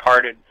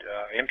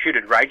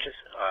imputed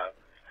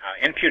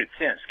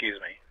sin,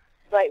 excuse me.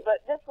 Right,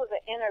 but this was an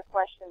inner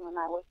question when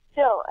I was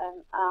still,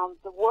 and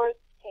the words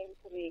came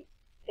to me.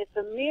 It's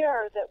a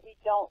mirror that we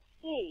don't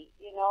see,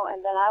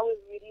 and then I was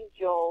reading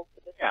Job.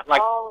 This is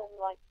all in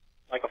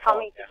like a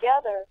coming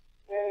together,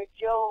 where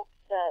Job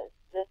says,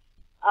 "This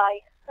I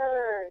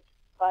heard,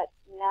 but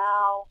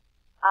now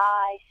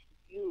I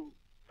see you.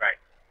 Right.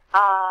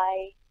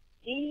 I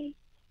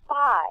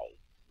defy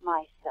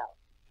myself."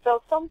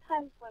 So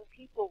sometimes when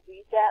people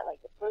read that,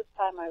 like the first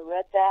time I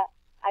read that,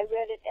 I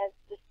read it as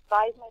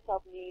despise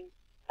myself means,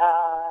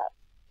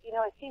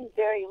 it seems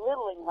very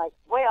littling, like,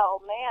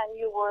 well, man,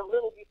 you were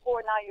little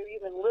before, now you're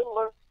even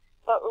littler.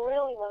 But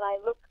really, when I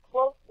looked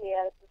closely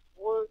at it, this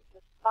word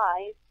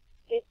despise,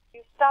 you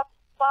stop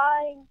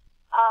spying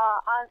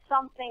on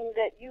something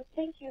that you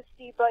think you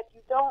see, but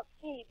you don't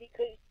see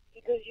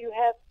because you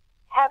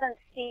haven't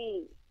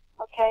seen.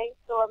 Okay?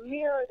 So a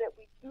mirror that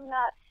we do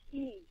not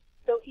see.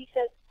 So he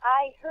says,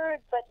 I heard,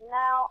 but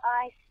now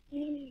I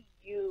see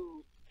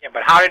you. Yeah,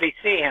 but how did he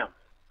see him?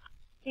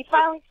 He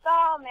finally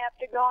saw him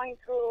after going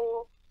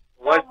through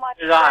so much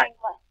his eyes? thing.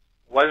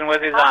 Wasn't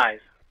with his eyes.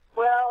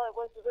 Well, it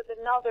was with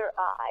another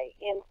eye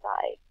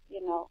inside,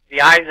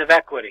 The eyes of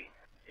equity.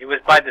 It was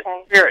by the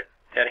Spirit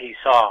that he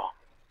saw.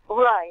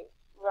 Right.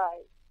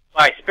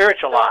 By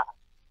spiritual eye.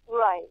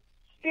 Right.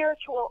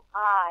 Spiritual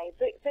eye.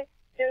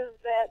 There's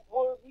that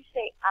word, we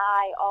say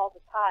I all the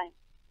time,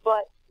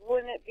 but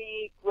wouldn't it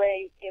be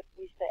great if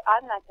we say,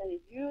 I'm not going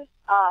to use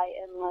I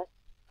unless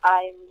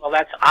I'm... Well,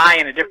 that's I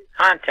in a different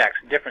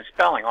context, a different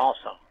spelling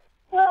also.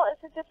 Well,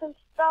 it's a different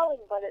spelling,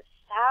 but it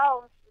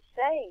sounds the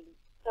same.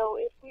 So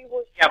if we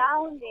were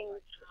sounding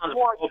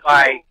more true...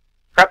 by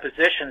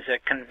prepositions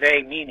that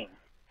convey meaning.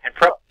 And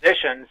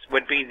prepositions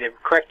would be the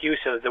correct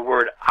use of the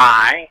word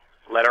I,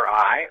 letter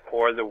I,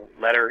 or the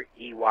letter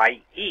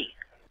E-Y-E.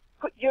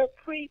 Your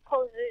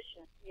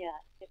preposition, yes,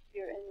 if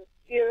you're in the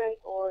spirit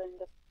or in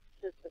the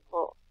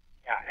physical.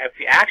 Yeah,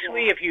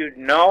 if you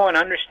know and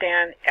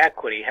understand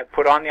equity, have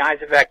put on the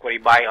eyes of equity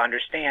by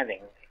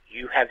understanding,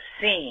 you have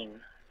seen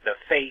the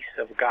face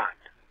of God.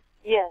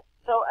 Yes.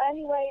 So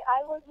anyway,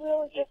 I was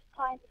really just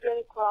trying to get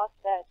across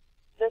that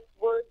this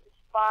word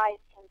despise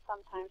can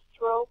sometimes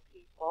throw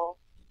people,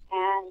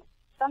 and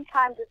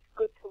sometimes it's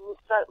good to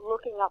start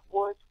looking up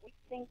words we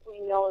think we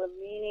know the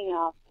meaning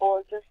of,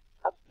 or just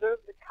observe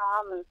the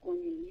comments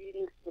when you're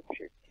reading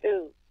scripture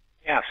too.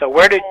 Yeah, so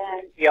where did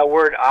the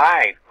word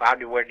I,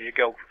 where did you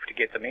go to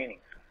get the meaning?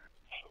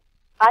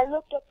 I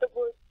looked up the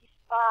word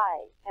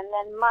despise, and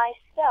then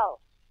myself.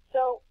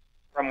 So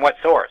from what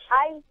source?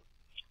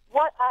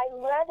 What I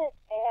read it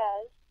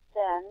as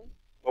then.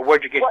 Well,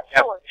 where'd you get your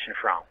definition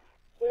from?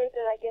 Where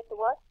did I get the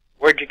what?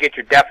 Where'd you get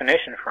your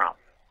definition from?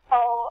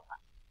 Oh,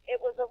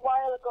 it was a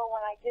while ago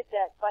when I did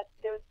that, but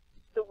there's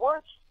the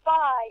word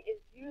spy is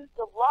used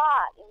a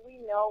lot, and we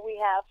know we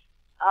have,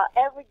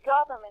 every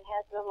government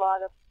has a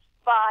lot of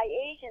spy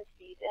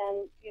agencies,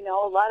 and, you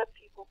know, a lot of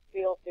people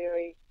feel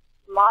very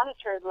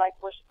monitored, like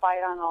we're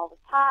spied on all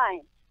the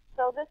time.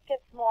 So this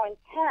gets more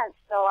intense.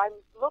 So I'm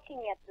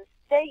looking at the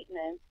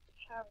statement in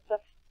terms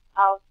of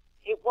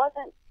it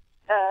wasn't,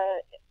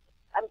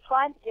 I'm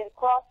trying to get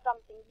across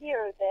something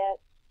here that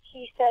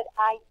he said,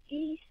 I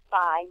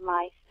de-spy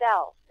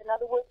myself. In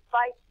other words,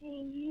 by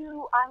seeing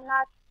you, I'm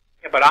not.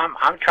 Yeah, but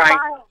I'm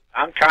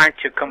trying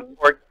to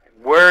comport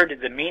where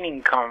did the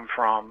meaning come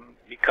from,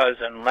 because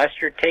unless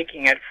you're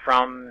taking it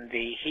from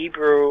the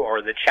Hebrew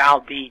or the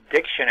Chaldee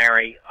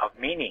dictionary of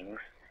meanings,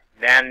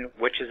 then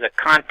which is a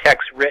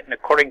context written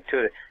according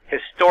to the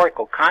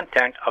historical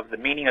content of the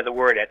meaning of the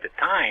word at the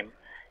time,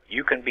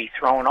 you can be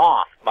thrown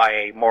off by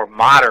a more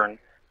modern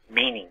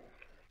meaning.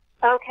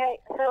 Okay,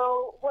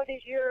 so what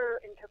is your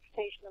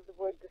interpretation of the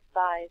word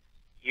despise?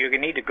 You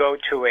need to go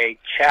to a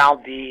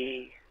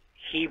Chaldee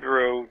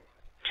Hebrew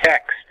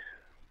text,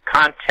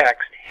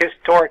 context,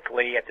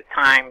 historically at the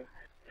time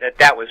that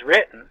that was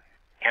written,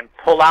 and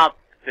pull out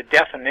the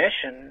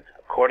definition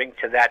according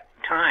to that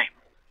time.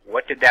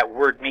 What did that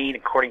word mean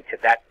according to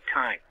that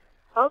time?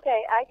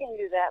 Okay, I can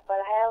do that, but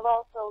I have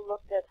also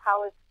looked at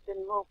how it's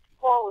been moved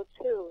forward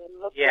too, and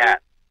looked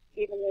at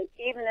even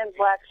in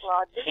Black's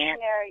Law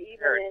Dictionary,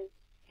 even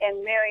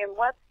in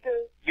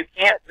Merriam-Webster's. You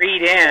can't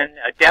read in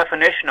a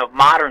definition of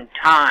modern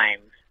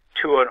times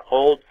to an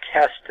Old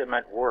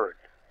Testament word.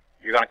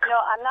 You're going to. No,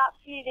 I'm not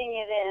feeding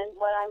it in.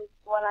 What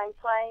I'm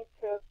trying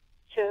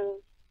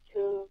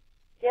to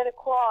get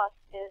across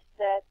is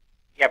that.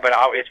 Yeah, but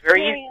it's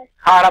very easy,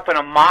 caught up in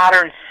a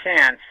modern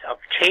sense of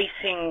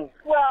chasing.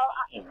 Well,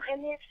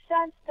 in the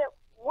sense that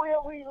where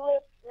we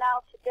live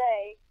now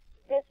today,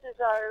 this is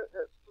our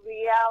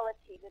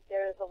reality, that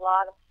there is a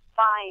lot of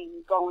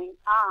spying going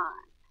on.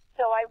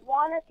 So I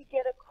wanted to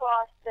get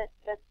across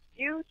the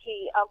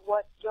beauty of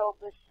what Job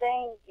was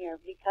saying here,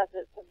 because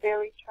it's a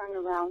very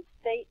turnaround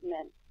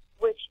statement,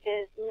 which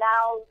is,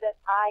 now that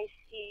I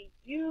see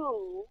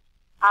you,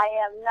 I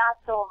am not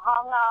so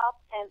hung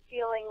up and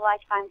feeling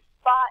like I'm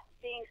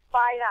being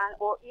spied on,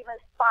 or even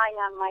spying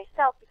on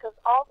myself, because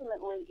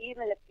ultimately,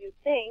 even if you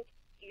think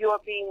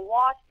you're being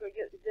watched or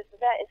this or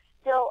that, it's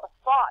still a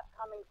thought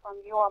coming from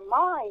your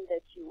mind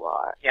that you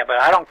are. Yeah, but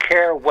I don't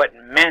care what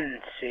men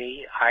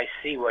see. I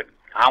see what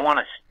I want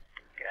to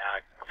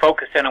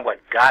focus in on what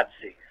God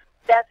sees.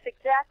 That's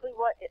exactly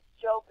what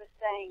Job is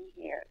saying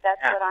here.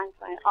 That's what I'm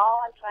trying.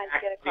 All I'm trying to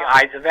get across.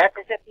 The eyes of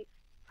equity.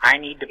 I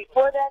need to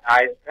before that,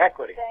 eyes of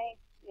equity. Saying,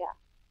 yeah.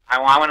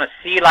 I want to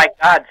see like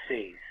God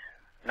sees,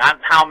 not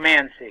how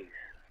man sees.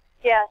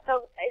 Yeah.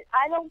 So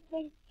I don't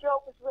think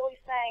Job is really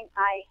saying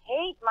I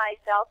hate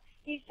myself.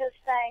 He's just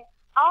saying,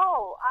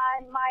 oh,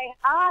 my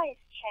eyes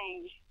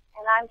change,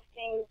 and I'm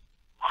seeing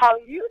how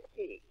you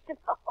see.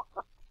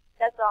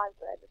 That's all I'm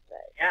trying to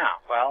say. Yeah,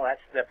 well,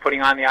 that's the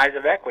putting on the eyes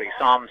of equity,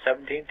 Psalm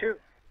 17:2.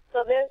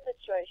 So there's the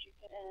choice. You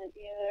can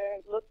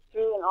either look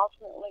through and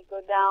ultimately go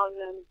down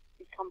and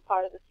become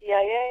part of the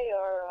CIA,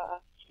 or,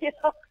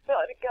 go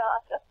to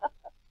God.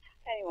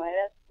 Anyway,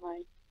 that's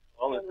my...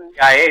 Well, the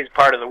CIA is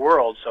part of the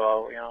world,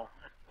 so,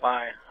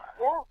 why?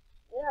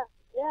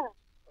 Yeah.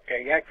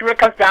 Okay, yeah, it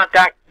comes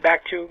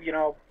back to,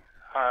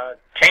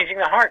 changing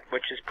the heart,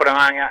 which is putting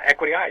on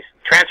equity eyes.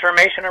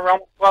 Transformation in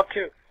Romans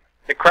 12:2.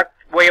 The correct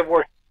way of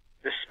worship.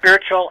 The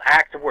spiritual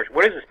act of worship.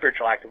 What is the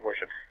spiritual act of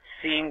worship?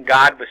 Seeing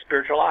God with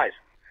spiritual eyes.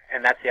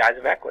 And that's the eyes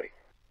of equity.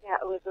 Yeah,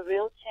 it was a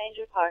real change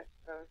of heart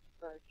for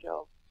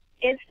Job.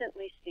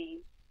 Instantly seen.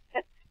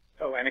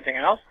 So, anything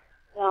else?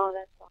 No,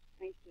 that's all.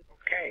 Thank you.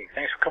 Okay,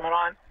 thanks for coming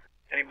on.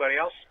 Anybody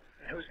else?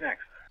 Who's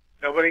next?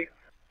 Nobody?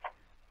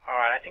 All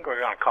right, I think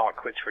we're going to call it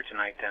quits for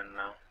tonight then.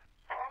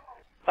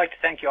 I'd like to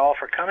thank you all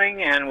for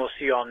coming, and we'll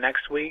see you all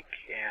next week.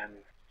 And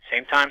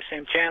same time,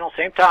 same channel,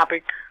 same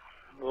topic.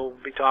 We'll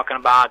be talking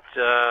about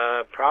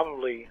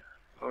probably,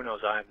 who knows,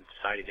 I haven't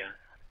decided yet.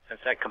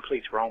 Since that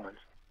completes Romans,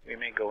 we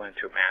may go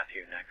into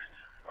Matthew next.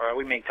 Or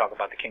we may talk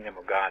about the kingdom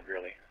of God,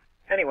 really.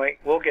 Anyway,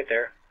 we'll get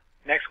there.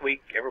 Next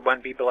week,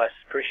 everyone be blessed.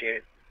 Appreciate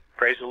it.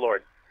 Praise the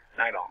Lord.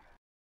 Night all.